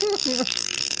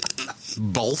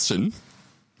 Bolton.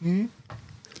 The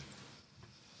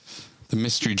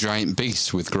mystery giant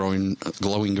beast with glowing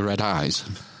red eyes.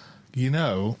 You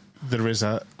know, there is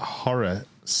a horror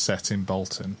set in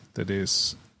Bolton that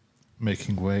is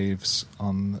making waves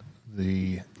on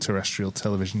the terrestrial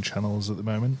television channels at the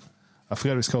moment. I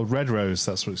forget what it's called. Red Rose,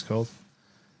 that's what it's called.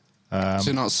 Is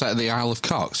it not set at the Isle of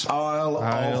Cox? Isle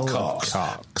of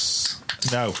Cox.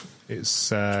 No, it's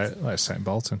set in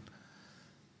Bolton.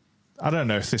 I don't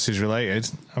know if this is related.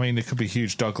 I mean, there could be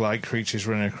huge dog-like creatures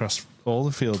running across all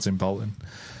the fields in Bolton.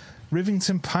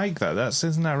 Rivington Pike,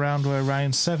 isn't that around where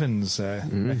Ryan Seven's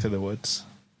neck of the woods?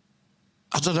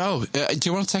 I don't know. Do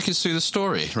you want to take us through the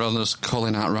story rather than just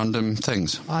calling out random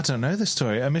things? I don't know the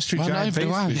story. A mystery giant beast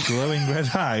with glowing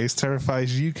red eyes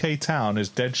terrifies UK town as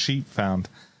dead sheep found.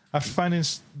 After finding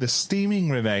the steaming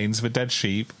remains of a dead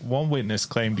sheep, one witness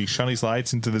claimed he shone his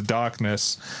light into the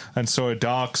darkness and saw a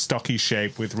dark, stocky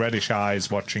shape with reddish eyes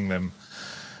watching them.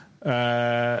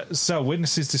 So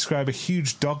witnesses describe a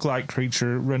huge dog-like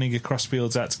creature running across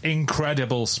fields at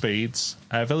incredible speeds.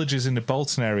 Villagers in the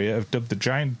Bolton area have dubbed the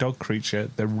giant dog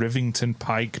creature the Rivington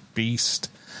Pike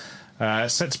Beast.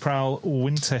 Set to prowl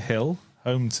Winter Hill,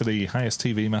 home to the highest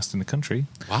TV mast in the country.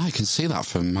 Wow, I can see that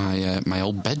from my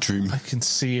old bedroom. I can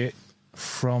see it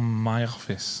from my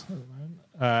office at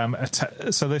the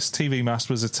moment. So this TV mast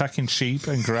was attacking sheep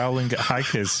and growling at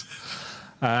hikers.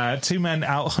 Two men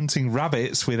out hunting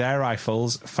rabbits with air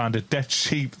rifles found a dead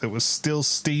sheep that was still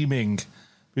steaming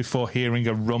before hearing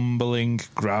a rumbling,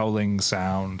 growling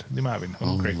sound. They might have been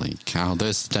hungry. Holy cow,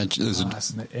 there's a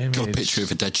picture of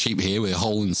a dead sheep here with a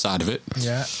hole inside of it.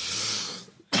 Yeah.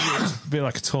 A bit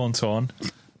like a tauntaun.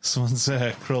 Someone's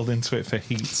crawled into it for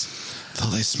heat.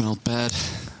 Thought they smelled bad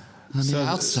on the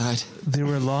outside. They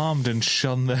were alarmed and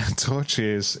shone their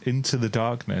torches into the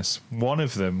darkness. One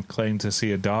of them claimed to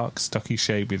see a dark, stocky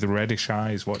shape with reddish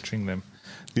eyes watching them.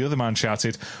 The other man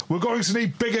shouted, "We're going to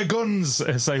need bigger guns,"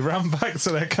 as they ran back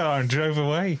to their car and drove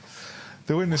away.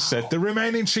 The witness said the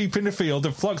remaining sheep in the field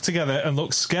had flocked together and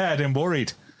looked scared and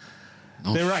worried.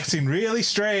 They were acting really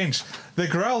strange. The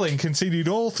growling continued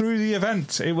all through the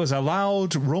event. It was a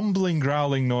loud, rumbling,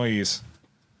 growling noise.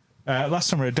 Last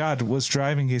summer, a dad was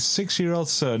driving his 6-year-old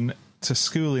son to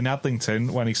school in Adlington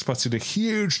when he spotted a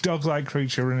huge dog-like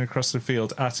creature running across the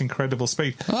field at incredible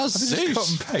speed. Oh, Zeus! Cut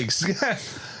and paste. Yeah.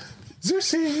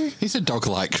 Zeusy! He's a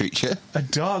dog-like creature. A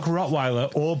dark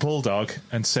Rottweiler or bulldog,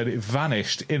 and said it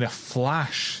vanished in a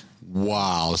flash.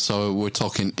 Wow, so we're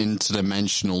talking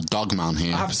interdimensional dogman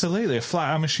here. Absolutely.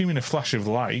 I'm assuming a flash of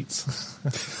light.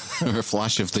 Or a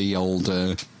flash of the old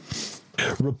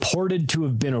reported to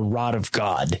have been a rod of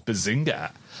God.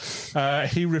 Bazinga.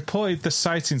 He reported the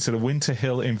sighting to the Winter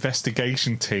Hill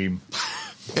investigation team.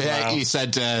 Yeah, he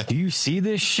said, do you see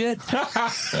this shit?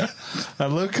 A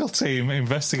local team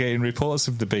investigating reports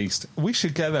of the beast. We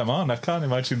should get them on. I can't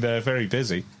imagine they're very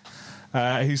busy.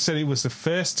 He said it was the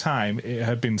first time it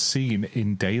had been seen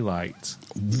in daylight.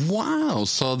 Wow,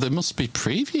 so there must be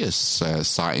previous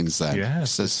sightings then.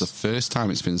 Yes. So it's the first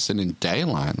time it's been seen in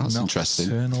daylight. That's interesting.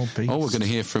 Nocturnal beast. Oh, we're going to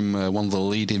hear from one of the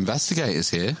lead investigators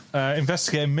here.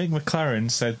 Investigator Mick McLaren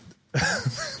said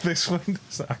this one...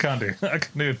 I can't do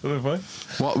another voice.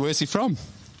 Where's he from?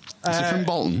 Is he from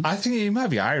Bolton? I think he might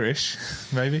be Irish,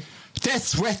 maybe.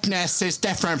 This witness is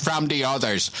different from the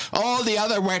others. All the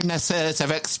other witnesses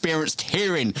have experienced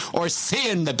hearing or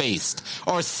seeing the beast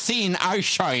or seeing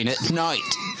outshine at night.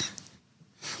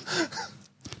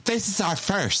 This is our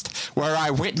first, where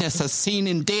our witness has seen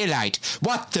in daylight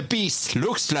what the beast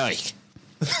looks like.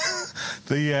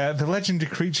 The legendary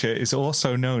creature is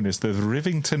also known as the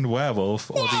Rivington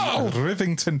werewolf or the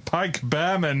Rivington pike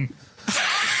bearman.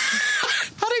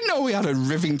 I didn't know we had a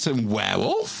Rivington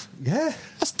werewolf. Yeah.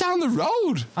 That's down the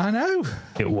road. I know.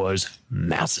 It was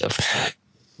massive.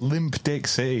 Limp Dick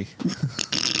City.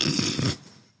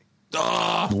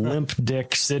 Limp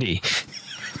Dick City.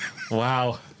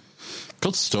 Wow.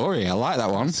 Good story. I like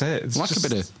that one. That's it. It's like just a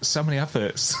bit of... so many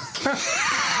adverts.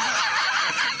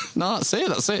 No,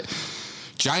 that's it.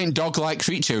 Giant dog-like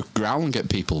creature growling at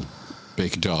people.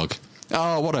 Big dog.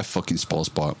 Oh, what a fucking spoil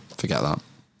spot. Forget that.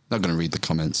 Not going to read the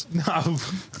comments. No.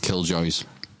 Killjoys.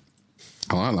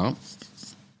 I like that.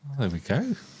 Well, there we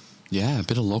go. Yeah, a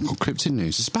bit of local cryptid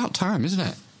news. It's about time, isn't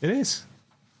it? It is.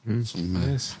 It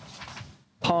is.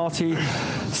 Party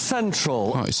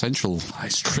Central. Party Central.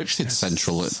 Cryptid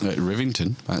Central at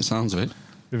Rivington, by the sounds of it.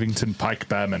 Rivington Pike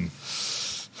Bearman.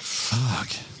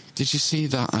 Fuck. Did you see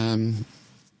that?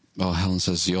 Helen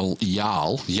says,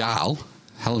 y'all.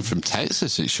 Helen from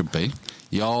Texas, it should be.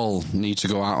 Y'all need to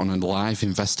go out on a live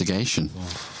investigation.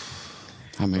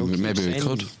 I mean, maybe we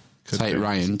could take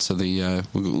Ryan to the...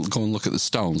 we'll go and look at the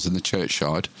stones in the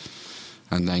churchyard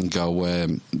and then go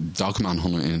dogman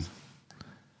hunting.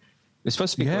 We're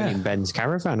supposed to be going in Ben's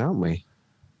caravan, aren't we?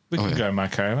 We can go in my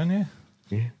caravan, yeah.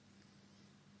 Yeah.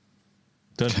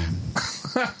 Done.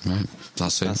 Okay. Right.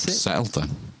 That's it. Settled then.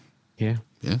 Yeah.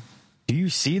 Yeah. Do you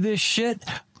see this shit?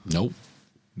 Nope.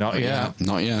 Not yet.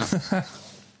 Not yet.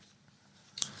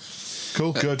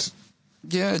 Cool, good.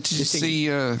 Yeah, did you see...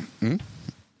 I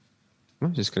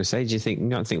was just going to say, do you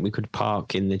not think we could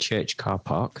park in the church car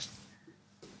park?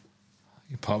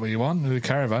 You park where you want with a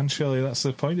caravan, surely that's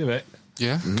the point of it.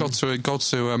 Yeah, go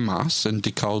to a mass and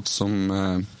decode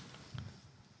some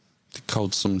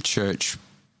church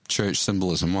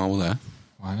symbolism while we're there.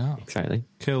 Why not? Exactly.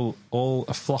 Kill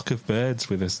a flock of birds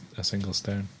with a single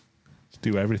stone. Just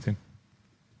do everything.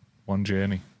 One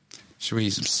journey. Should we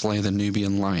slay the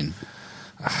Nubian lion?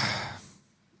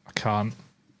 I can't.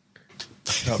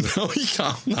 No, you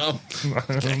can't. No.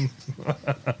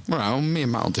 Well, me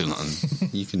and Matt will do that.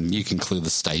 You can clear the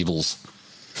stables.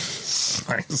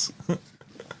 Thanks.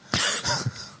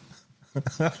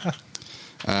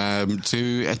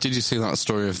 Did you see that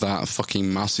story of that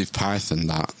fucking massive python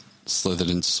that slithered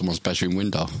into someone's bedroom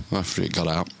window after it got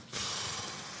out?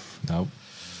 No.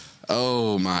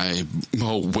 Oh,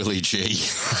 Willie G.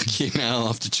 I'll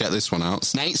have to check this one out.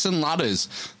 Snakes and ladders.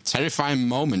 Terrifying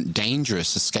moment.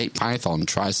 Dangerous. Escape python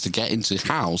tries to get into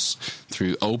house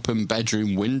through open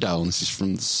bedroom window. And this is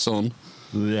from The Sun.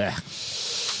 Yeah.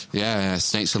 Yeah,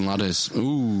 snakes and ladders.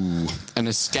 Ooh. An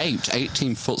escaped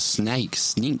 18-foot snake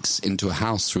sneaks into a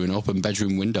house through an open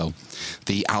bedroom window.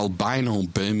 The albino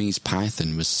Burmese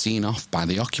python was seen off by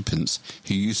the occupants,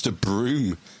 who used a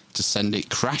broom to send it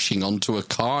crashing onto a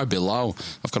car below.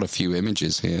 I've got a few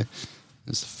images here.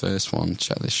 There's the first one.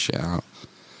 Check this shit out.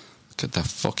 Look at the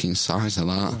fucking size of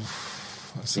that.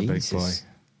 That's a big boy.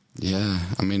 Yeah,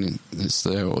 I mean, it's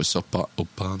there. It's up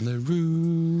on the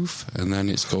roof, and then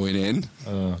it's going in.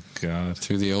 Oh, God.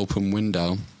 Through the open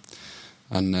window.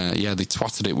 And, they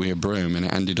twatted it with a broom, and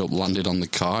it ended up landed on the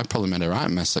car. Probably made a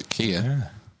right mess at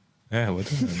Kia. Yeah, it would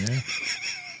have been, yeah.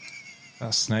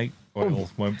 That snake oil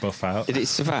won't buff out. Did it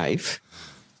survive?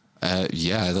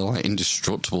 Yeah, they're like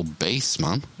indestructible beasts,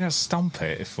 man. Yeah, stomp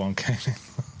it if one came in.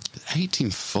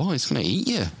 18-4, it's going to eat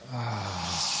you.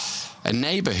 A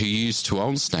neighbour who used to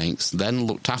own snakes then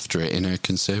looked after it in her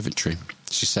conservatory.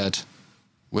 She said,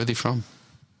 "Where are they from?"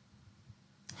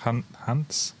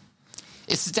 Hunts?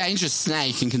 "It's a dangerous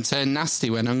snake and can turn nasty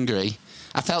when hungry.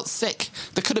 I felt sick.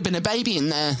 There could have been a baby in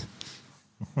there."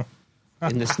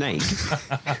 in the snake?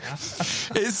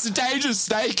 It's a dangerous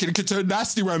snake and it can turn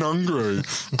nasty when hungry.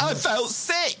 I felt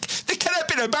sick. There could have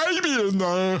been a baby in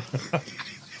there.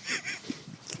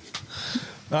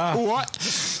 What?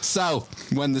 So,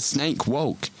 when the snake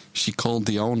woke, she called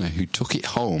the owner, who took it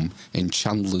home in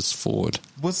Chandler's Ford.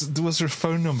 Was there a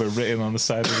phone number written on the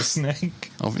side of the snake?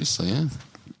 Obviously, yeah.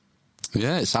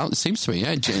 Yeah, it seems to me,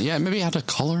 yeah. Maybe he had a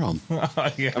collar on.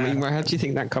 Yeah. I mean, how do you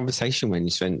think that conversation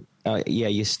went? You went,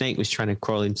 your snake was trying to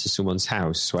crawl into someone's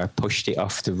house, so I pushed it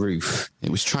off the roof. It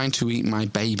was trying to eat my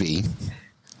baby.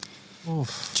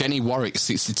 Oof. Jenny Warwick,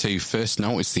 62, first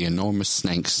noticed the enormous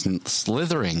snake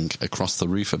slithering across the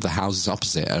roof of the houses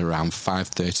opposite at around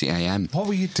 5:30 a.m. What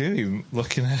were you doing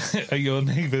looking at your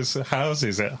neighbours'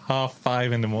 houses at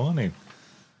 5:30 in the morning?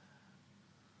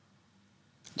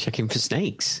 Checking for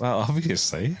snakes. Well,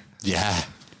 obviously. Yeah.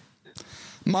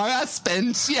 My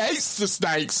husband, he hates the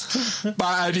snakes,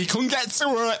 but he couldn't get to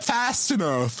work fast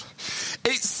enough.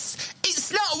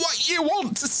 It's not what you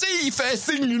want to see first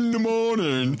thing in the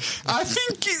morning. I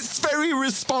think it's very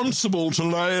responsible to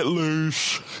lay it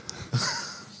loose.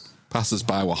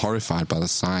 Passers-by were horrified by the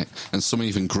sight, and some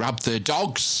even grabbed their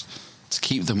dogs to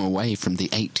keep them away from the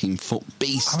 18-foot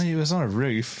beast. I mean, it was on a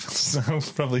roof, so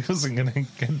probably wasn't going to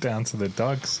get down to the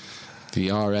dogs. The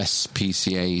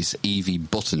RSPCA's Evie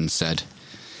Button said,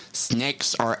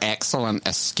 "Snakes are excellent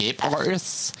escape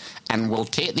artists and will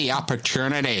take the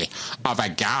opportunity of a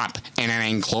gap in an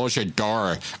enclosure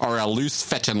door or a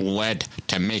loose-fitting lid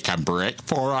to make a break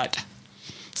for it.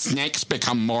 Snakes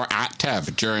become more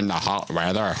active during the hot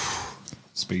weather."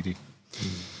 Speedy.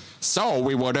 So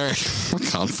we would urge... I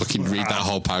can't fucking read that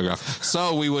whole paragraph.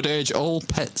 So we would urge all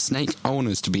pet snake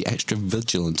owners to be extra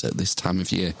vigilant at this time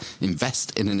of year.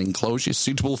 Invest in an enclosure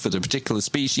suitable for the particular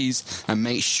species and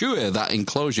make sure that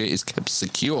enclosure is kept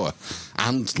secure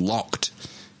and locked.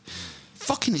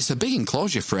 Fucking, it's a big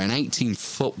enclosure for an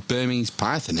 18-foot Burmese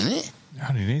python, isn't it? It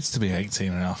only needs to be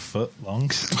 18.5 foot long.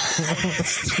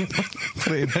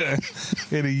 Put it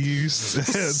in a used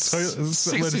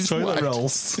toilet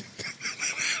rolls.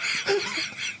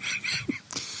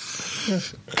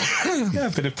 Yeah,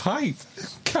 a bit of pipe.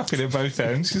 Cap it at both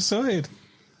ends, you're sorted.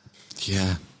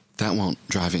 Yeah, that won't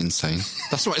drive it insane.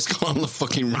 That's why it's gone on the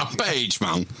fucking rampage,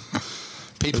 man.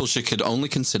 People could only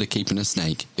consider keeping a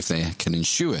snake if they can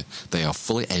ensure they are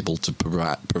fully able to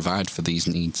provide for these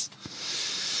needs.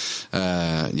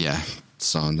 Yeah.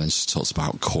 So, and then she talks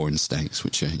about corn snakes,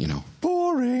 which are,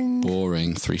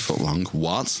 boring, 3 foot long.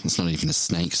 What? It's not even a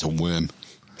snake, it's a worm.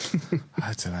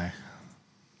 I don't know.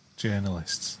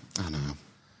 Journalists. I know.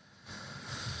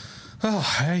 Oh,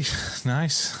 hey,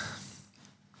 nice.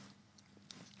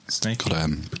 Snake.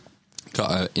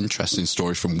 Got an interesting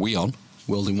story from WION,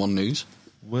 World in One News.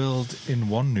 World in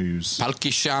One News.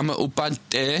 Palkishama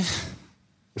Upante.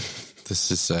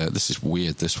 This is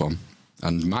weird, this one.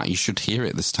 And Matt, you should hear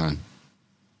it this time.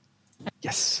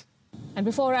 Yes. And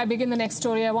before I begin the next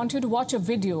story, I want you to watch a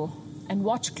video and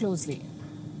watch closely.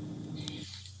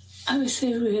 I would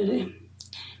say, really,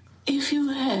 if you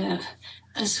have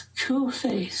a secure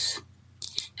face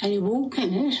and you walk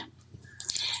in it,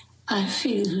 I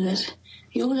feel that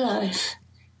your life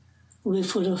will be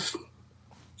full of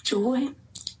joy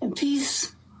and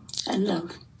peace and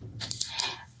love.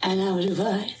 And I would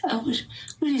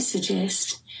really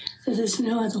suggest that there's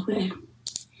no other way.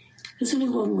 There's only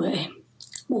one way.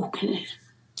 Walk in it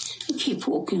and keep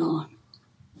walking on.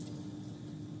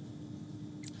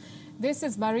 This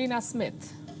is Marina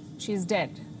Smith. She's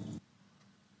dead.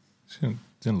 She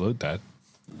didn't look dead.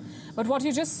 But what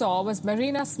you just saw was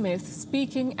Marina Smith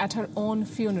speaking at her own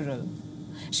funeral.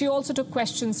 She also took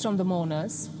questions from the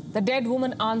mourners. The dead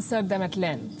woman answered them at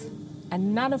length,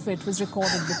 and none of it was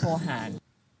recorded beforehand.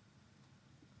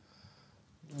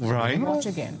 Right. Watch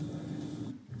again.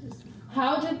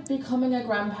 How did becoming a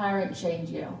grandparent change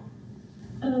you?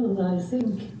 Oh, I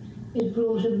think it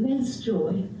brought immense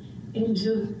joy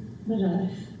into my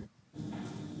life.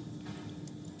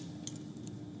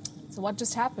 So what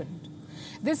just happened?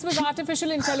 This was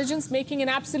artificial intelligence making an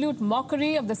absolute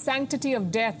mockery of the sanctity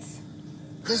of death.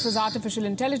 This was artificial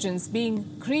intelligence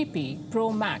being creepy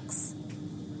pro max.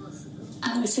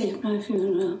 I was at my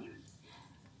funeral.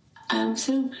 I'm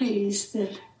so pleased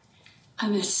that I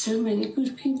met so many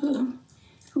good people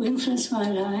who influenced my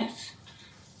life,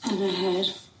 and I had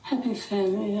a happy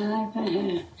family life. I had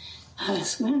a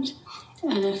husband,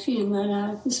 and I feel my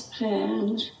life was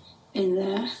planned in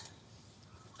that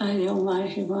by the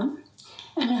Almighty One,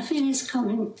 and I feel it's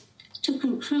coming to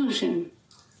conclusion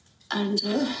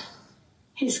under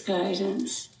His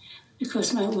guidance,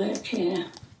 because my work here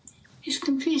is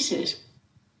completed.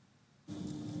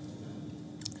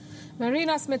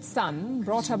 Marina Smith's son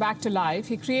brought her back to life.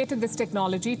 He created this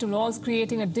technology to involve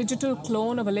creating a digital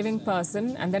clone of a living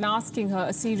person and then asking her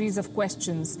a series of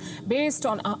questions. Based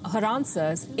on her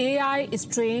answers, AI is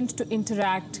trained to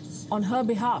interact on her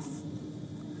behalf.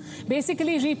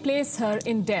 Basically replace her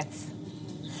in death.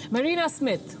 Marina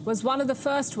Smith was one of the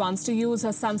first ones to use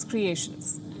her son's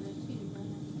creations.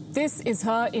 This is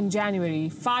her in January,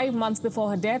 5 months before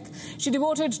her death. She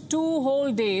devoted 2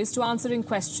 whole days to answering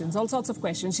questions, all sorts of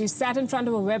questions. She sat in front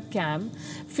of a webcam,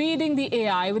 feeding the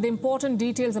AI with important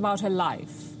details about her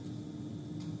life.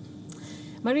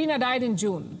 Marina died in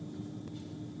June.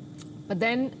 But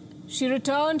then she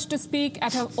returned to speak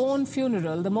at her own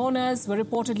funeral. The mourners were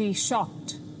reportedly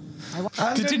shocked.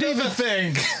 Did you even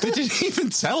think? They didn't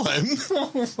even tell him.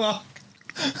 Oh, fuck.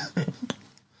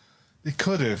 They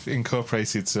could have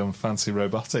incorporated some fancy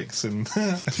robotics and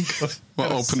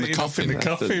open the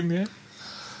coffin. Yeah.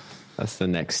 That's the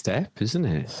next step, isn't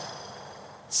it?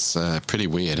 It's pretty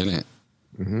weird, isn't it?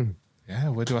 Mm-hmm. Yeah,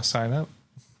 where do I sign up?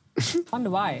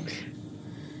 Wonder why.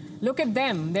 Look at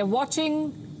them. They're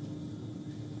watching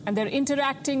and they're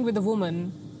interacting with the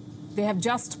woman they have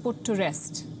just put to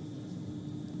rest.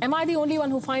 Am I the only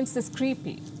one who finds this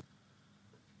creepy?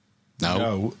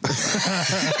 No.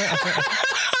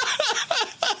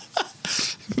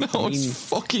 No, it's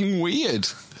fucking weird.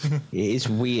 It is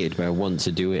weird, but I want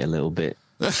to do it a little bit.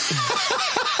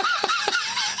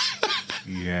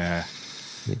 Yeah.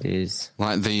 It is.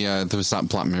 Like there was that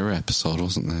Black Mirror episode,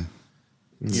 wasn't there?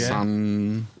 Yeah.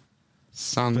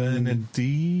 San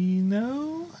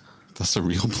Bernardino? That's a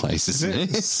real place, isn't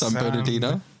it? San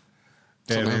Bernardino?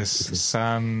 It is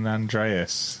San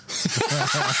Andreas.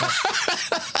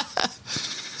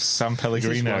 San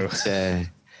Pellegrino. This is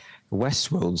what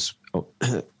Westworld's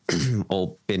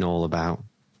all about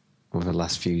over the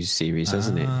last few series,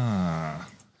 hasn't it?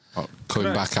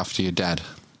 Coming back after you're dead.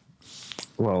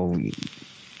 Well,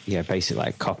 yeah, basically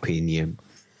like copying your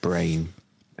brain.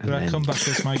 Could I come back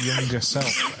as my younger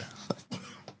self?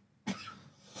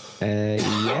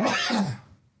 Yeah.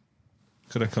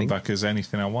 Could I come back as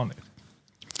anything I wanted?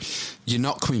 You're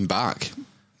not coming back,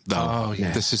 though. Oh,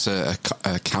 yeah. This is a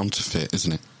counterfeit,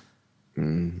 isn't it?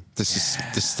 This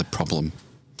is the problem.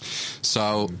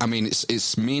 So, I mean,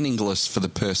 it's meaningless for the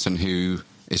person who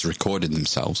is recording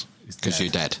themselves because you're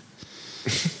dead.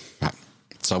 Right.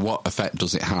 So, what effect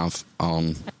does it have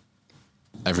on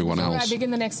everyone else? I begin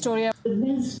the next story.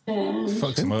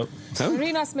 Fucks him up.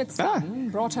 Marina Smith's son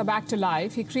brought her back to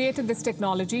life. He created this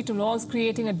technology to involve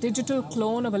creating a digital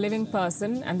clone of a living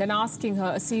person and then asking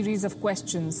her a series of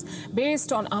questions.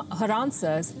 Based on her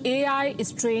answers, AI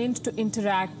is trained to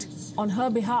interact on her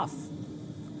behalf.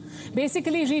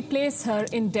 Basically replace her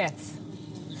in death.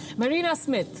 Marina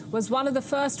Smith was one of the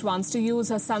first ones to use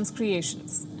her son's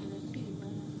creations.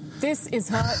 This is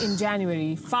her in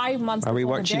January, 5 months before Are we her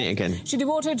watching death. it again? She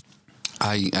devoted...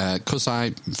 Because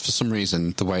for some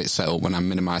reason, the way it's set up, when I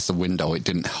minimised the window, it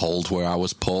didn't hold where I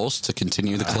was paused to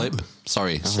continue the clip.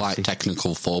 Sorry, slight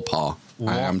technical faux pas.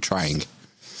 I am trying.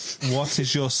 What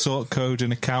is your sort code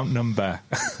and account number?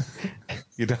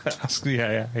 You'd ask the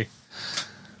AI.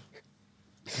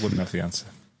 Wouldn't have the answer.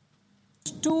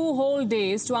 2 whole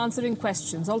days to answering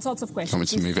questions, all sorts of questions.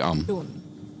 Want me to move it on?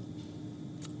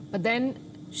 But then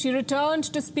she returned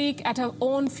to speak at her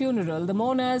own funeral. The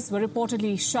mourners were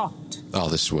reportedly shocked. Oh,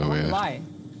 this is where we are. Why?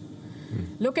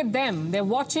 Look at them. They're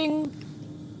watching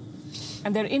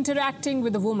and they're interacting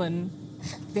with the woman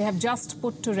they have just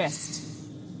put to rest.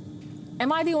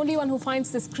 Am I the only one who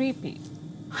finds this creepy?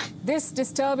 This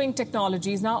disturbing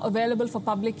technology is now available for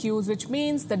public use, which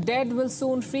means the dead will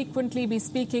soon frequently be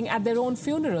speaking at their own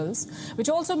funerals, which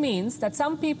also means that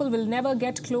some people will never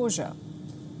get closure.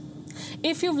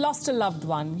 If you've lost a loved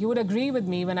one, you would agree with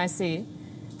me when I say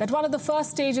that one of the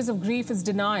first stages of grief is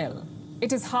denial.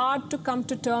 It is hard to come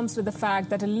to terms with the fact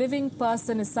that a living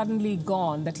person is suddenly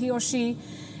gone, that he or she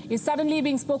is suddenly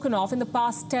being spoken of in the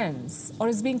past tense, or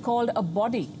is being called a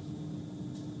body.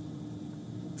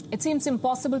 It seems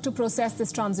impossible to process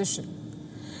this transition.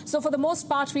 So for the most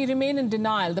part, we remain in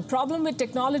denial. The problem with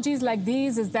technologies like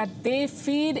these is that they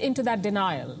feed into that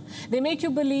denial. They make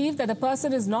you believe that the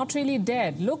person is not really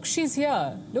dead. Look, she's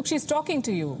here. Look, she's talking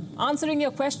to you, answering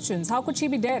your questions. How could she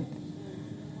be dead?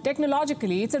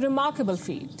 Technologically, it's a remarkable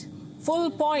feat.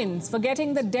 Full points for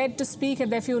getting the dead to speak at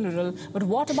their funeral. But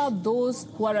what about those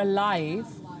who are alive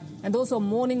and those who are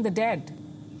mourning the dead?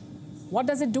 What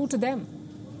does it do to them?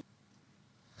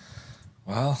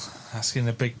 Well, asking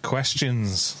the big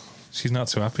questions. She's not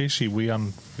too happy, is she?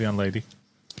 Weon lady.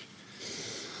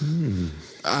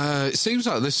 It seems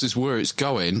like this is where it's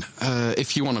going.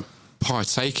 If you want to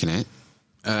partake in it,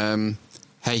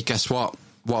 hey, guess what?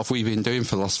 what have we been doing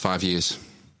for the last 5 years?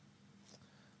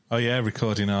 Oh, yeah,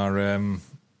 recording our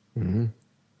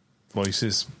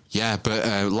voices. Yeah,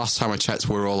 but last time I checked,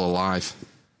 we're all alive.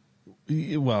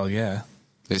 Well, yeah.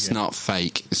 It's not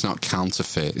fake. It's not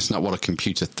counterfeit. It's not what a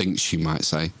computer thinks, you might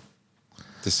say.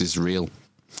 This is real.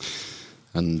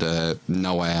 And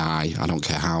no AI, I don't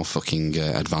care how fucking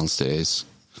advanced it is,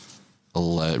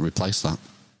 will replace that.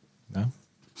 No.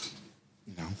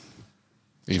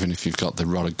 Even if you've got the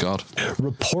rod of God.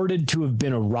 Reported to have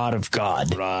been a rod of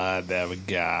God. Rod of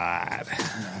God.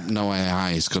 No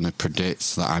AI is going to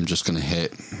predict that I'm just going to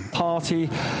hit Party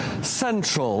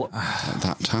Central at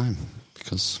that time.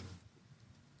 Because...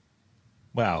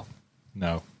 Well,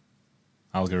 no.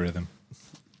 Algorithm.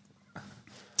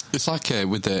 It's like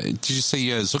with the... Did you see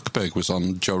Zuckerberg was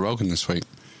on Joe Rogan this week?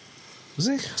 Was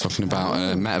he? Talking about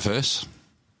metaverse.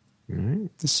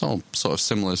 It's all sort of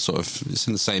similar, it's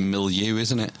in the same milieu,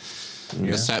 isn't it? Yeah.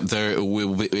 Except it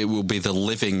will be the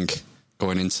living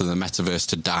going into the metaverse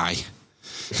to die,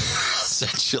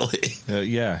 essentially.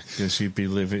 Yeah, because you'd be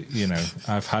living,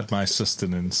 I've had my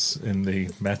sustenance in the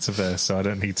metaverse, so I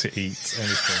don't need to eat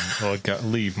anything or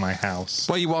leave my house.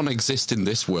 Well, you want to exist in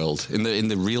this world, in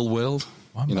the real world.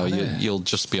 You'll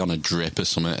just be on a drip or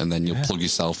something, and then you'll plug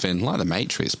yourself in, like the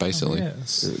Matrix, basically.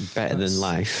 Better than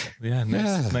life. Yeah,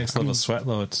 next level sweat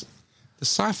lords. The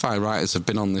sci-fi writers have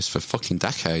been on this for fucking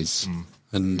decades,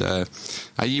 and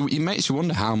it makes you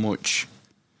wonder how much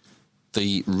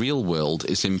the real world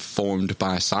is informed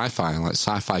by sci-fi. Like,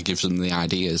 sci-fi gives them the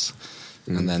ideas,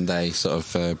 and then they sort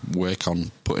of work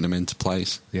on putting them into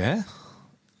place. Yeah,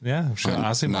 I'm sure. Like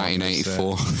Asimov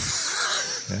 1984.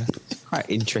 Yeah. Quite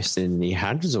interesting. He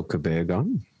had Zuckerberg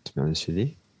on, to be honest with you.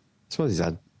 I suppose he's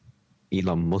had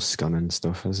Elon Musk on and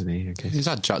stuff, hasn't he? I guess. He's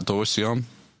had Jack Dorsey on.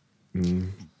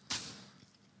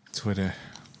 Twitter.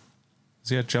 Has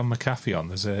he had John McAfee on?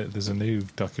 There's a new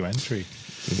documentary.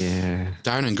 Yeah.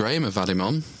 Darren and Graham have had him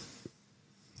on.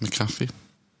 McAfee.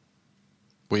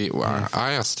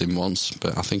 I asked him once,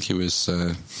 but I think he was...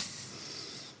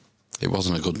 it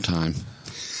wasn't a good time.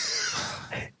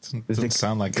 It doesn't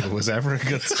sound like it was ever a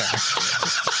good time.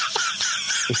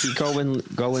 If you go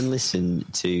and listen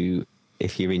to,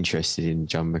 if you're interested in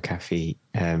John McAfee,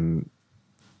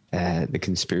 the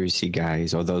conspiracy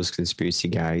guys, or those conspiracy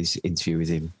guys interview with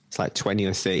him, it's like 20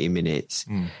 or 30 minutes,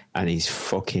 and he's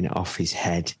fucking off his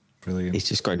head. Brilliant. He's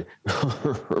just going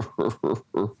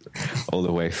all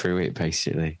the way through it,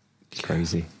 basically. It's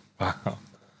crazy. Wow.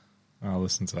 I'll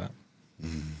listen to that.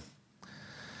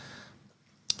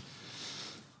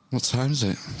 What time is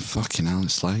it? Fucking hell,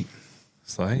 it's late.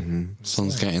 It's late.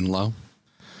 Sun's getting low.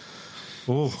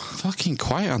 Oh, fucking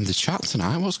quiet on the chat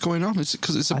tonight. What's going on? Is it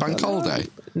because it's a bank holiday?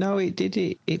 No, it did.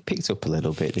 It picked up a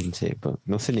little bit, didn't it? But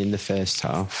nothing in the first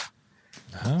half.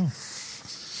 Oh,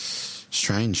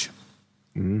 strange.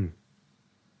 Did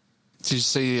you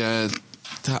see that?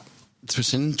 There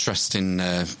was an interesting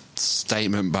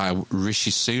statement by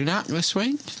Rishi Sunak this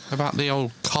week about the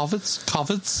old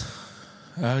COVIDs.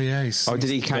 Oh yeah. Did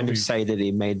he kind of say that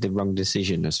he made the wrong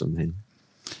decision or something?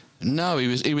 No,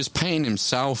 he was painting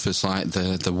himself as like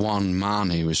the one man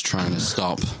he was trying to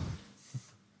stop.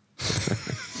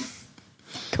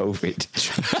 COVID.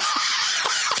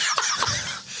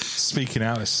 Speaking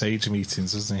out at SAGE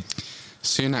meetings, wasn't he?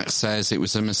 Sunak says it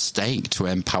was a mistake to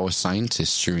empower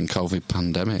scientists during COVID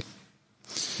pandemic.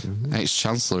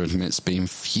 Ex-Chancellor admits being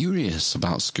furious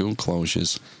about school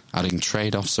closures, adding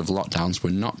trade-offs of lockdowns were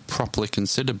not properly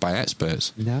considered by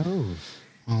experts. No.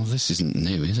 Well, this isn't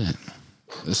new, is it?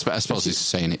 I suppose he's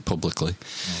saying it publicly.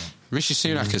 Rishi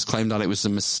Sunak has claimed that it was a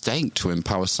mistake to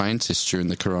empower scientists during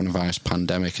the coronavirus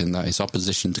pandemic, and that his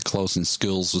opposition to closing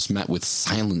schools was met with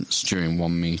silence during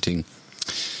one meeting.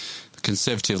 The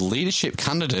Conservative leadership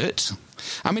candidate...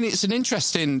 I mean, it's an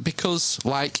interesting... Because,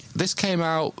 this came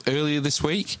out earlier this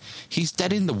week. He's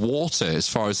dead in the water as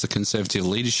far as the Conservative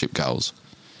leadership goes.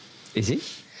 Is he?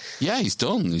 Yeah, he's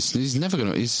done. He's never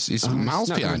going to... He's miles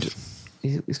behind.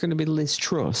 It's going to be Liz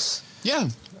Truss. Yeah.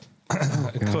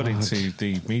 According to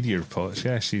the media reports,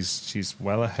 yeah, she's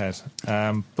well ahead.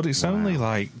 But it's only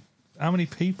how many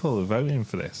people are voting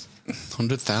for this?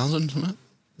 100,000, isn't it?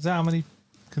 Is that how many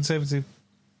Conservative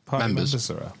Party members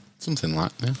there are? Something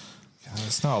like that. Yeah,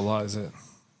 it's not a lot, is it?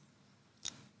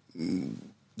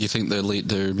 You think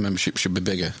their membership should be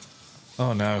bigger?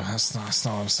 Oh no, that's not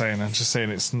what I'm saying. I'm just saying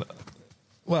it's not.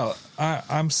 Well,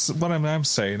 I'm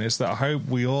saying is that I hope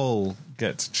we all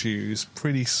get to choose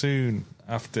pretty soon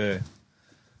after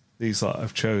these lot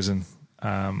have chosen,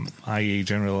 i.e.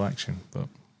 general election. But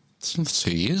it's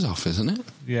 2 years off, isn't it?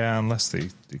 Yeah, unless they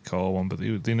call one, but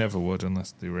they never would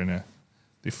unless they were in a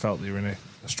they felt they were in a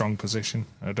strong position.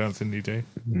 I don't think they do.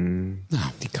 No.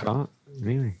 They can't,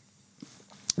 really.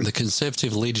 The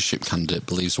Conservative leadership candidate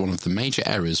believes one of the major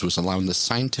errors was allowing the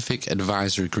Scientific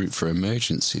Advisory Group for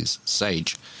Emergencies,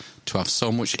 SAGE, to have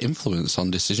so much influence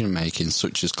on decision-making,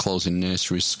 such as closing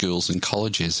nurseries, schools and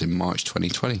colleges in March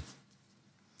 2020.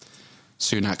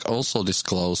 Sunak also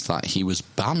disclosed that he was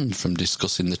banned from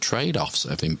discussing the trade-offs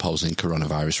of imposing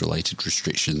coronavirus-related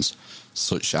restrictions,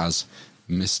 such as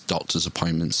missed doctor's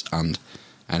appointments and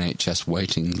NHS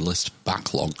waiting list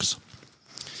backlogs.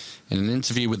 In an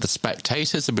interview with The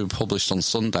Spectator to be published on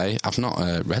Sunday, I've not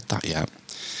read that yet,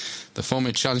 the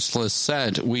former Chancellor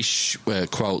said,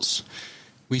 quotes,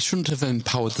 "We shouldn't have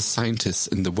empowered the scientists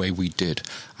in the way we did,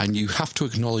 and you have to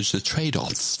acknowledge the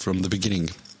trade-offs from the beginning.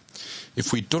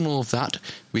 If we'd done all of that,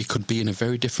 we could be in a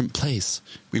very different place.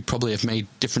 We'd probably have made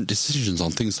different decisions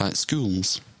on things like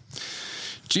schools."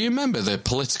 Do you remember the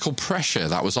political pressure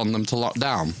that was on them to lock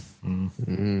down?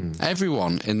 Mm-hmm.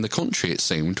 Everyone in the country, it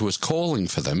seemed, was calling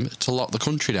for them to lock the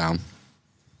country down.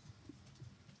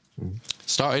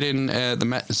 Started in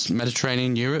the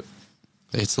Mediterranean, Europe,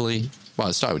 Italy. Well,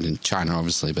 it started in China,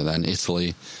 obviously, but then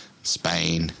Italy,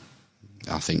 Spain,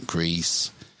 I think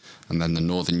Greece, and then the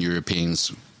northern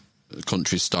Europeans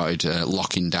countries started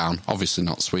locking down, obviously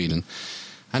not Sweden.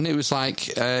 And it was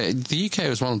like the UK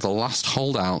was one of the last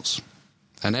holdouts,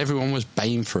 and everyone was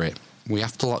baying for it. We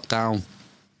have to lock down.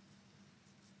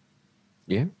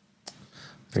 Yeah.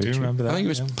 I do remember that. I think it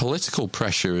was political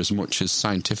pressure as much as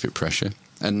scientific pressure.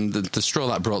 And the straw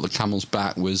that brought the camels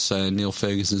back was Neil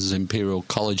Ferguson's Imperial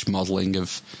College modelling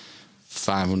of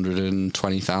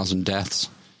 520,000 deaths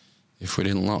if we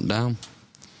didn't lock down.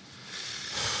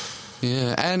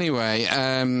 Yeah, anyway,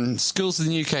 schools in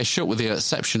the UK shut with the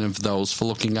exception of those for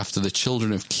looking after the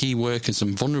children of key workers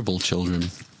and vulnerable children.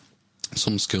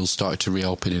 Some schools started to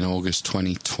reopen in August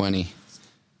 2020.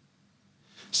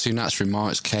 Sunak's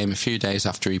remarks came a few days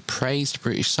after he praised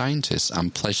British scientists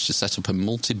and pledged to set up a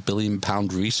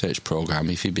multi-billion-pound research programme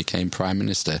if he became Prime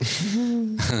Minister,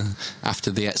 after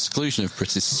the exclusion of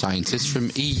British scientists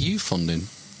from EU funding.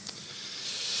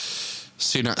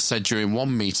 Sunak said during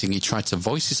one meeting he tried to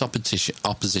voice his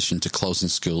opposition to closing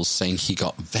schools, saying he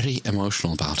got very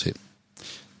emotional about it.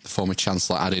 The former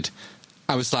Chancellor added,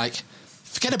 "I was like,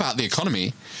 forget about the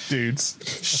economy. Dudes.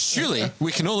 Surely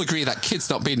we can all agree that kids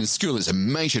not being in school is a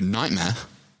major nightmare."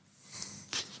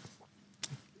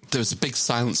 There was a big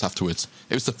silence afterwards.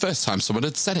 It was the first time someone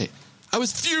had said it. I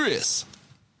was furious.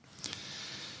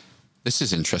 This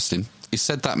is interesting. He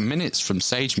said that minutes from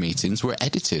SAGE meetings were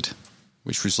edited,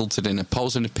 which resulted in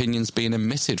opposing opinions being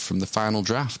omitted from the final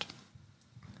draft.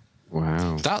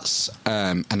 Wow. That's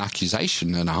an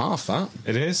accusation and a half, that.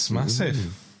 It is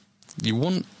massive. You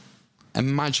wouldn't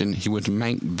imagine he would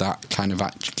make that kind of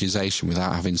accusation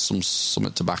without having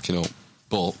something to back it up.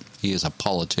 But he is a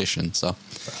politician, so...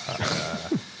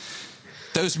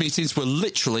 Those meetings were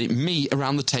literally me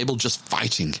around the table just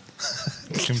fighting.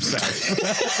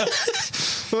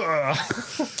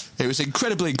 It was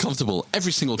incredibly uncomfortable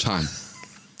every single time.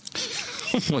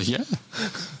 Well, yeah.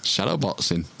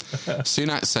 Shadowboxing.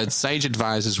 Sunak said SAGE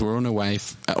advisors were unaware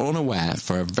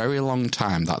for a very long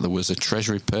time that there was a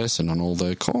Treasury person on all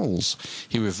their calls.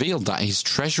 He revealed that his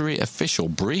Treasury official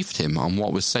briefed him on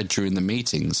what was said during the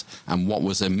meetings and what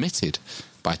was omitted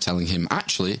by telling him,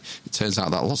 actually, it turns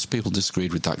out that lots of people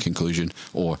disagreed with that conclusion,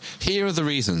 or here are the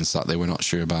reasons that they were not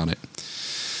sure about it.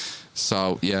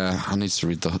 So, yeah, I need to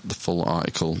read the full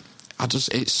article.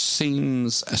 It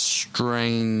seems a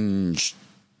strange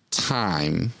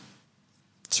time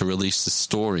to release the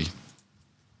story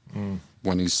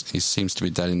when he seems to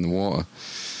be dead in the water.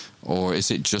 Or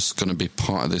is it just going to be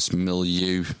part of this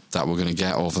milieu that we're going to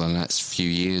get over the next few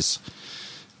years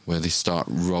where they start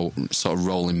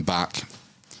rolling back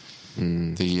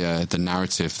the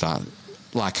narrative that,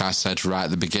 like I said right at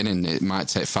the beginning, it might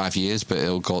take 5 years, but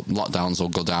lockdowns will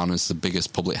go down as the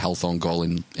biggest public health on goal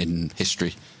in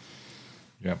history.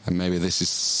 Yep. And maybe this is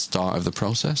the start of the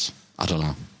process? I don't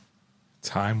know.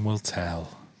 Time will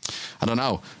tell. I don't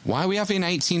know. Why are we having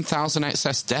 18,000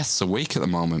 excess deaths a week at the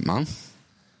moment, man?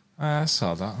 I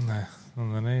saw that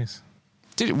on the news.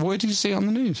 Where did you see it on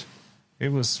the news?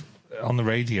 It was on the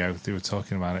radio. They were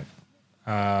talking about it.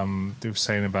 They were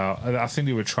saying about... I think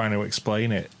they were trying to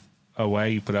explain it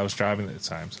away, but I was driving at the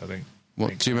time, so I think...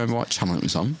 Do you remember what channel it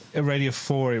was on? Radio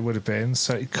 4 it would have been,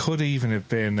 so it could even have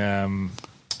been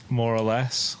more or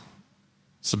less.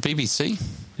 So BBC?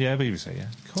 Yeah, BBC, yeah.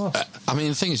 Of course. I mean,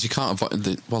 the thing is, you can't avoid...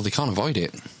 they can't avoid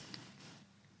it.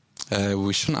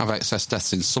 We shouldn't have excess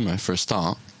deaths in summer, for a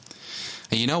start.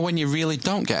 And you know when you really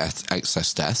don't get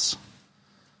excess deaths?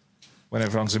 When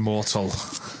everyone's immortal.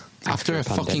 After a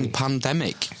fucking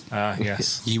pandemic.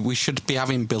 Yes. We should be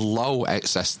having below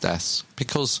excess deaths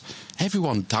because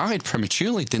everyone died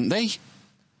prematurely, didn't they?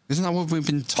 Isn't that what we've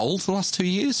been told for the last 2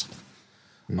 years?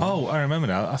 Oh, I remember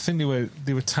now. I think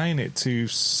they were tying it to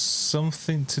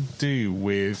something to do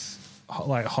with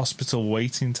like hospital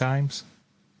waiting times.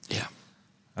 Yeah.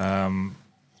 And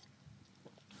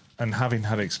having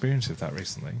had experience of that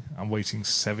recently, I'm waiting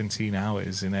 17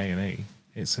 hours in A&E.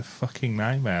 It's a fucking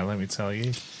nightmare, let me tell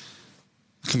you.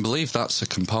 I can believe that's a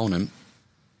component.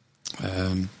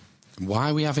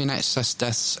 Why are we having excess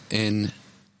deaths in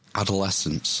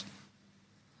adolescence?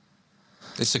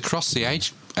 It's across the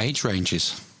age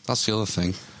ranges. That's the other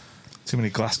thing. Too many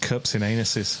glass cups in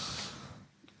anuses.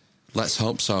 Let's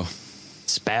hope so.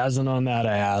 Spazzing on that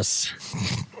ass.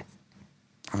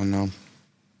 I don't know.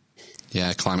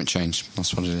 Yeah, climate change.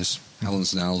 That's what it is.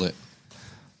 Helen's nailed it.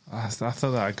 I thought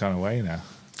that had gone away now.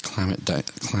 Climate dick.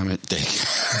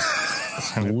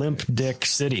 Limp Dick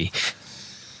City.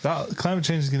 That climate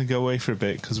change is going to go away for a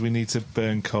bit because we need to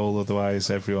burn coal, otherwise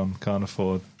everyone can't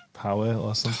afford power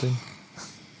or something.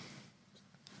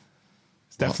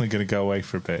 It's definitely going to go away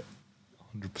for a bit,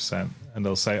 100%. And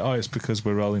they'll say, "Oh, it's because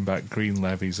we're rolling back green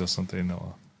levies or something."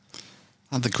 Or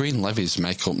and the green levies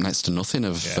make up next to nothing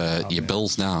of your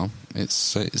bills now.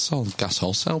 It's all gas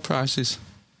wholesale prices.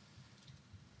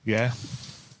 Yeah.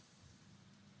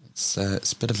 It's a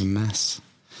bit of a mess.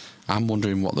 I'm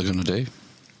wondering what they're going to do.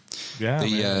 Yeah,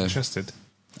 I'm interested.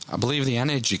 I believe the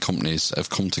energy companies have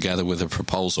come together with a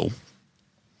proposal,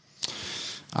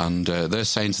 and they're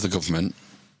saying to the government,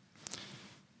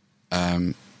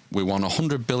 we want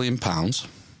 £100 billion,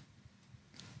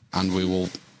 and we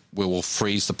will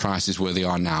freeze the prices where they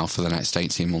are now for the next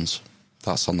 18 months.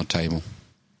 That's on the table.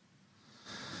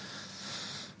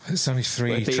 It's only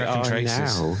 3 track and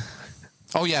traces. Now.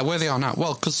 Oh, yeah, where they are now.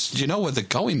 Well, because you know where they're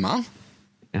going, man.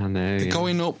 I know. They're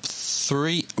going up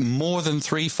more than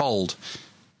threefold.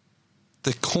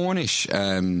 The Cornish,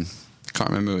 I can't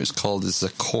remember what it's called, it's the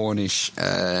Cornish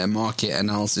market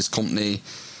analysis company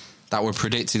that were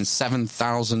predicting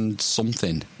 7,000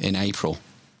 something in April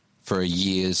for a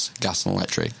year's gas and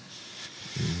electric.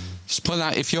 Just put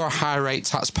that, if you're a high rate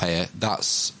taxpayer,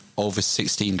 that's over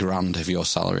 16 grand of your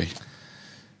salary.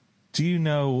 Do you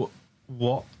know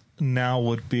what now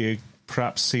would be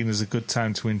perhaps seen as a good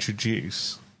time to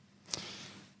introduce?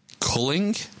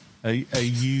 Culling? A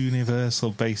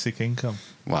universal basic income.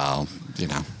 Well, you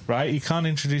know. Right? You can't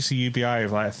introduce a UBI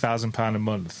of like £1,000 a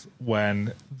month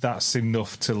when that's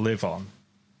enough to live on.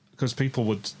 Because people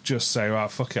would just say, "Oh,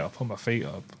 fuck it, I'll put my feet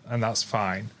up," and that's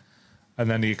fine. And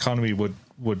then the economy would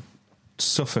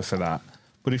suffer for that.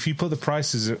 But if you put the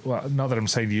prices, well, not that I'm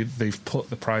saying they've put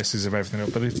the prices of everything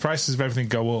up, but if the prices of everything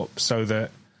go up so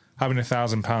that having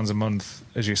 £1,000 a month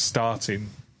as your starting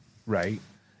rate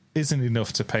isn't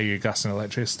enough to pay your gas and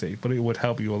electricity, but it would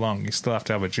help you along, you still have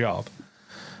to have a job,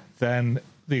 then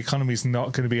the economy's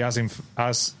not going to be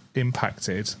as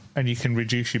impacted, and you can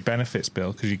reduce your benefits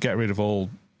bill because you get rid of all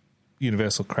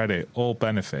universal credit, all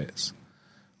benefits,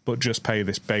 but just pay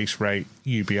this base rate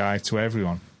UBI to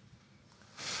everyone.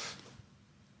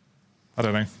 I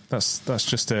don't know. That's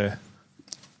just a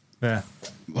yeah.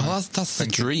 Well, that's the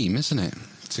dream, isn't it?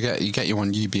 To get you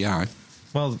on UBI.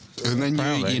 Well, and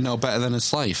then you know better than a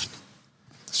slave.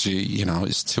 So you know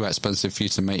it's too expensive for you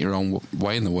to make your own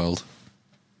way in the world.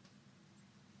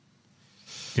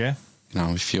 Yeah. You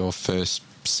know, if your first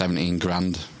 17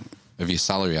 grand of your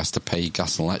salary has to pay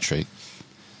gas and electric,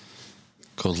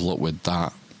 good luck with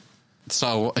that.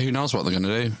 So who knows what they're going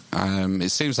to do? It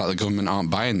seems like the government aren't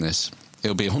buying this.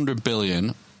 It'll be 100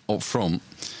 billion up front,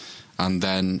 and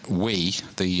then we,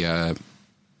 the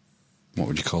what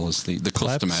would you call us? The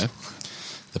customer,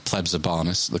 the plebs of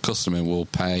Barnes, the customer will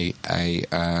pay a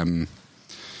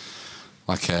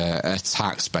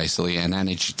tax, basically an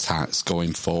energy tax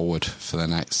going forward for the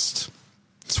next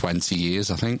 20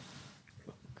 years, I think.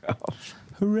 Gosh.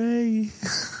 Hooray!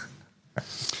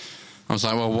 I was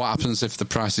like, well, what happens if the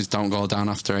prices don't go down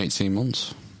after 18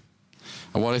 months?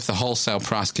 And what if the wholesale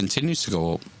price continues to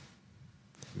go up?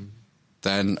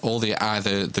 Then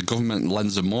either the government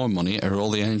lends them more money or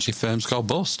all the energy firms go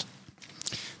bust.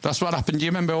 That's what happened. Do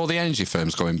you remember all the energy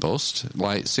firms going bust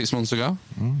like 6 months ago?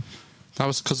 That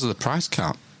was because of the price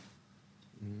cap.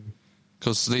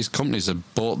 Because these companies had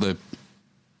bought the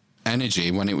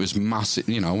energy when it was massive,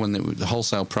 you know, when the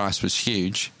wholesale price was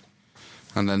huge,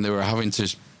 and then they were having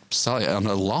to sell it on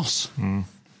a loss.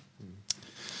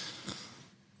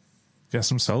 Get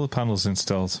some solar panels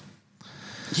installed.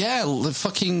 Yeah, the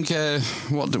fucking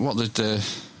what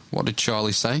did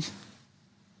Charlie say?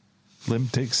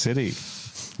 Limp Dick City.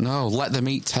 No, let them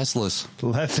eat Teslas.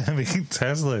 Let them eat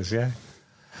Teslas, yeah.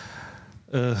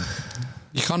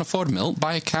 You can't afford milk,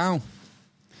 buy a cow.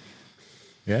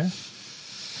 Yeah.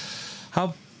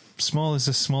 How small is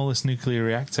the smallest nuclear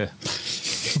reactor?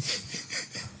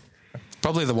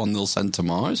 Probably the one they'll send to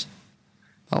Mars.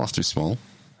 That'll have to be small.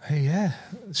 Hey, yeah.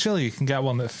 Surely you can get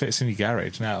one that fits in your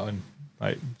garage now and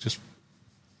like just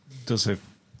does a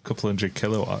couple 100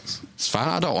 kilowatts. It's fine.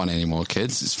 I don't want any more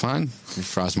kids. It's fine. It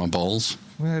fries my balls.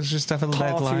 Well, just have a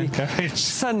lead line garage.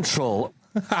 Central.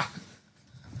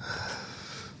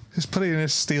 Just put it in a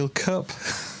steel cup.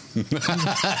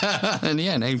 And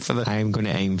yeah, aim for the... I'm going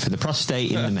to aim for the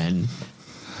prostate in the men.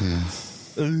 Yeah.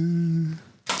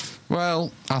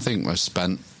 Well, I think we're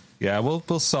spent. Yeah, we'll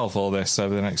solve all this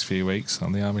over the next few weeks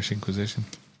on the Amish Inquisition.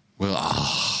 Well,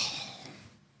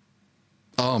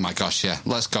 oh my gosh, yeah.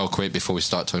 Let's go quick before we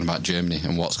start talking about Germany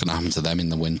and what's going to happen to them in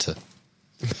the winter.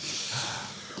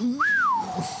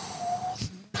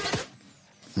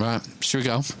 Right, should we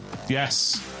go?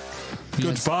 Yes.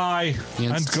 Goodbye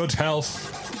and good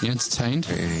health. You entertained?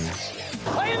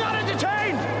 Are you not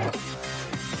entertained?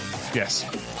 Yes.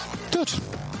 Good.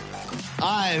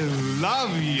 I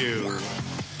love you.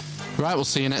 Right, we'll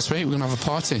see you next week. We're going to have a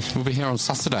party. We'll be here on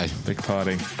Saturday. Big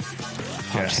party.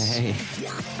 Yes. Okay.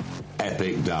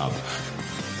 Epic dub.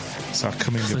 It's our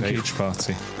coming of age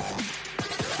party.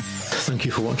 Thank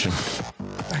you for watching.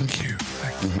 Thank you.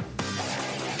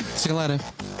 See you later.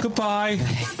 Goodbye.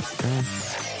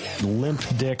 Limp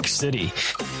Dick City.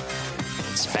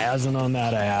 Spazzing on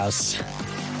that ass.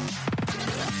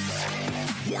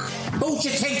 Who'd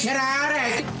you take it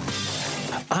out of?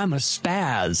 I'm a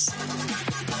spaz.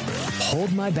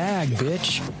 Hold my bag,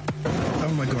 bitch.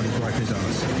 Oh my god, he broke his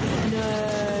ass. No.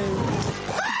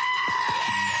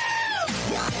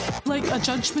 Like a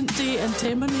Judgment Day and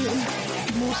Terminator.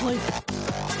 More like.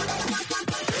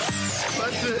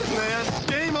 That's it, man.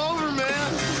 Game over,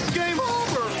 man. It's game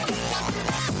over.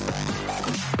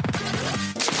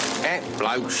 Et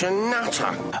blokes and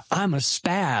nutter. I'm a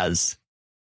spaz.